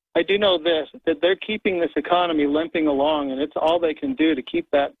knows. I do know this, that they're keeping this economy limping along, and it's all they can do to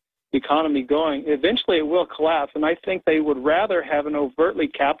keep that economy going. Eventually it will collapse, and I think they would rather have an overtly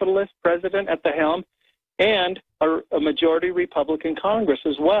capitalist president at the helm and a majority Republican Congress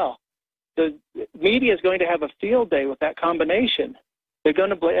as well. The media is going to have a field day with that combination. They're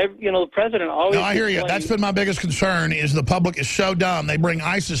going to blame, you know, the president always... No, I hear you. That's been my biggest concern is the public is so dumb. They bring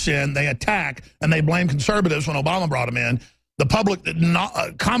ISIS in, they attack, and they blame conservatives when Obama brought them in. The public,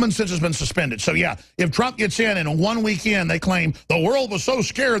 common sense has been suspended. So, yeah, if Trump gets in and in 1 weekend they claim the world was so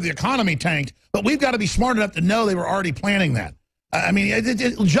scared the economy tanked, but we've got to be smart enough to know they were already planning that. I mean,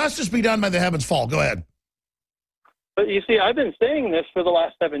 justice be done by the heavens fall. Go ahead. But you see, I've been saying this for the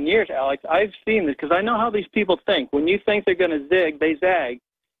last 7 years, Alex. I've seen this because I know how these people think. When you think they're going to zig, they zag,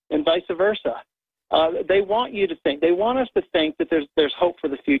 and vice versa. They want you to think. They want us to think that there's hope for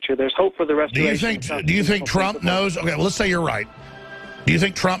the future. There's hope for the restoration. Do you think Trump knows? Okay, well, let's say you're right. Do you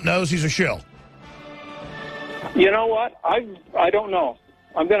think Trump knows he's a shill? You know what? I don't know.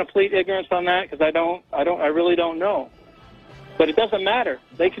 I'm going to plead ignorance on that because I really don't know. But it doesn't matter.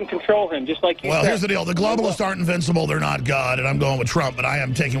 They can control him, just like you said. Well, here's the deal. The globalists aren't invincible. They're not God, and I'm going with Trump, but I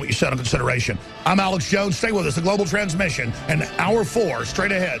am taking what you said into consideration. I'm Alex Jones. Stay with us. The Global Transmission, and Hour 4,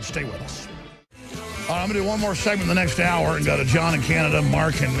 straight ahead. Stay with us. I'm going to do one more segment in the next hour and go to John in Canada,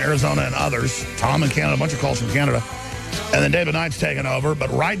 Mark in Arizona, and others. Tom in Canada, a bunch of calls from Canada. And then David Knight's taking over. But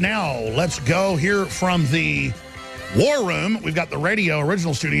right now, let's go hear from the War Room. We've got the radio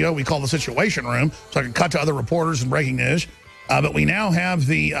original studio we call the Situation Room, so I can cut to other reporters and breaking news. But we now have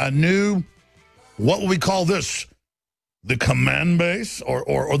the new, what will we call this? The command base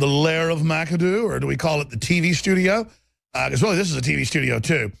or the lair of McAdoo? Or do we call it the TV studio? Because really this is a TV studio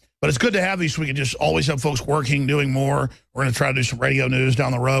too. But it's good to have these so we can just always have folks working, doing more. We're going to try to do some radio news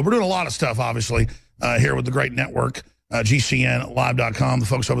down the road. We're doing a lot of stuff, obviously, here with the great network, GCNlive.com, the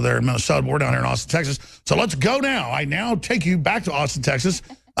folks over there in Minnesota. We're down here in Austin, Texas. So let's go now. I now take you back to Austin, Texas,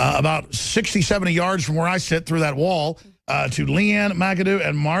 about 60, 70 yards from where I sit through that wall. To Leanne McAdoo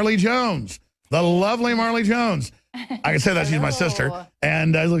and Marley Jones, the lovely Marley Jones. I can say that she's my sister,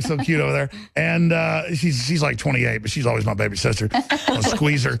 and she looks so cute over there. And she's like 28, but she's always my baby sister. I'll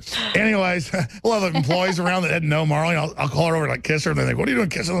squeeze her. Anyways, a lot of employees around that didn't know Marley. I'll call her over and like kiss her, and they think, "What are you doing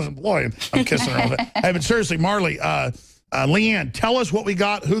kissing this employee?" And I'm kissing her all day. Hey, but seriously, Marley, Leanne, tell us what we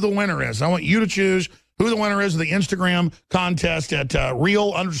got, who the winner is. I want you to choose who the winner is of the Instagram contest at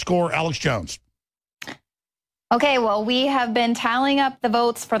real_Alex Jones. Okay, well, we have been tallying up the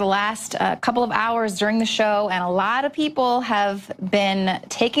votes for the last couple of hours during the show, and a lot of people have been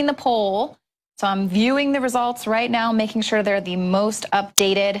taking the poll. So I'm viewing the results right now, making sure they're the most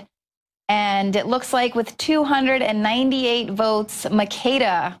updated. And it looks like with 298 votes,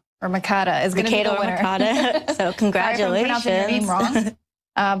 Makeda is going to be the winner. Makeda. So congratulations. Sorry if I'm pronouncing your name wrong.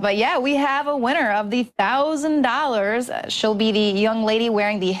 But yeah, we have a winner of the $1,000. She'll be the young lady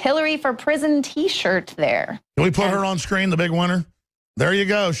wearing the Hillary for Prison T-shirt there. Can we put her on screen, the big winner? There you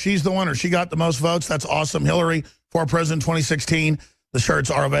go. She's the winner. She got the most votes. That's awesome. Hillary for President 2016. The shirts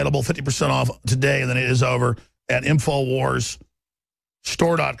are available 50% off today, and then it is over at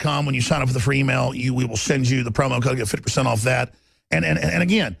InfoWarsStore.com. When you sign up for the free email, we will send you the promo code, get 50% off that. And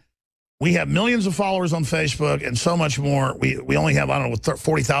again, we have millions of followers on Facebook and so much more. We only have, I don't know,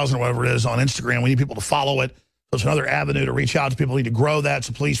 40,000 or whatever it is on Instagram. We need people to follow it. So it's another avenue to reach out to people. We need to grow that,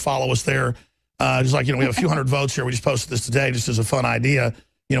 so please follow us there. Just like, we have a few hundred votes here. We just posted this today just as a fun idea.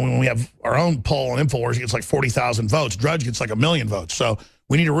 When we have our own poll on InfoWars, it gets like 40,000 votes. Drudge gets like 1 million votes. So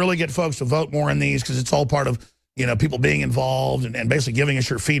we need to really get folks to vote more in these because it's all part of, people being involved and basically giving us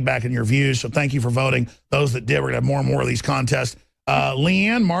your feedback and your views. So thank you for voting. Those that did, we're going to have more and more of these contests.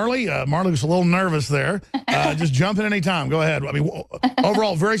 Leanne, Marley. Marley was a little nervous there. Just jump in any time. Go ahead. I mean,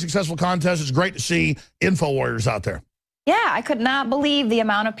 overall, very successful contest. It's great to see InfoWarriors out there. Yeah, I could not believe the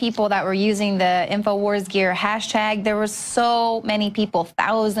amount of people that were using the InfoWars Gear hashtag. There were so many people,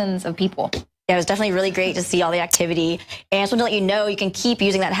 thousands of people. Yeah, it was definitely really great to see all the activity. And I just want to let you know, you can keep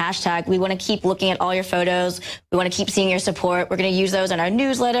using that hashtag. We want to keep looking at all your photos. We want to keep seeing your support. We're going to use those on our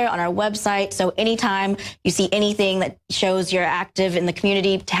newsletter, on our website. So anytime you see anything that shows you're active in the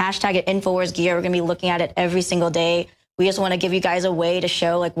community, hashtag it InfoWars Gear. We're going to be looking at it every single day. We just want to give you guys a way to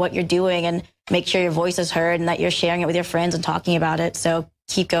show like what you're doing and make sure your voice is heard and that you're sharing it with your friends and talking about it. So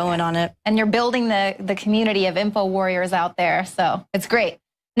keep going on it. And you're building the community of InfoWarriors out there. So it's great.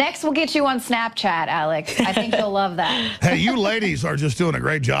 Next, we'll get you on Snapchat, Alex. I think you'll love that. Hey, you ladies are just doing a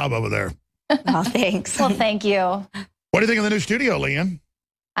great job over there. Oh, thanks. Well, thank you. What do you think of the new studio, Leanne?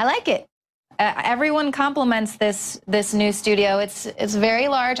 I like it. Everyone compliments this new studio. It's very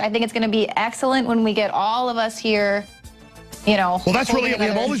large. I think it's going to be excellent when we get all of us here. You know, well, that's really it. We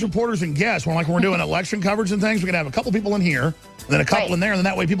have all these reporters and guests. When we're doing election coverage and things, we can have a couple people in here, and then a couple in there, and then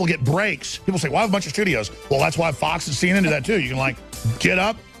that way people get breaks. People say, well, I have a bunch of studios. Well, that's why Fox and CNN do that too. You can like get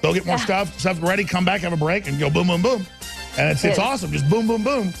up, go get more stuff ready, come back, have a break, and go boom, boom, boom. And it's awesome. Just boom, boom,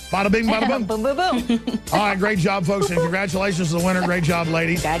 boom. Bada bing, bada boom. Boom, boom, boom. All right, great job, folks, and congratulations to the winner. Great job,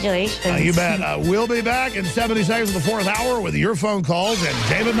 ladies. Congratulations. You bet. We'll be back in 70 seconds of the fourth hour with your phone calls, and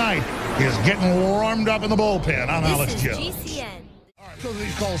David Knight is getting warmed up in the bullpen. I'm Alex Jones. All right, so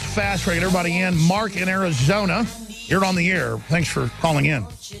these calls fast, trying to get everybody in. Mark in Arizona, you're on the air. Thanks for calling in.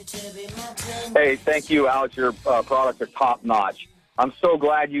 Hey, thank you, Alex. Your products are top-notch. I'm so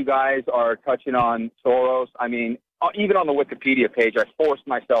glad you guys are touching on Soros. I mean, even on the Wikipedia page, I forced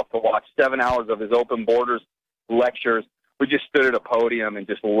myself to watch 7 hours of his Open Borders lectures. We just stood at a podium and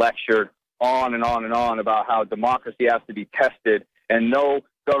just lectured on and on and on about how democracy has to be tested and no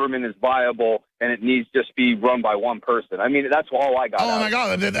government is viable and it needs to just be run by one person. I mean, that's all I got. Oh, my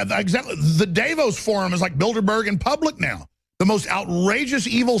God. Exactly. The Davos Forum is like Bilderberg in public now. The most outrageous,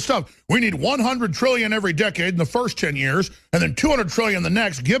 evil stuff. We need 100 trillion every decade in the first 10 years, and then 200 trillion the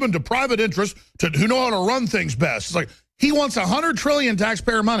next, given to private interests who know how to run things best. It's like he wants 100 trillion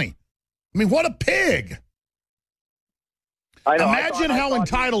taxpayer money. I mean, what a pig! I know, Imagine how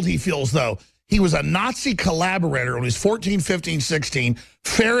entitled he feels, though. He was a Nazi collaborator when he was 14, 15, 16,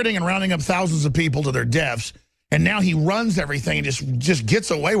 ferreting and rounding up thousands of people to their deaths. And now he runs everything and just gets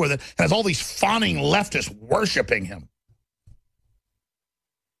away with it and has all these fawning leftists worshiping him.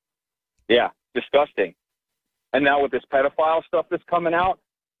 Yeah, disgusting. And now with this pedophile stuff that's coming out,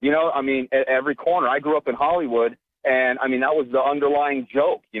 you know, I mean, at every corner. I grew up in Hollywood, and, I mean, that was the underlying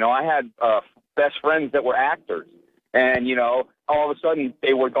joke. You know, I had best friends that were actors, and, you know, all of a sudden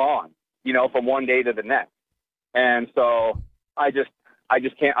they were gone, you know, from one day to the next. And so I just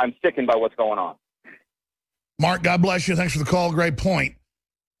can't, I'm sickened by what's going on. Mark, God bless you. Thanks for the call. Great point.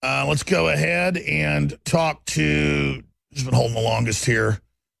 Let's go ahead and talk to, who's been holding the longest here?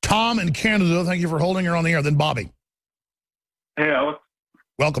 Tom in Canada, thank you for holding her on the air. Then Bobby. Hey, Alex.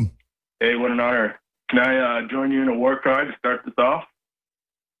 Welcome. Hey, what an honor. Can I join you in a war cry to start this off?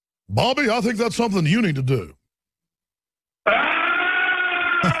 Bobby, I think that's something you need to do.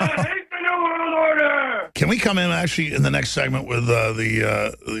 I hate the New World Order! Can we come in actually in the next segment with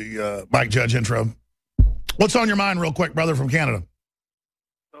the Mike Judge intro? What's on your mind real quick, brother from Canada?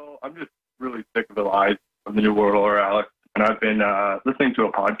 So I'm just really sick of the lies of the New World Order, Alex. And I've been listening to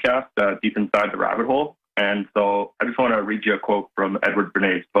a podcast, Deep Inside the Rabbit Hole. And so I just want to read you a quote from Edward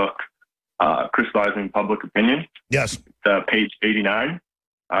Bernay's book, Crystallizing Public Opinion. Yes. Page 89,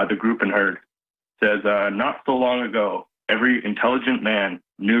 The Group and Herd. Says, not so long ago, every intelligent man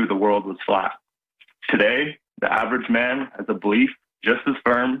knew the world was flat. Today, the average man has a belief just as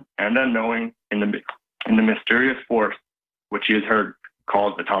firm and unknowing in the mysterious force which he has heard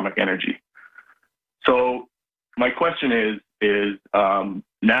called atomic energy. So my question is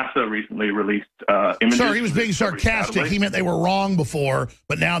NASA recently released images. Sorry, he was being sarcastic. He meant they were wrong before,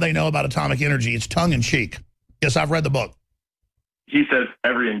 but now they know about atomic energy. It's tongue-in-cheek. Yes, I've read the book. He says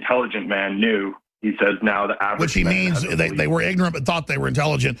every intelligent man knew. He says now the average Which he man means they were ignorant but thought they were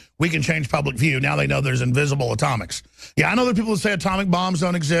intelligent. We can change public view. Now they know there's invisible atomics. Yeah, I know there are people who say atomic bombs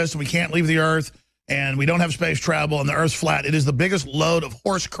don't exist and we can't leave the Earth and we don't have space travel and the Earth's flat. It is the biggest load of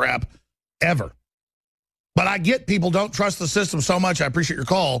horse crap ever. But I get people don't trust the system so much. I appreciate your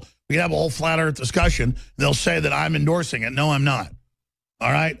call. We can have a whole flat Earth discussion. They'll say that I'm endorsing it. No, I'm not.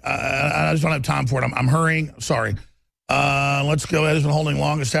 All right? I just don't have time for it. I'm hurrying. Sorry. Let's go ahead. It's been holding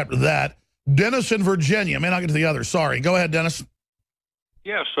longest after that. Dennis in Virginia. May not get to the other. Sorry. Go ahead, Dennis.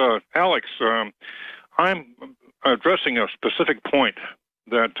 Yes, Alex. I'm addressing a specific point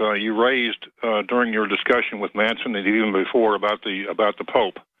that you raised during your discussion with Manson and even before about the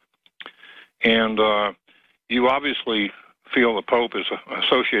Pope. And you obviously feel the Pope is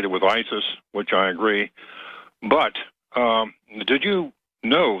associated with ISIS, which I agree. But did you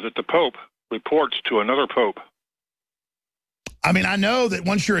know that the Pope reports to another Pope? I mean, I know that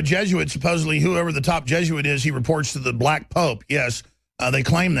once you're a Jesuit, supposedly whoever the top Jesuit is, he reports to the Black Pope. Yes, they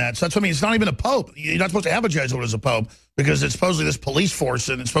claim that. So that's what I mean. It's not even a Pope. You're not supposed to have a Jesuit as a Pope because it's supposedly this police force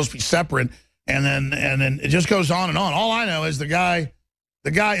and it's supposed to be separate. And then it just goes on and on. All I know is the guy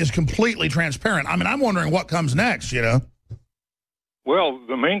is completely transparent. I mean, I'm wondering what comes next, you know? Well,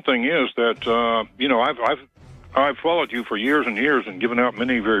 the main thing is that, you know, I've followed you for years and years and given out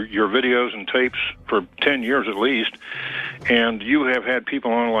many of your videos and tapes for 10 years at least. And you have had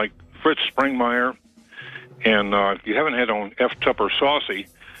people on like Fritz Springmeier, and you haven't had on F. Tupper Saucy,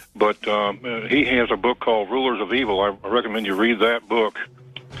 but he has a book called Rulers of Evil. I recommend you read that book.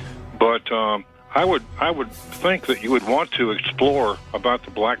 But I would think that you would want to explore about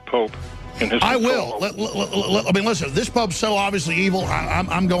the Black Pope and his. I will. I mean, listen, this Pope's so obviously evil.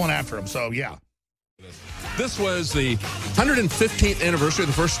 I'm going after him. So yeah. This was the 115th anniversary of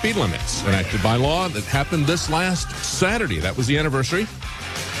the first speed limits enacted by law that happened this last Saturday. That was the anniversary.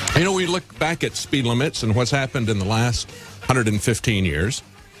 You know, we look back at speed limits and what's happened in the last 115 years.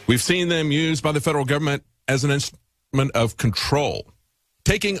 We've seen them used by the federal government as an instrument of control,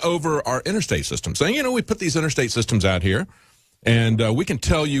 taking over our interstate system, saying, you know, we put these interstate systems out here, and we can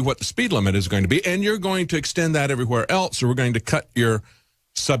tell you what the speed limit is going to be, and you're going to extend that everywhere else, or we're going to cut your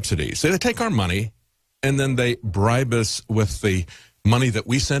subsidies. So they take our money, and then they bribe us with the money that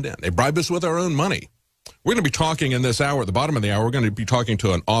we send in. They bribe us with our own money. We're going to be talking in this hour, at the bottom of the hour, we're going to be talking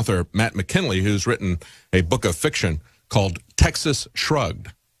to an author, Matt McKinley, who's written a book of fiction called Texas Shrugged.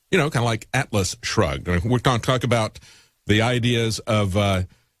 You know, kind of like Atlas Shrugged. We're going to talk about the ideas of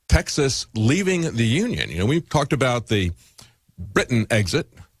Texas leaving the Union. You know, we talked about the Britain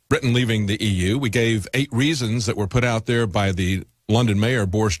exit, Britain leaving the EU. We gave 8 reasons that were put out there by the London mayor,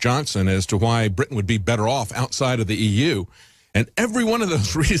 Boris Johnson, as to why Britain would be better off outside of the EU. And every one of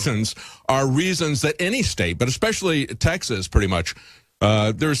those reasons are reasons that any state, but especially Texas pretty much,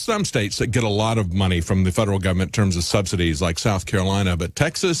 there's some states that get a lot of money from the federal government in terms of subsidies like South Carolina, but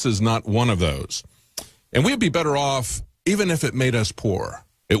Texas is not one of those. And we'd be better off even if it made us poor.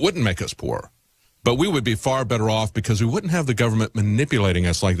 It wouldn't make us poor, but we would be far better off because we wouldn't have the government manipulating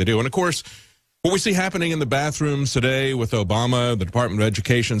us like they do. And of course, what we see happening in the bathrooms today with Obama, the Department of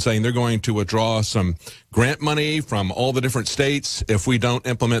Education saying they're going to withdraw some grant money from all the different states if we don't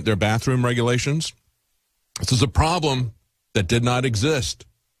implement their bathroom regulations. This is a problem that did not exist.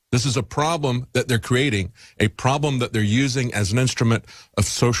 This is a problem that they're creating, a problem that they're using as an instrument of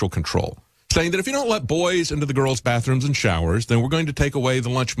social control, saying that if you don't let boys into the girls' bathrooms and showers, then we're going to take away the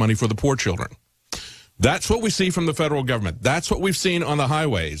lunch money for the poor children. That's what we see from the federal government. That's what we've seen on the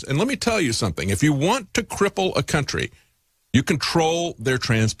highways. And let me tell you something. If you want to cripple a country, you control their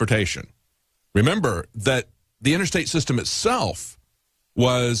transportation. Remember that the interstate system itself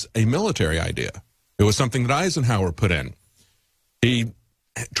was a military idea. It was something that Eisenhower put in. He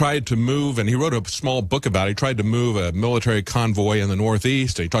tried to move, and he wrote a small book about it. He tried to move a military convoy in the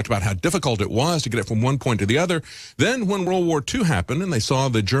Northeast. He talked about how difficult it was to get it from one point to the other. Then when World War II happened and they saw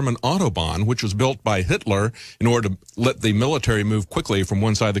the German Autobahn, which was built by Hitler in order to let the military move quickly from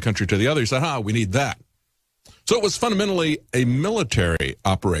one side of the country to the other, he said, we need that. So it was fundamentally a military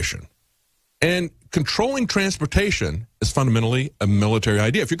operation. And controlling transportation is fundamentally a military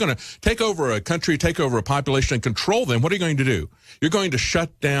idea. If you're going to take over a country, take over a population, and control them, what are you going to do? You're going to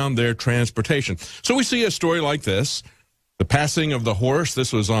shut down their transportation. So we see a story like this, the passing of the horse.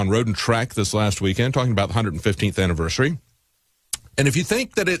 This was on Road and Track this last weekend, talking about the 115th anniversary. And if you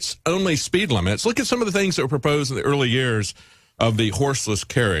think that it's only speed limits, look at some of the things that were proposed in the early years of the horseless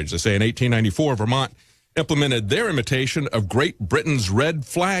carriage. They say in 1894, Vermont implemented their imitation of Great Britain's Red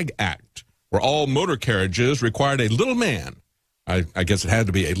Flag Act, where all motor carriages required a little man, I guess it had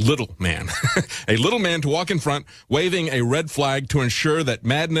to be a little man, a little man to walk in front, waving a red flag to ensure that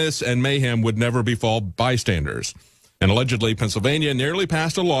madness and mayhem would never befall bystanders. And allegedly, Pennsylvania nearly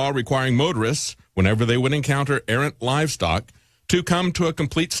passed a law requiring motorists, whenever they would encounter errant livestock, to come to a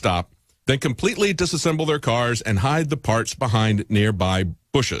complete stop, then completely disassemble their cars and hide the parts behind nearby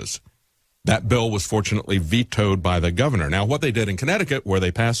bushes. That bill was fortunately vetoed by the governor. Now, what they did in Connecticut, where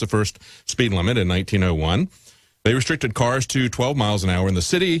they passed the first speed limit in 1901, they restricted cars to 12 miles an hour in the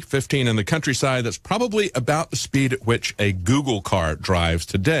city, 15 in the countryside. That's probably about the speed at which a Google car drives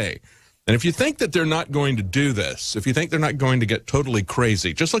today. And if you think that they're not going to do this, if you think they're not going to get totally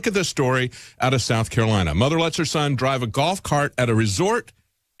crazy, just look at this story out of South Carolina. Mother lets her son drive a golf cart at a resort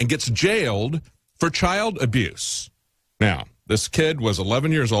and gets jailed for child abuse. Now, this kid was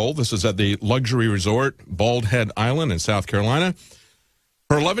 11 years old. This is at the luxury resort, Bald Head Island in South Carolina.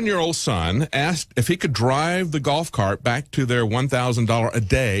 Her 11-year-old son asked if he could drive the golf cart back to their $1,000 a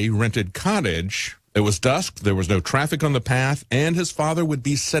day rented cottage. It was dusk, there was no traffic on the path, and his father would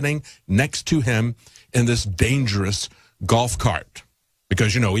be sitting next to him in this dangerous golf cart.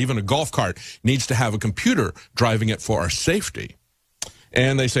 Because, you know, even a golf cart needs to have a computer driving it for our safety.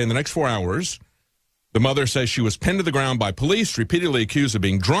 And they say in the next 4 hours, the mother says she was pinned to the ground by police, repeatedly accused of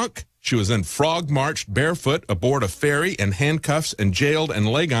being drunk. She was then frog-marched barefoot aboard a ferry in handcuffs and jailed in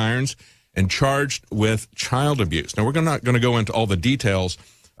leg irons and charged with child abuse. Now, we're not going to go into all the details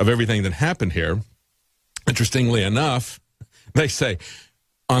of everything that happened here. Interestingly enough, they say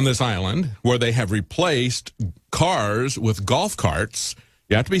on this island where they have replaced cars with golf carts,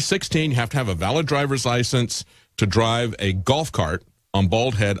 you have to be 16, you have to have a valid driver's license to drive a golf cart on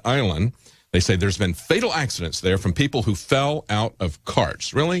Bald Head Island. They say there's been fatal accidents there from people who fell out of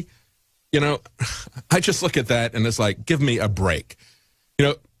carts. Really? You know, I just look at that and it's like, give me a break. You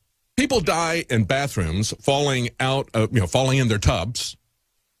know, people die in bathrooms falling out of, falling in their tubs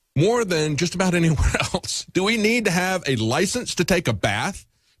more than just about anywhere else. Do we need to have a license to take a bath?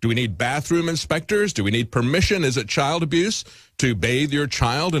 Do we need bathroom inspectors? Do we need permission? Is it child abuse to bathe your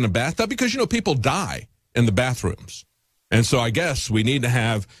child in a bathtub? Because, you know, people die in the bathrooms. And so I guess we need to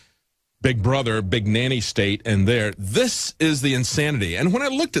have Big Brother, Big Nanny State in there. This is the insanity. And when I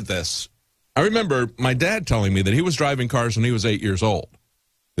looked at this, I remember my dad telling me that he was driving cars when he was 8 years old.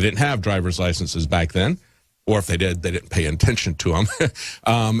 They didn't have driver's licenses back then. Or if they did, they didn't pay attention to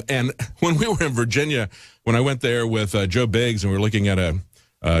them. And when we were in Virginia, when I went there with Joe Biggs and we were looking at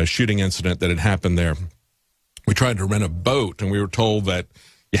a shooting incident that had happened there, we tried to rent a boat, and we were told that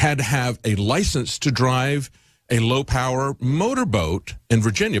you had to have a license to drive a low-power motorboat in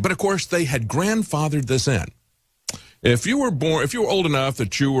Virginia. But, of course, they had grandfathered this in. If you were old enough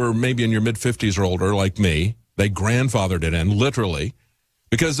that you were maybe in your mid-50s or older, like me, they grandfathered it in, literally,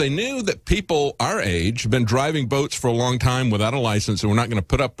 because they knew that people our age have been driving boats for a long time without a license, and we're not going to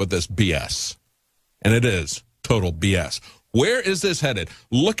put up with this BS. And it is total BS. Where is this headed?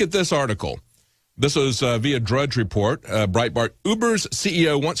 Look at this article. This was via Drudge Report. Breitbart, Uber's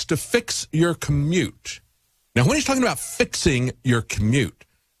CEO wants to fix your commute. Now, when he's talking about fixing your commute,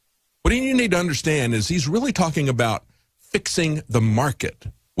 what you need to understand is he's really talking about fixing the market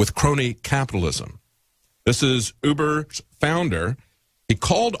with crony capitalism. This is Uber's founder. He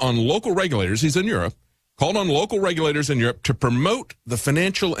called on local regulators, he's in Europe, called on local regulators in Europe to promote the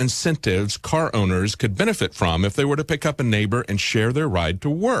financial incentives car owners could benefit from if they were to pick up a neighbor and share their ride to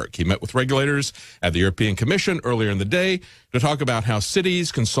work. He met with regulators at the European Commission earlier in the day to talk about how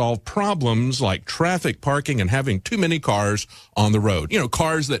cities can solve problems like traffic, parking, and having too many cars on the road. You know,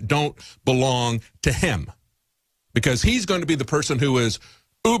 cars that don't belong to him. Because he's going to be the person who is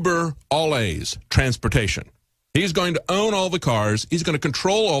Uber alles transportation. He's going to own all the cars. He's going to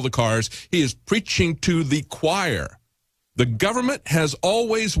control all the cars. He is preaching to the choir. The government has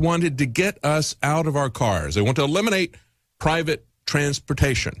always wanted to get us out of our cars. They want to eliminate private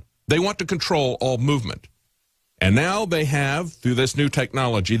transportation. They want to control all movement. And now they have, through this new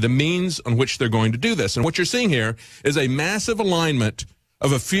technology, the means on which they're going to do this. And what you're seeing here is a massive alignment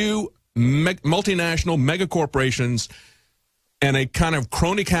of a few multinational mega corporations and a kind of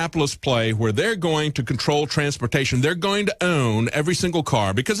crony capitalist play where they're going to control transportation. They're going to own every single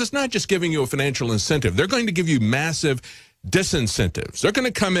car because it's not just giving you a financial incentive. They're going to give you massive disincentives. They're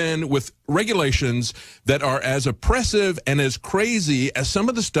going to come in with regulations that are as oppressive and as crazy as some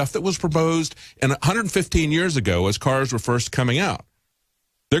of the stuff that was proposed 115 years ago as cars were first coming out.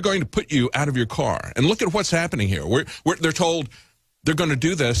 They're going to put you out of your car. And look at what's happening here. They're told they're going to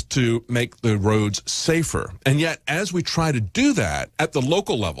do this to make the roads safer. And yet, as we try to do that at the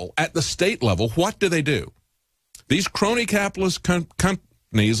local level, at the state level, what do? These crony capitalist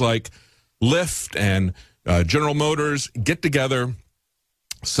companies like Lyft and General Motors get together,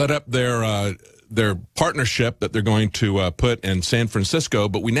 set up their partnership that they're going to put in San Francisco.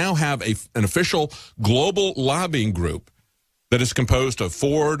 But we now have an official global lobbying group that is composed of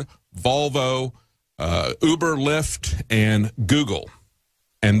Ford, Volvo, Uber, Lyft, and Google.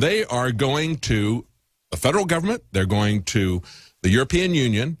 And they are going to the federal government, they're going to the European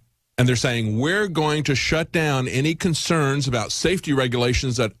Union, and they're saying we're going to shut down any concerns about safety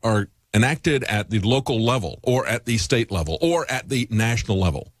regulations that are enacted at the local level or at the state level or at the national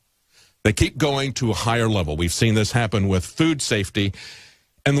level. They keep going to a higher level. We've seen this happen with food safety.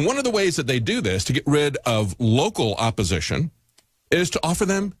 And one of the ways that they do this to get rid of local opposition is to offer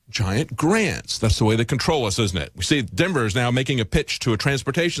them giant grants. That's the way they control us, isn't it? We see Denver is now making a pitch to a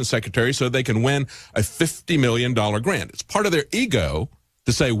transportation secretary so they can win a $50 million grant. It's part of their ego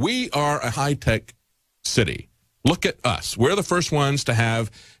to say, we are a high-tech city. Look at us. We're the first ones to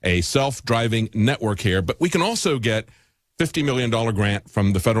have a self-driving network here, but we can also get $50 million grant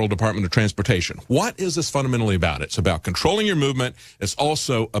from the Federal Department of Transportation. What is this fundamentally about? It's about controlling your movement. It's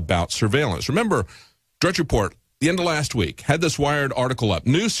also about surveillance. Remember, Drudge Report, the end of last week, had this Wired article up.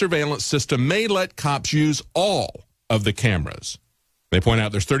 New surveillance system may let cops use all of the cameras. They point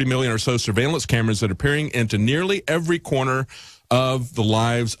out there's 30 million or so surveillance cameras that are peering into nearly every corner of the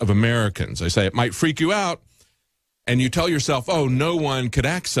lives of Americans. They say it might freak you out, and you tell yourself, oh, no one could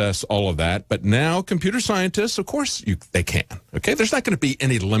access all of that. But now computer scientists, of course, they can. Okay, there's not going to be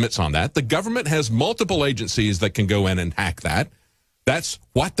any limits on that. The government has multiple agencies that can go in and hack that. That's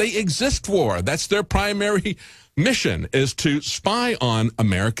what they exist for. That's their primary mission, is to spy on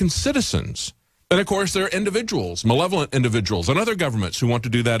American citizens. And, of course, there are individuals, malevolent individuals, and other governments who want to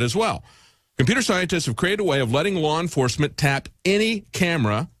do that as well. Computer scientists have created a way of letting law enforcement tap any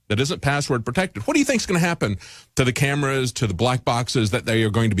camera that isn't password protected. What do you think is going to happen to the cameras, to the black boxes that they are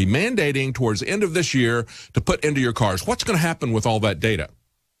going to be mandating towards the end of this year to put into your cars? What's going to happen with all that data?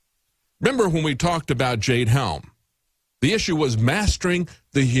 Remember when we talked about Jade Helm? The issue was mastering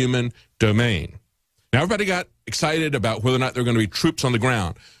the human domain. Now, everybody got excited about whether or not there were going to be troops on the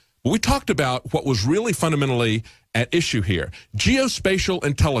ground. But we talked about what was really fundamentally at issue here. Geospatial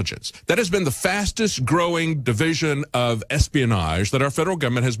intelligence. That has been the fastest growing division of espionage that our federal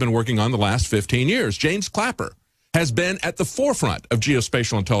government has been working on the last 15 years. James Clapper has been at the forefront of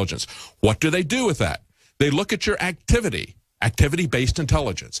geospatial intelligence. What do they do with that? They look at your activity, activity-based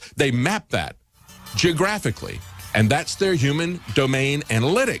intelligence. They map that geographically. And that's their human domain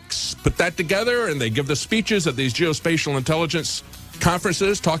analytics. Put that together, and they give the speeches at these geospatial intelligence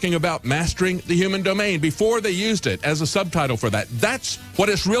conferences talking about mastering the human domain before they used it as a subtitle for that. That's what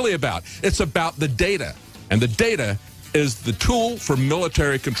it's really about. It's about the data. And the data is the tool for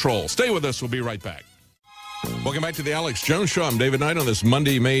military control. Stay with us. We'll be right back. Welcome back to the Alex Jones Show. I'm David Knight on this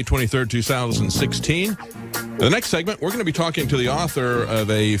Monday, May 23rd, 2016. In the next segment, we're going to be talking to the author of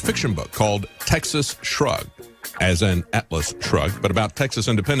a fiction book called Texas Shrugged, as in Atlas Shrugged, but about Texas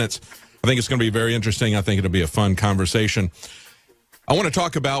independence. I think it's going to be very interesting. I think it'll be a fun conversation. I want to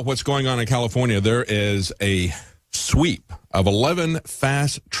talk about what's going on in California. There is a sweep of 11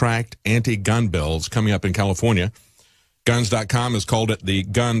 fast-tracked anti-gun bills coming up in California. Guns.com has called it the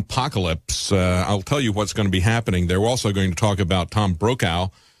gun-pocalypse. I'll tell you what's going to be happening. They're also going to talk about Tom Brokaw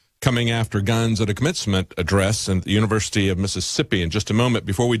coming after guns at a commencement address at the University of Mississippi in just a moment.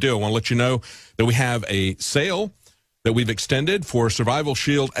 Before we do, I want to let you know that we have a sale that we've extended for Survival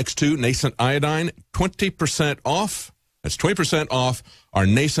Shield X2 Nascent Iodine, 20% off. That's 20% off our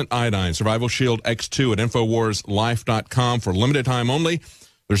Nascent Iodine, Survival Shield X2 at InfoWarsLife.com for limited time only.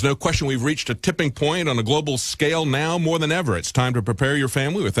 There's no question we've reached a tipping point on a global scale now more than ever. It's time to prepare your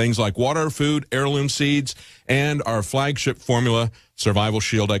family with things like water, food, heirloom seeds, and our flagship formula, Survival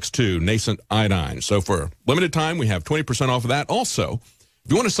Shield X2, Nascent Iodine. So for limited time, we have 20% off of that. Also,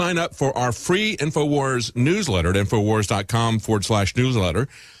 if you want to sign up for our free InfoWars newsletter at InfoWars.com/newsletter,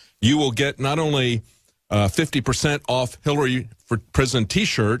 you will get not only 50% off Hillary for Prison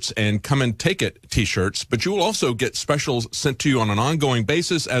T-shirts and Come and Take It T-shirts, but you will also get specials sent to you on an ongoing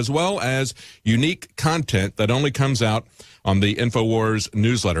basis, as well as unique content that only comes out on the InfoWars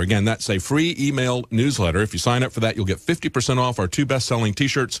newsletter. Again, that's a free email newsletter. If you sign up for that, you'll get 50% off our two best-selling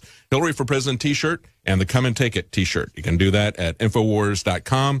T-shirts, Hillary for Prison T-shirt and the Come and Take It T-shirt. You can do that at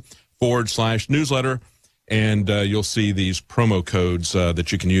InfoWars.com/newsletter, and you'll see these promo codes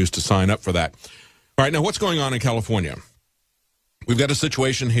that you can use to sign up for that. All right, now what's going on in California? We've got a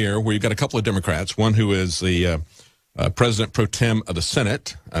situation here where you've got a couple of Democrats, one who is the president pro tem of the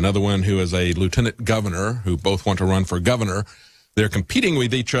Senate, another one who is a lieutenant governor, who both want to run for governor. They're competing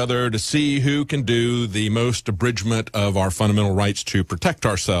with each other to see who can do the most abridgment of our fundamental rights to protect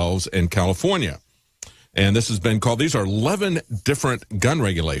ourselves in California. And this has been called, these are 11 different gun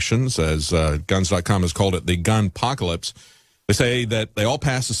regulations, as Guns.com has called it, the gun-pocalypse. They say that they all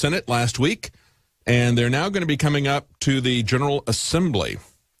passed the Senate last week, and they're now going to be coming up to the General Assembly.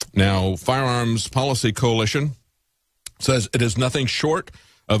 Now, Firearms Policy Coalition says it is nothing short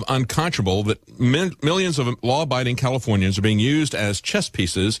of unconscionable that millions of law-abiding Californians are being used as chess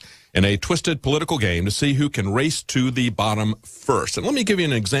pieces in a twisted political game to see who can race to the bottom first. And let me give you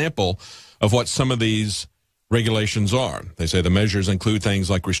an example of what some of these regulations are. They say the measures include things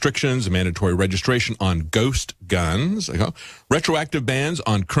like restrictions, mandatory registration on ghost guns, retroactive bans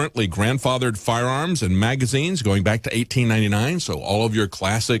on currently grandfathered firearms and magazines going back to 1899. So all of your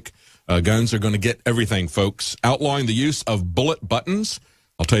classic guns are going to get everything, folks. Outlawing the use of bullet buttons.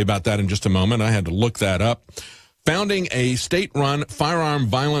 I'll tell you about that in just a moment. I had to look that up. Founding a state-run firearm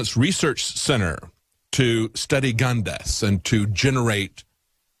violence research center to study gun deaths and to generate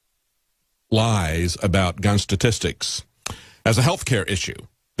lies about gun statistics. As a healthcare issue,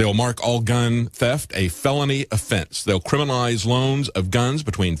 they'll mark all gun theft a felony offense. They'll criminalize loans of guns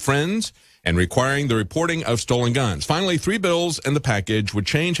between friends and requiring the reporting of stolen guns. Finally, 3 bills in the package would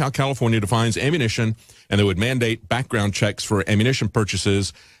change how California defines ammunition, and they would mandate background checks for ammunition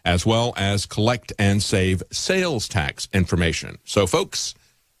purchases, as well as collect and save sales tax information. So, folks,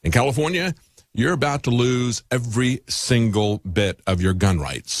 in California, you're about to lose every single bit of your gun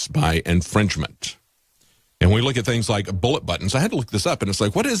rights by infringement. And when we look at things like bullet buttons, I had to look this up, and it's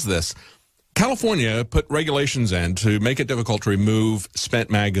like, what is this? California put regulations in to make it difficult to remove spent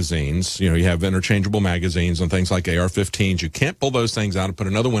magazines. You know, you have interchangeable magazines and things like AR-15s. You can't pull those things out and put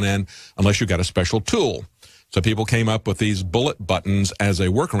another one in unless you've got a special tool. So people came up with these bullet buttons as a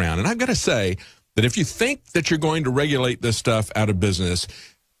workaround. And I've got to say that if you think that you're going to regulate this stuff out of business,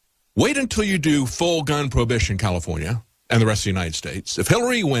 wait until you do full gun prohibition in California and the rest of the United States. If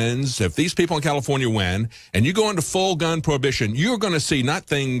Hillary wins, if these people in California win, and you go into full gun prohibition, you're going to see not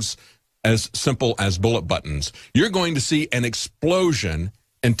things as simple as bullet buttons. You're going to see an explosion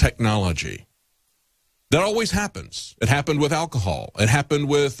in technology. That always happens. It happened with alcohol. It happened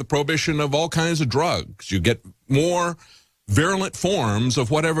with the prohibition of all kinds of drugs. You get more virulent forms of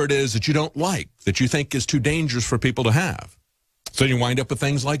whatever it is that you don't like, that you think is too dangerous for people to have. So you wind up with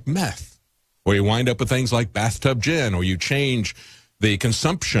things like meth, or you wind up with things like bathtub gin, or you change the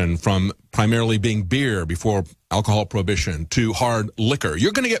consumption from primarily being beer before alcohol prohibition to hard liquor.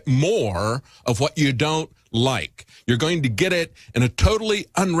 You're going to get more of what you don't like. You're going to get it in a totally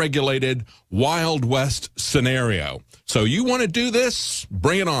unregulated Wild West scenario. So you want to do this?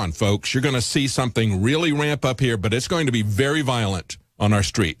 Bring it on, folks. You're going to see something really ramp up here, but it's going to be very violent on our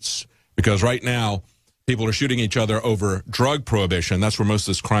streets because right now people are shooting each other over drug prohibition. That's where most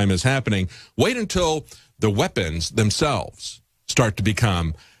of this crime is happening. Wait until the weapons themselves start to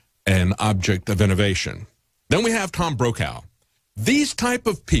become an object of innovation. Then we have Tom Brokaw. These type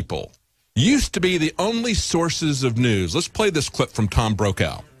of people used to be the only sources of news. Let's play this clip from Tom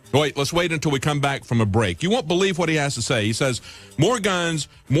Brokaw. Wait, let's wait until we come back from a break. You won't believe what he has to say. He says, more guns,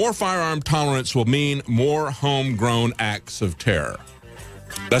 more firearm tolerance will mean more homegrown acts of terror.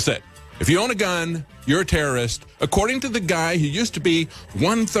 That's it. If you own a gun, you're a terrorist, according to the guy who used to be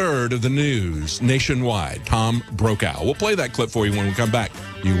 1/3 of the news nationwide, Tom Brokaw. We'll play that clip for you when we come back.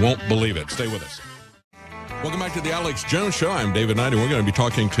 You won't believe it. Stay with us. Welcome back to the Alex Jones Show. I'm David Knight, and we're going to be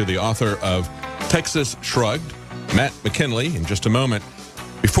talking to the author of Texas Shrugged, Matt McKinley, in just a moment.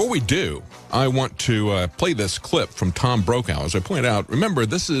 Before we do, I want to play this clip from Tom Brokaw. As I point out, remember,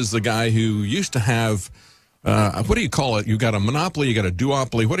 this is the guy who used to have, what do you call it? You got a monopoly, you got a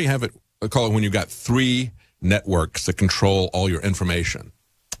duopoly. What do you have it? I call it when you've got 3 networks that control all your information.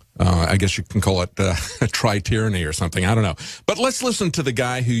 I guess you can call it tri-tyranny or something. I don't know. But let's listen to the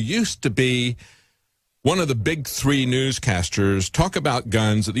guy who used to be one of the big 3 newscasters talk about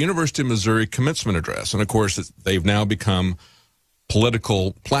guns at the University of Missouri commencement address. And, of course, they've now become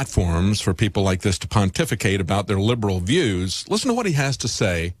political platforms for people like this to pontificate about their liberal views. Listen to what he has to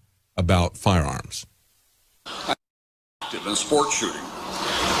say about firearms. In sport shooting,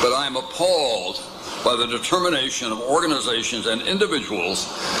 but I am appalled by the determination of organizations and individuals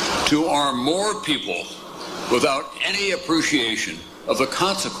to arm more people without any appreciation of the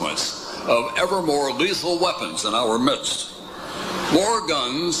consequence of ever more lethal weapons in our midst. More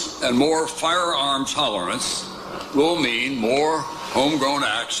guns and more firearm tolerance will mean more homegrown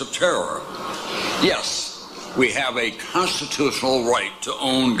acts of terror. Yes, we have a constitutional right to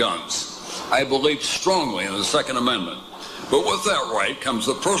own guns. I believe strongly in the Second Amendment. But with that right comes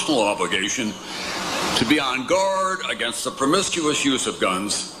the personal obligation to be on guard against the promiscuous use of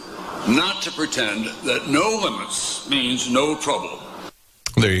guns, not to pretend that no limits means no trouble.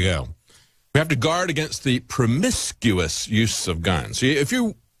 There you go. We have to guard against the promiscuous use of guns. If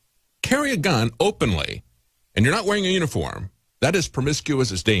you carry a gun openly and you're not wearing a uniform, that is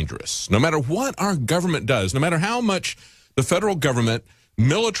promiscuous, it's dangerous. No matter what our government does, no matter how much the federal government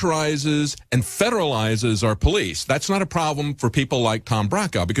militarizes and federalizes our police, that's not a problem for people like Tom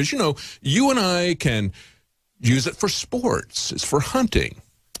Brokaw because, you know, you and I can use it for sports. It's for hunting.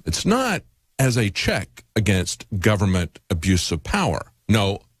 It's not as a check against government abuse of power.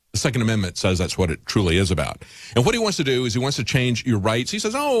 No, The Second Amendment says that's what it truly is about. And what he wants to do is he wants to change your rights. He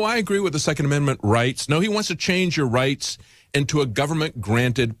says, oh, I agree with the Second Amendment rights. No, he wants to change your rights into a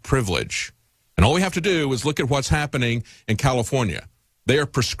government-granted privilege. And all we have to do is look at what's happening in California. They are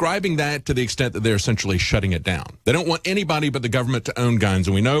prescribing that to the extent that they're essentially shutting it down. They don't want anybody but the government to own guns,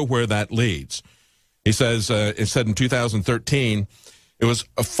 and we know where that leads. He says, it said in 2013, it was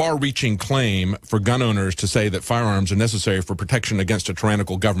a far-reaching claim for gun owners to say that firearms are necessary for protection against a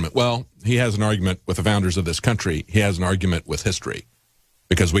tyrannical government. Well, he has an argument with the founders of this country. He has an argument with history,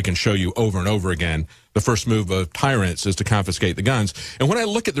 because we can show you over and over again the first move of tyrants is to confiscate the guns. And when I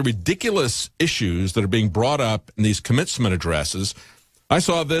look at the ridiculous issues that are being brought up in these commencement addresses, I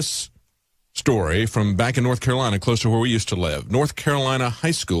saw this story from back in North Carolina, close to where we used to live. North Carolina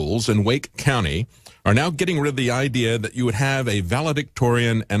high schools in Wake County are now getting rid of the idea that you would have a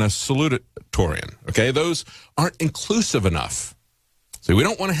valedictorian and a salutatorian. Okay, those aren't inclusive enough. So we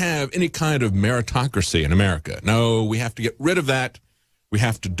don't want to have any kind of meritocracy in America. No, we have to get rid of that. We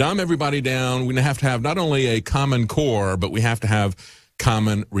have to dumb everybody down. We have to have not only a common core, but we have to have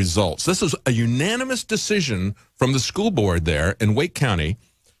common results. This is a unanimous decision from the school board there in Wake County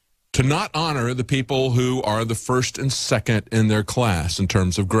to not honor the people who are the first and second in their class in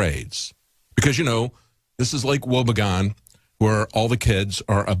terms of grades. Because, you know, this is Lake Wobegon, where all the kids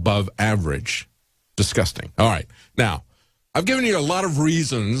are above average. Disgusting. All right. Now, I've given you a lot of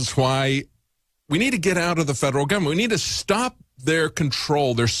reasons why we need to get out of the federal government. We need to stop their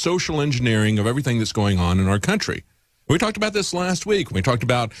control, their social engineering of everything that's going on in our country. We talked about this last week. We talked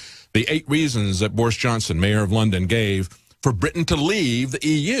about the 8 reasons that Boris Johnson, mayor of London, gave for Britain to leave the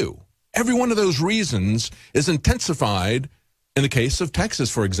EU. Every one of those reasons is intensified in the case of Texas,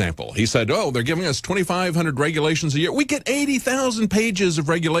 for example. He said, oh, they're giving us 2,500 regulations a year. We get 80,000 pages of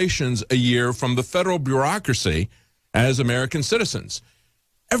regulations a year from the federal bureaucracy as American citizens.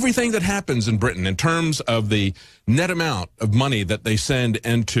 Everything that happens in Britain in terms of the net amount of money that they send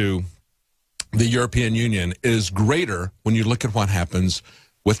into the European Union is greater when you look at what happens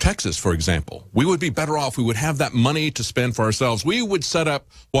with Texas, for example. We would be better off. We would have that money to spend for ourselves. We would set up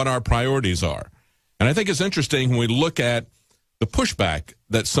what our priorities are. And I think it's interesting when we look at the pushback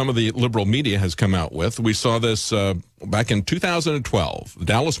that some of the liberal media has come out with. We saw this back in 2012. The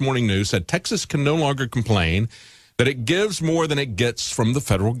Dallas Morning News said Texas can no longer complain that it gives more than it gets from the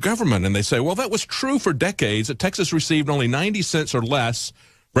federal government. And they say, well, that was true for decades, that Texas received only 90 cents or less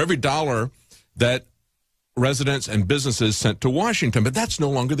for every dollar that residents and businesses sent to Washington. But that's no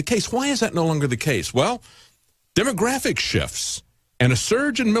longer the case. Why is that no longer the case? Well, demographic shifts and a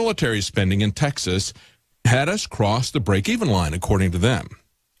surge in military spending in Texas had us cross the break-even line, according to them.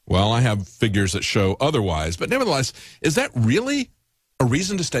 Well, I have figures that show otherwise. But nevertheless, is that really a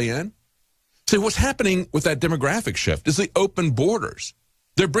reason to stay in? See, what's happening with that demographic shift is the open borders.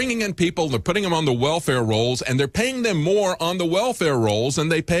 They're bringing in people, they're putting them on the welfare rolls, and they're paying them more on the welfare rolls than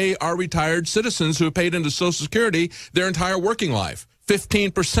they pay our retired citizens who have paid into Social Security their entire working life.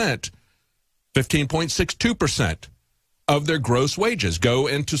 15%, 15.62% of their gross wages go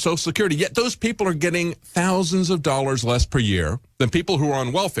into Social Security. Yet those people are getting thousands of dollars less per year than people who are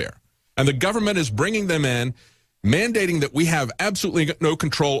on welfare. And the government is bringing them in, mandating that we have absolutely no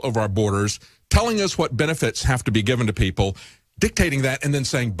control over our borders, telling us what benefits have to be given to people, dictating that, and then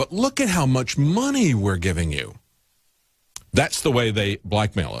saying, but look at how much money we're giving you. That's the way they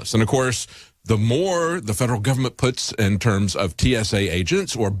blackmail us. And, of course, the more the federal government puts in terms of TSA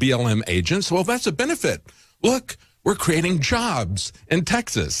agents or BLM agents, well, that's a benefit. Look, we're creating jobs in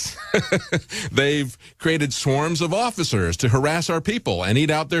Texas. They've created swarms of officers to harass our people and eat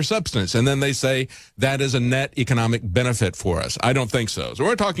out their substance. And then they say that is a net economic benefit for us. I don't think so. So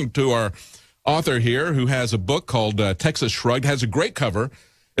we're talking to our author here who has a book called Texas Shrugged. Has a great cover.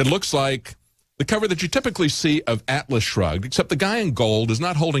 It looks like the cover that you typically see of Atlas Shrugged, except the guy in gold is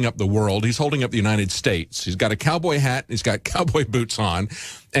not holding up the world. He's holding up the United States. He's got a cowboy hat. He's got cowboy boots on,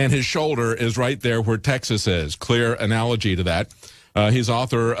 and his shoulder is right there where Texas is. Clear analogy to that. He's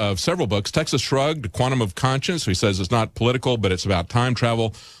author of several books, Texas Shrugged, Quantum of Conscience. He says it's not political, but it's about time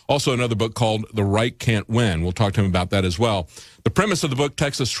travel. Also another book called The Right Can't Win. We'll talk to him about that as well. The premise of the book,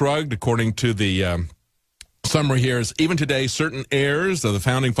 Texas Shrugged, according to the summary here, is even today, certain heirs of the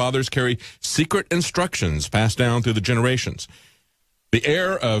Founding Fathers carry secret instructions passed down through the generations. The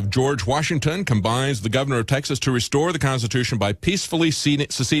heir of George Washington combines the governor of Texas to restore the Constitution by peacefully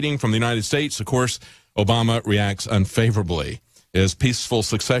seceding from the United States. Of course, Obama reacts unfavorably. Is peaceful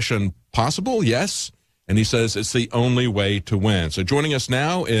succession possible? Yes. And he says it's the only way to win. So joining us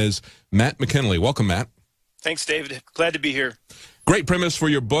now is Matt McKinley. Welcome, Matt. Thanks, David. Glad to be here. Great premise for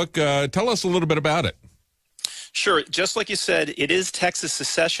your book. Tell us a little bit about it. Sure. Just like you said, it is Texas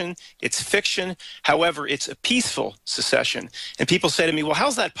secession. It's fiction. However, it's a peaceful secession. And people say to me, well,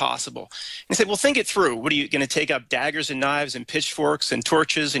 how's that possible? And I said, well, think it through. What are you going to take up daggers and knives and pitchforks and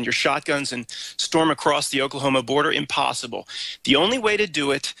torches and your shotguns and storm across the Oklahoma border? Impossible. The only way to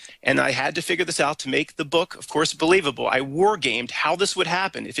do it, and I had to figure this out to make the book, of course, believable. I war-gamed how this would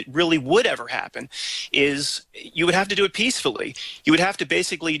happen, if it really would ever happen, is you would have to do it peacefully. You would have to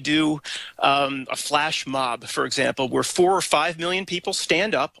basically do a flash mob, for example, where 4 or 5 million people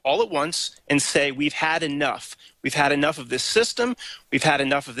stand up all at once and say, we've had enough. We've had enough of this system. We've had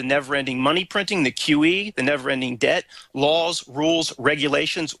enough of the never-ending money printing, the QE, the never-ending debt, laws, rules,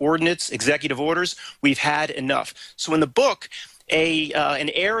 regulations, ordinance, executive orders. We've had enough. So in the book, an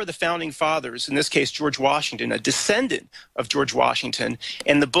heir of the Founding Fathers, in this case George Washington, a descendant of George Washington,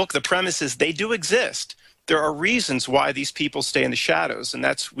 in the book, the premise is they do exist. There are reasons why these people stay in the shadows, and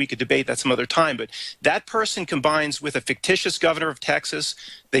we could debate that some other time, but that person combines with a fictitious governor of Texas.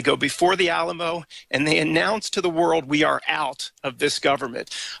 They go before the Alamo, and they announce to the world, we are out of this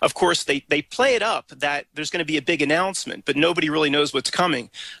government. Of course, they play it up that there's going to be a big announcement, but nobody really knows what's coming.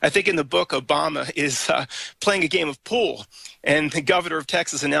 I think in the book, Obama is playing a game of pool, and the governor of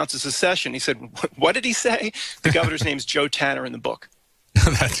Texas announces secession. He said, what did he say? The governor's name is Joe Tanner in the book.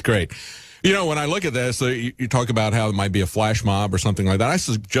 That's great. You know, when I look at this, you talk about how it might be a flash mob or something like that. I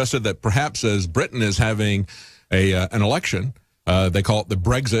suggested that perhaps as Britain is having an election, they call it the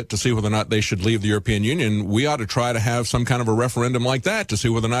Brexit, to see whether or not they should leave the European Union, we ought to try to have some kind of a referendum like that to see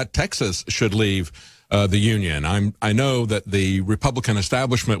whether or not Texas should leave the Union. I know that the Republican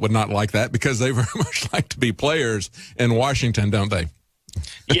establishment would not like that because they very much like to be players in Washington, don't they?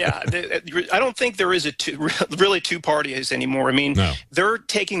 Yeah, I don't think there is really two parties anymore. I mean, they're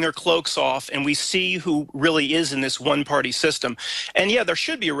taking their cloaks off, and we see who really is in this one-party system. And yeah, there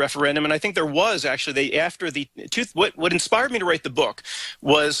should be a referendum, and I think there was actually. What inspired me to write the book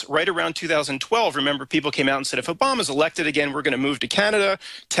was right around 2012. Remember, people came out and said, if Obama's elected again, we're going to move to Canada.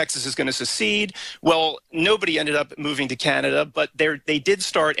 Texas is going to secede. Well, nobody ended up moving to Canada, but they did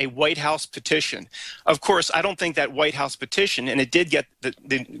start a White House petition. Of course, I don't think that White House petition, and it did get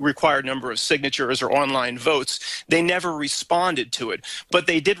the required number of signatures or online votes, they never responded to it. But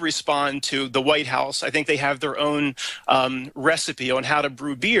they did respond to the White House. I think they have their own recipe on how to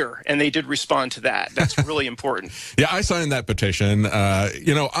brew beer, and they did respond to that. That's really important. Yeah, I signed that petition.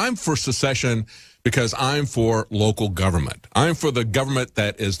 You know, I'm for secession because I'm for local government. I'm for the government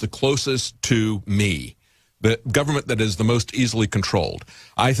that is the closest to me, the government that is the most easily controlled.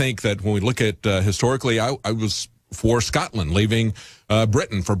 I think that when we look at historically, I was for Scotland leaving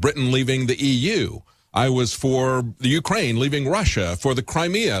Britain, for Britain leaving the EU. I was for the Ukraine leaving Russia, for the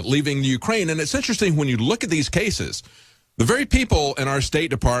Crimea leaving the Ukraine. And it's interesting when you look at these cases, the very people in our State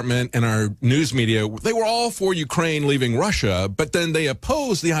Department and our news media, they were all for Ukraine leaving Russia, but then they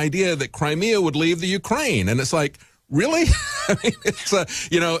opposed the idea that Crimea would leave the Ukraine. And it's like, really? I mean,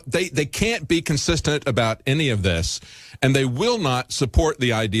 it's you know, they can't be consistent about any of this, and they will not support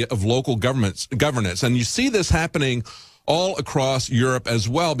the idea of local governance. And you see this happening all across Europe as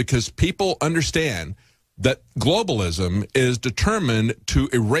well, because people understand that globalism is determined to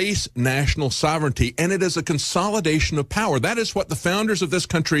erase national sovereignty, and it is a consolidation of power. That is what the founders of this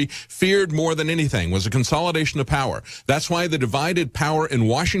country feared more than anything, was a consolidation of power. That's why they divided power in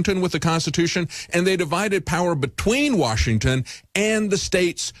Washington with the Constitution, and they divided power between Washington and the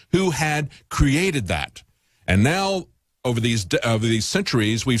states who had created that. And now, over these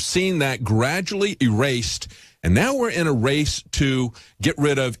centuries, we've seen that gradually erased. And now we're in a race to get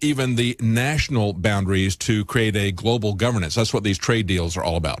rid of even the national boundaries to create a global governance. That's what these trade deals are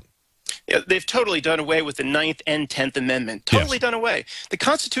all about. Yeah, they've totally done away with the 9th and 10th Amendment. Totally done away. The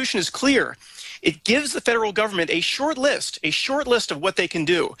Constitution is clear. It gives the federal government a short list of what they can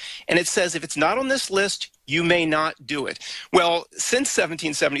do. And it says if it's not on this list, you may not do it. Well, since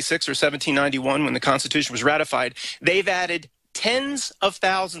 1776 or 1791, when the Constitution was ratified, they've added tens of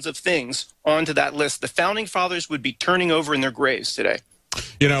thousands of things onto that list. The Founding Fathers would be turning over in their graves today.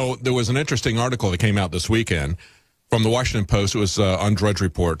 You know, there was an interesting article that came out this weekend from the Washington Post. It was on Drudge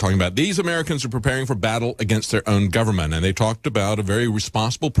Report, talking about these Americans are preparing for battle against their own government. And they talked about a very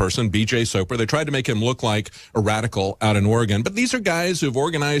responsible person, B.J. Soper. They tried to make him look like a radical out in Oregon. But these are guys who've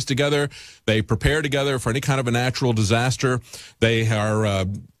organized together. They prepare together for any kind of a natural disaster. They are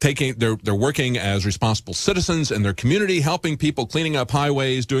they're working as responsible citizens in their community, helping people, cleaning up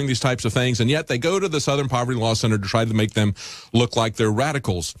highways, doing these types of things. And yet they go to the Southern Poverty Law Center to try to make them look like they're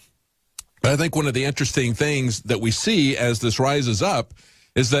radicals. But I think one of the interesting things that we see as this rises up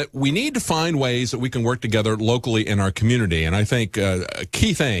is that we need to find ways that we can work together locally in our community. And I think a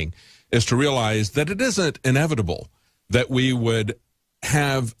key thing is to realize that it isn't inevitable that we would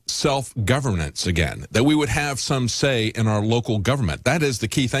have self-governance again, that we would have some say in our local government. That is the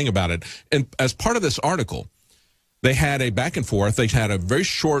key thing about it. And as part of this article, they had a back and forth. They had a very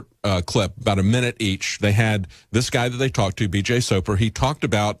short clip, about a minute each. They had this guy that they talked to, B.J. Soper. He talked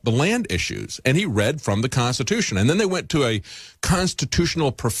about the land issues, and he read from the Constitution. And then they went to a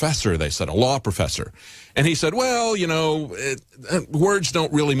constitutional professor, they said, a law professor. And he said, well, you know, words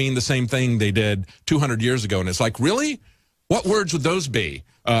don't really mean the same thing they did 200 years ago. And it's like, really? What words would those be?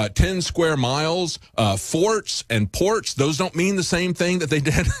 10 square miles, forts and ports, those don't mean the same thing that they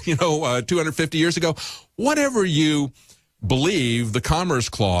did, 250 years ago. Whatever you believe the Commerce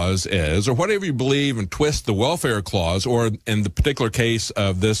Clause is, or whatever you believe and twist the Welfare Clause, or in the particular case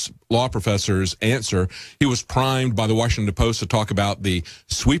of this law professor's answer, he was primed by the Washington Post to talk about the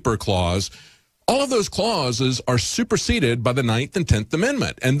Sweeper Clause. All of those clauses are superseded by the 9th and 10th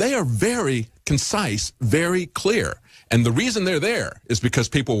Amendment, and they are very concise, very clear. And the reason they're there is because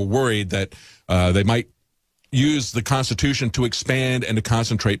people were worried that they might use the Constitution to expand and to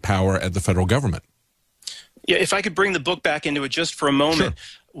concentrate power at the federal government. Yeah, if I could bring the book back into it just for a moment.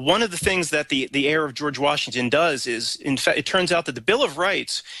 Sure. One of the things that the heir of George Washington does is, in fact, it turns out that the Bill of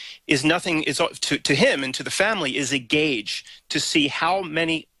Rights is nothing, is to him and to the family, is a gauge to see how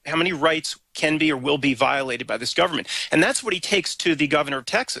many rights can be or will be violated by this government. And that's what he takes to the governor of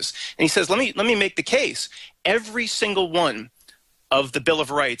Texas. And he says, let me make the case. Every single one of the Bill of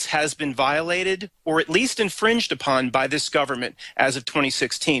Rights has been violated or at least infringed upon by this government as of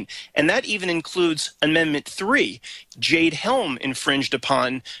 2016. And that even includes Amendment 3. Jade Helm infringed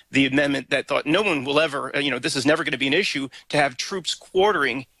upon the amendment that thought no one will ever, this is never going to be an issue to have troops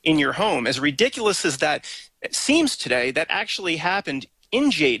quartering in your home. As ridiculous as that seems today, that actually happened in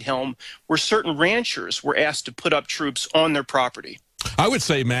Jade Helm, where certain ranchers were asked to put up troops on their property. I would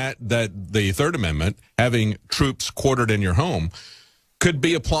say, Matt, that the Third Amendment, having troops quartered in your home, could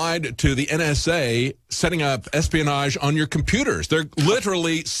be applied to the NSA setting up espionage on your computers. They're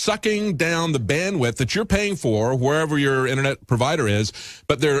literally sucking down the bandwidth that you're paying for wherever your internet provider is,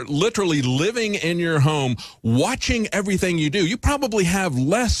 but they're literally living in your home, watching everything you do. You probably have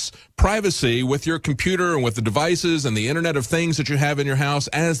less privacy with your computer and with the devices and the Internet of Things that you have in your house.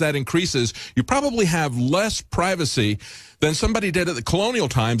 As that increases, you probably have less privacy than somebody did at the colonial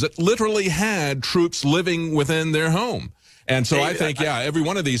times that literally had troops living within their home. And so I think, every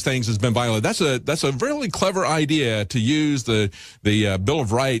one of these things has been violated. That's a really clever idea to use the Bill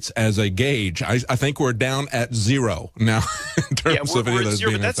of Rights as a gauge. I think we're down at 0 now in terms of any of those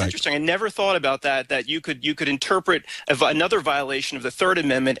being but that's interesting. I never thought about that you could interpret another violation of the Third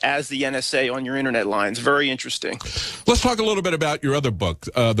Amendment as the NSA on your internet lines. Very interesting. Let's talk a little bit about your other book,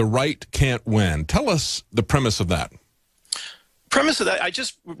 The Right Can't Win. Tell us the premise of that. Premise of that, I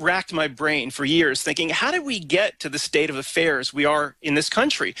just racked my brain for years thinking, how did we get to the state of affairs we are in this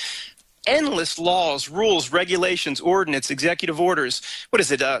country? Endless laws, rules, regulations, ordinance, executive orders. What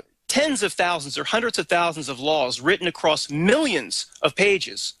is it? Tens of thousands or hundreds of thousands of laws written across millions of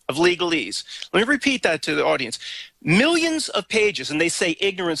pages of legalese. Let me repeat that to the audience. Millions of pages, and they say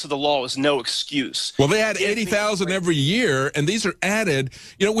ignorance of the law is no excuse. Well, they add 80,000 every year, and these are added.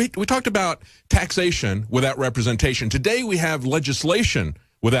 We talked about taxation without representation. Today we have legislation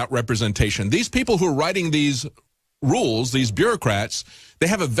without representation. These people who are writing these rules, these bureaucrats, they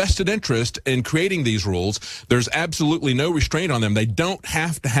have a vested interest in creating these rules. There's absolutely no restraint on them. They don't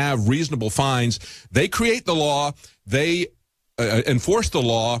have to have reasonable fines. They create the law, they enforce the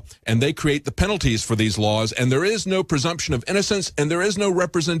law, and they create the penalties for these laws, and there is no presumption of innocence, and there is no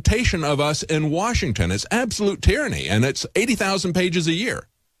representation of us in Washington. It's absolute tyranny, and it's 80,000 pages a year.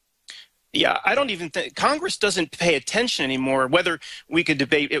 Yeah, I don't even think Congress doesn't pay attention anymore. Whether we could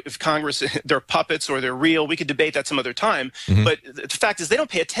debate if Congress, they're puppets or they're real, we could debate that some other time. Mm-hmm. But the fact is they don't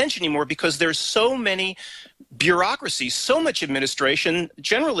pay attention anymore because there's so many bureaucracies, so much administration.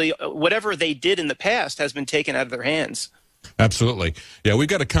 Generally, whatever they did in the past has been taken out of their hands. Absolutely. Yeah, we've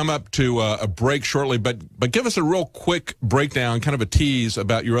got to come up to a break shortly, but give us a real quick breakdown, kind of a tease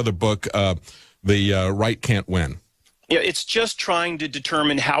about your other book, The Right Can't Win. Yeah, it's just trying to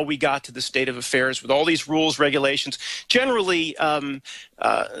determine how we got to the state of affairs with all these rules, regulations. Generally,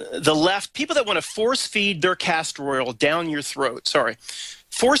 the left, people that want to force feed their castor oil down your throat,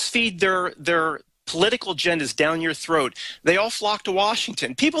 force feed their political agendas down your throat, they all flock to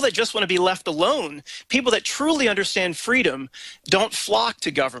Washington. People that just want to be left alone, people that truly understand freedom, don't flock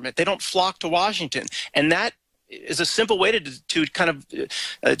to government. They don't flock to Washington. And that is a simple way to kind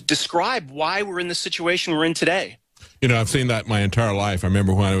of describe why we're in the situation we're in today. I've seen that my entire life. I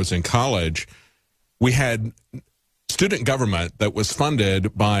remember when I was in college, we had student government that was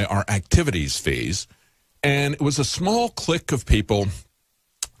funded by our activities fees. And it was a small clique of people.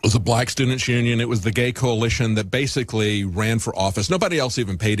 It was a Black Students Union. It was the Gay Coalition that basically ran for office. Nobody else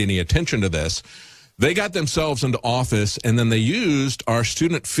even paid any attention to this. They got themselves into office, and then they used our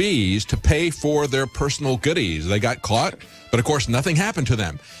student fees to pay for their personal goodies. They got caught, but of course, nothing happened to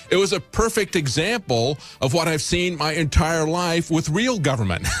them. It was a perfect example of what I've seen my entire life with real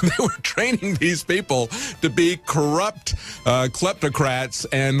government. They were training these people to be corrupt kleptocrats,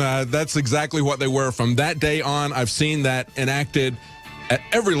 and that's exactly what they were. From that day on, I've seen that enacted at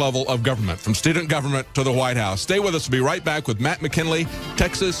every level of government, from student government to the White House. Stay with us. We'll be right back with Matt McKinley,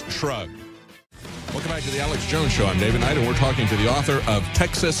 Texas Shrugged. Welcome back to the Alex Jones Show. I'm David Knight, and we're talking to the author of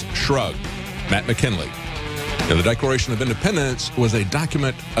Texas Shrugged, Matt McKinley. Now, the Declaration of Independence was a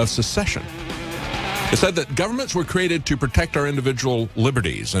document of secession. It said that governments were created to protect our individual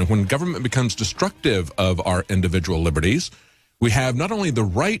liberties, and when government becomes destructive of our individual liberties, we have not only the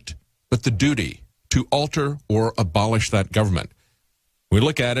right, but the duty to alter or abolish that government. When we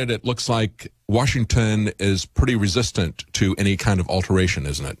look at it, it looks like Washington is pretty resistant to any kind of alteration,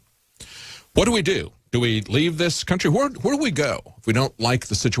 isn't it? What do we do? Do we leave this country? Where do we go if we don't like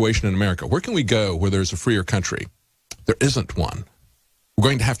the situation in America? Where can we go where there's a freer country? There isn't one. We're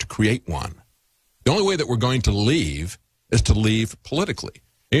going to have to create one. The only way that we're going to leave is to leave politically.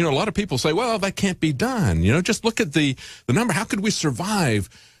 And, you know, a lot of people say, well, that can't be done. You know, just look at the number. How could we survive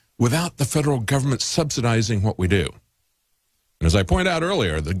without the federal government subsidizing what we do? And as I pointed out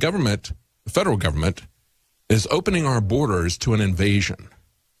earlier, the federal government, is opening our borders to an invasion.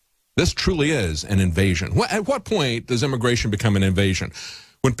 This truly is an invasion. At what point does immigration become an invasion?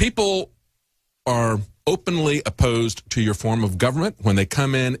 When people are openly opposed to your form of government, when they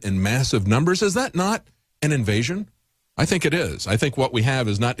come in massive numbers, is that not an invasion? I think it is. I think what we have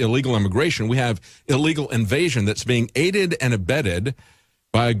is not illegal immigration. We have illegal invasion that's being aided and abetted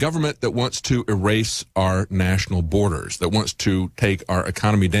by a government that wants to erase our national borders, that wants to take our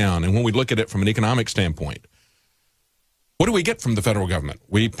economy down. And when we look at it from an economic standpoint, what do we get from the federal government?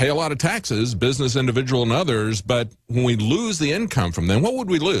 We pay a lot of taxes, business, individual, and others, but when we lose the income from them, what would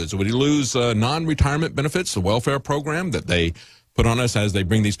we lose? Would we lose non-retirement benefits, the welfare program that they put on us as they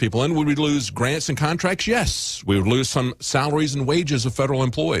bring these people in? Would we lose grants and contracts? Yes. We would lose some salaries and wages of federal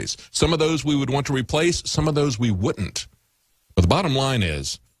employees. Some of those we would want to replace, some of those we wouldn't. But the bottom line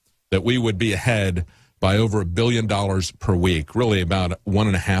is that we would be ahead by over $1 billion per week, really about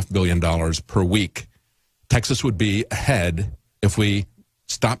 $1.5 billion per week. Texas would be ahead if we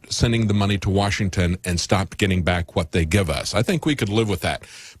stopped sending the money to Washington and stopped getting back what they give us. I think we could live with that.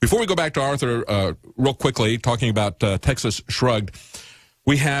 Before we go back to Arthur, real quickly, talking about Texas Shrugged,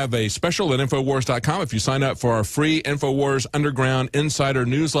 we have a special at Infowars.com. If you sign up for our free Infowars Underground Insider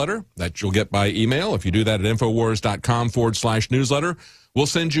newsletter that you'll get by email, if you do that at Infowars.com/newsletter, we'll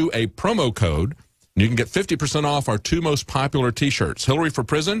send you a promo code, and you can get 50% off our two most popular T-shirts, Hillary for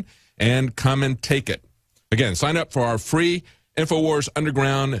Prison and Come and Take It. Again, sign up for our free Infowars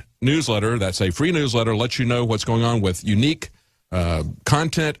Underground newsletter. That's a free newsletter, lets you know what's going on with unique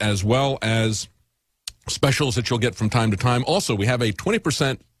content as well as specials that you'll get from time to time. Also, we have a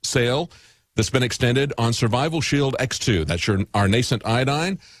 20% sale that's been extended on Survival Shield X2. That's our nascent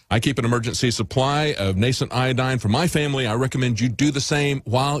iodine. I keep an emergency supply of nascent iodine for my family. I recommend you do the same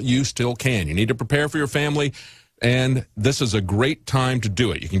while you still can. You need to prepare for your family, and this is a great time to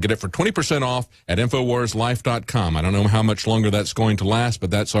do it. You can get it for 20% off at InfoWarsLife.com. I don't know how much longer that's going to last,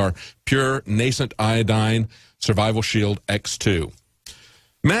 but that's our pure nascent iodine Survival Shield X2.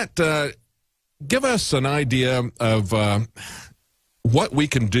 Matt, give us an idea of what we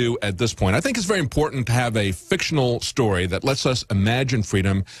can do at this point. I think it's very important to have a fictional story that lets us imagine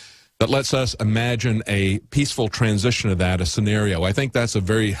freedom, that lets us imagine a peaceful transition of that, a scenario. I think that's a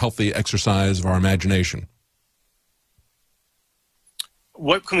very healthy exercise of our imagination.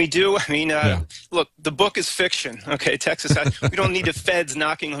 What can we do? I mean, look, the book is fiction. Okay, Texas, we don't need the feds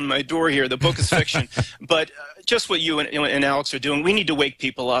knocking on my door here. The book is fiction. But just what you and Alex are doing, we need to wake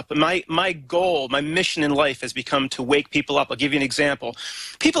people up. My goal, my mission in life has become to wake people up. I'll give you an example.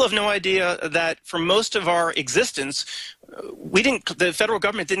 People have no idea that for most of our existence, the federal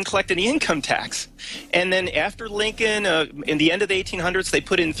government didn't collect any income tax. And then after Lincoln, in the end of the 1800s, they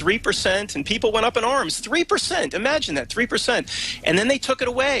put in 3%, and people went up in arms. 3%, imagine that, 3%. And then they took it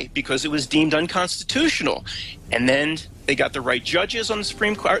away because it was deemed unconstitutional. And then they got the right judges on the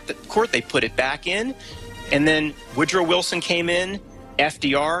Supreme Court. They put it back in. And then Woodrow Wilson came in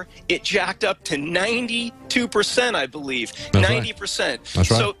FDR, it jacked up to 92%, I believe. That's 90%. Right. That's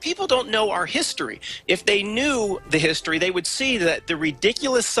right. So people don't know our history. If they knew the history, they would see that the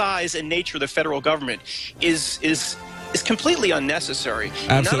ridiculous size and nature of the federal government is completely unnecessary.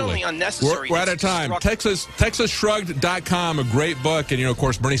 Absolutely. Not only unnecessary, We're out of time. TexasShrugged.com, a great book. And, you know, of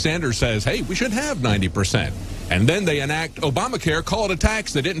course, Bernie Sanders says, hey, we should have 90%. And then they enact Obamacare, call it a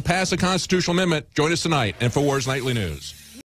tax that didn't pass a constitutional amendment. Join us tonight, InfoWars Nightly News.